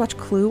remember we used to watch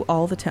Clue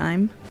all the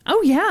time?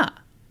 Oh, yeah.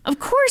 Of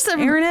course.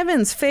 Aaron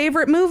Evans'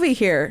 favorite movie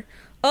here.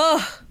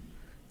 Ugh.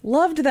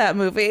 Loved that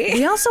movie.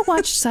 We also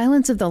watched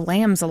Silence of the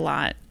Lambs a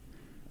lot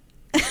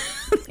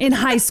in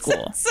high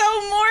school.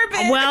 So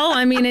morbid. Well,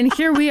 I mean, and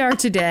here we are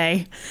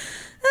today.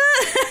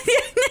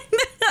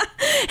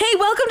 Hey,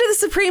 welcome to the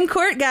Supreme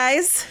Court,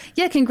 guys.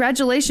 Yeah,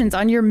 congratulations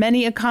on your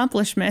many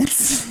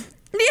accomplishments.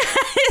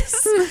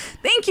 Yes.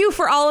 Thank you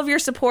for all of your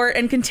support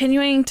and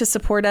continuing to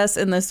support us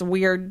in this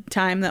weird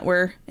time that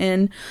we're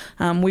in.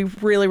 We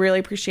really, really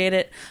appreciate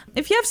it.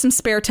 If you have some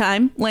spare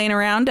time laying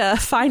around,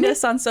 find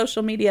us on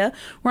social media.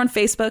 We're on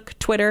Facebook,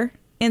 Twitter,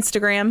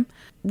 Instagram,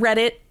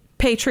 Reddit,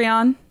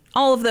 Patreon,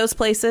 all of those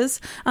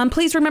places.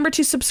 Please remember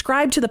to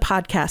subscribe to the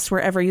podcast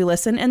wherever you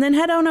listen, and then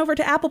head on over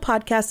to Apple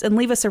Podcasts and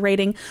leave us a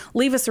rating,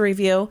 leave us a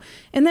review,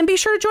 and then be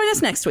sure to join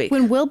us next week.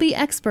 When we'll be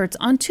experts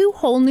on 2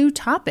 whole new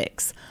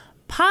topics.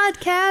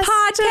 Podcast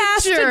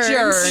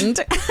adjourned.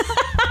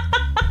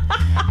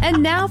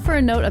 And now for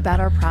a note about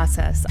our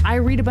process. I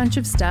read a bunch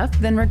of stuff,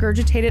 then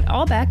regurgitate it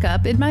all back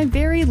up in my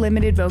very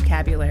limited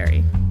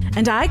vocabulary.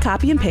 And I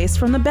copy and paste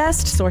from the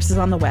best sources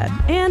on the web,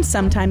 and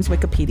sometimes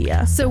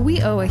Wikipedia. So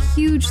we owe a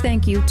huge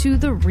thank you to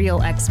the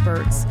real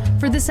experts.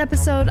 For this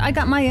episode, I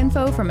got my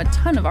info from a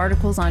ton of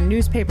articles on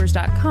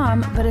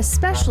newspapers.com, but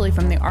especially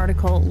from the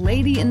article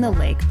Lady in the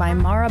Lake by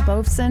Mara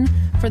Bovson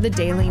for the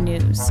Daily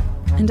News.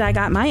 And I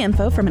got my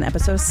info from an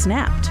episode of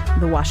Snapped,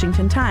 The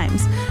Washington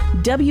Times,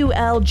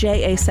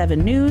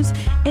 WLJA7 News,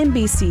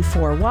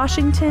 NBC4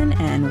 Washington,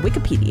 and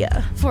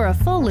Wikipedia. For a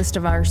full list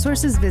of our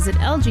sources, visit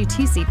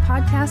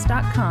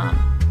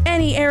lgtcpodcast.com.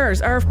 Any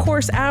errors are, of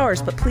course,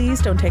 ours, but please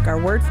don't take our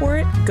word for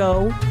it.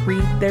 Go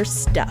read their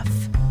stuff.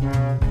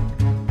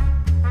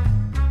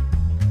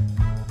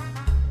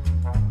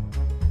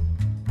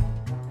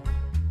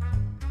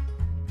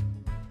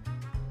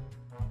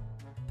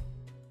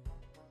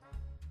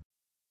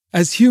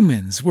 As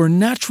humans, we're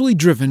naturally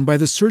driven by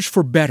the search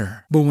for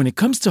better. But when it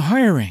comes to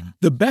hiring,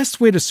 the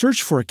best way to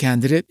search for a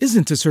candidate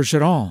isn't to search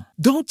at all.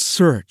 Don't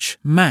search,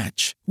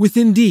 match with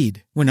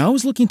Indeed. When I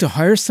was looking to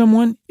hire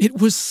someone, it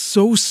was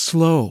so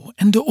slow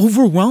and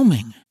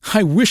overwhelming.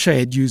 I wish I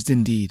had used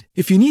Indeed.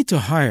 If you need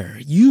to hire,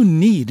 you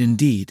need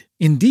Indeed.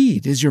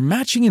 Indeed is your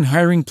matching and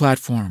hiring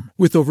platform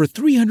with over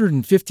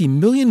 350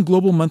 million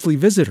global monthly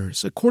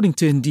visitors, according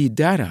to Indeed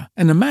data,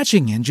 and a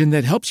matching engine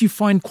that helps you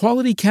find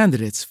quality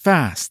candidates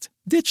fast.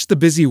 Ditch the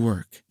busy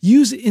work.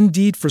 Use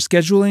Indeed for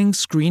scheduling,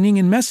 screening,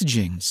 and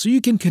messaging so you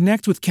can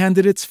connect with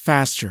candidates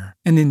faster.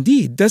 And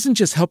Indeed doesn't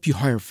just help you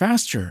hire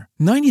faster.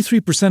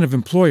 93% of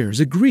employers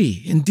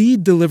agree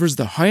Indeed delivers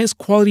the highest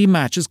quality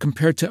matches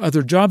compared to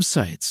other job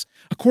sites,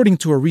 according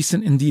to a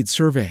recent Indeed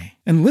survey.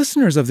 And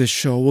listeners of this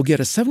show will get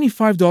a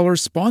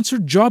 $75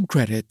 sponsored job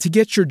credit to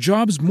get your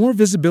jobs more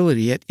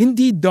visibility at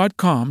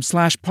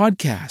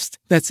Indeed.com/podcast.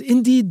 That's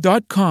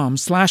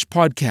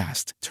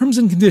Indeed.com/podcast. Terms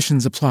and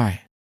conditions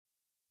apply.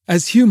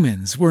 As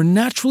humans, we're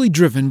naturally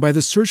driven by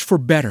the search for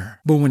better.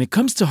 But when it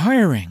comes to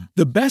hiring,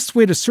 the best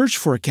way to search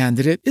for a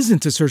candidate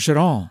isn't to search at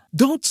all.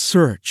 Don't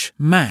search,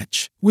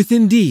 match with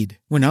Indeed.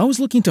 When I was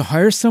looking to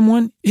hire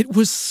someone, it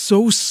was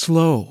so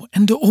slow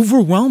and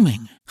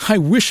overwhelming. I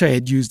wish I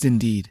had used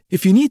Indeed.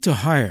 If you need to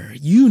hire,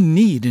 you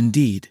need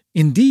Indeed.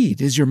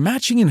 Indeed is your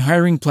matching and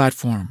hiring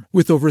platform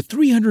with over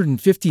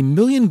 350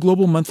 million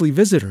global monthly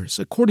visitors,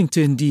 according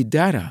to Indeed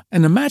data,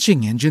 and a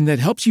matching engine that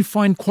helps you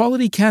find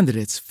quality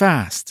candidates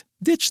fast.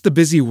 Ditch the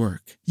busy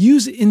work.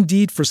 Use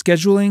Indeed for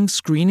scheduling,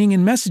 screening,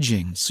 and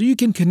messaging so you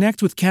can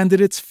connect with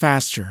candidates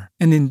faster.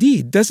 And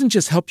Indeed doesn't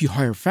just help you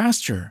hire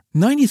faster.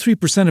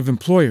 93% of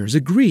employers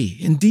agree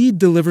Indeed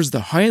delivers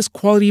the highest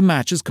quality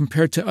matches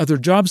compared to other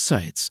job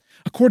sites,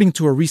 according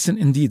to a recent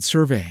Indeed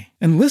survey.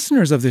 And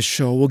listeners of this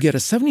show will get a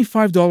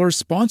 $75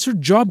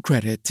 sponsored job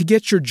credit to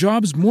get your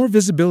jobs more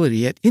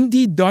visibility at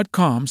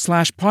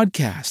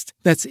Indeed.com/podcast.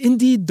 That's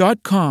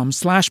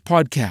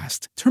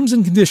Indeed.com/podcast. Terms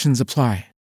and conditions apply.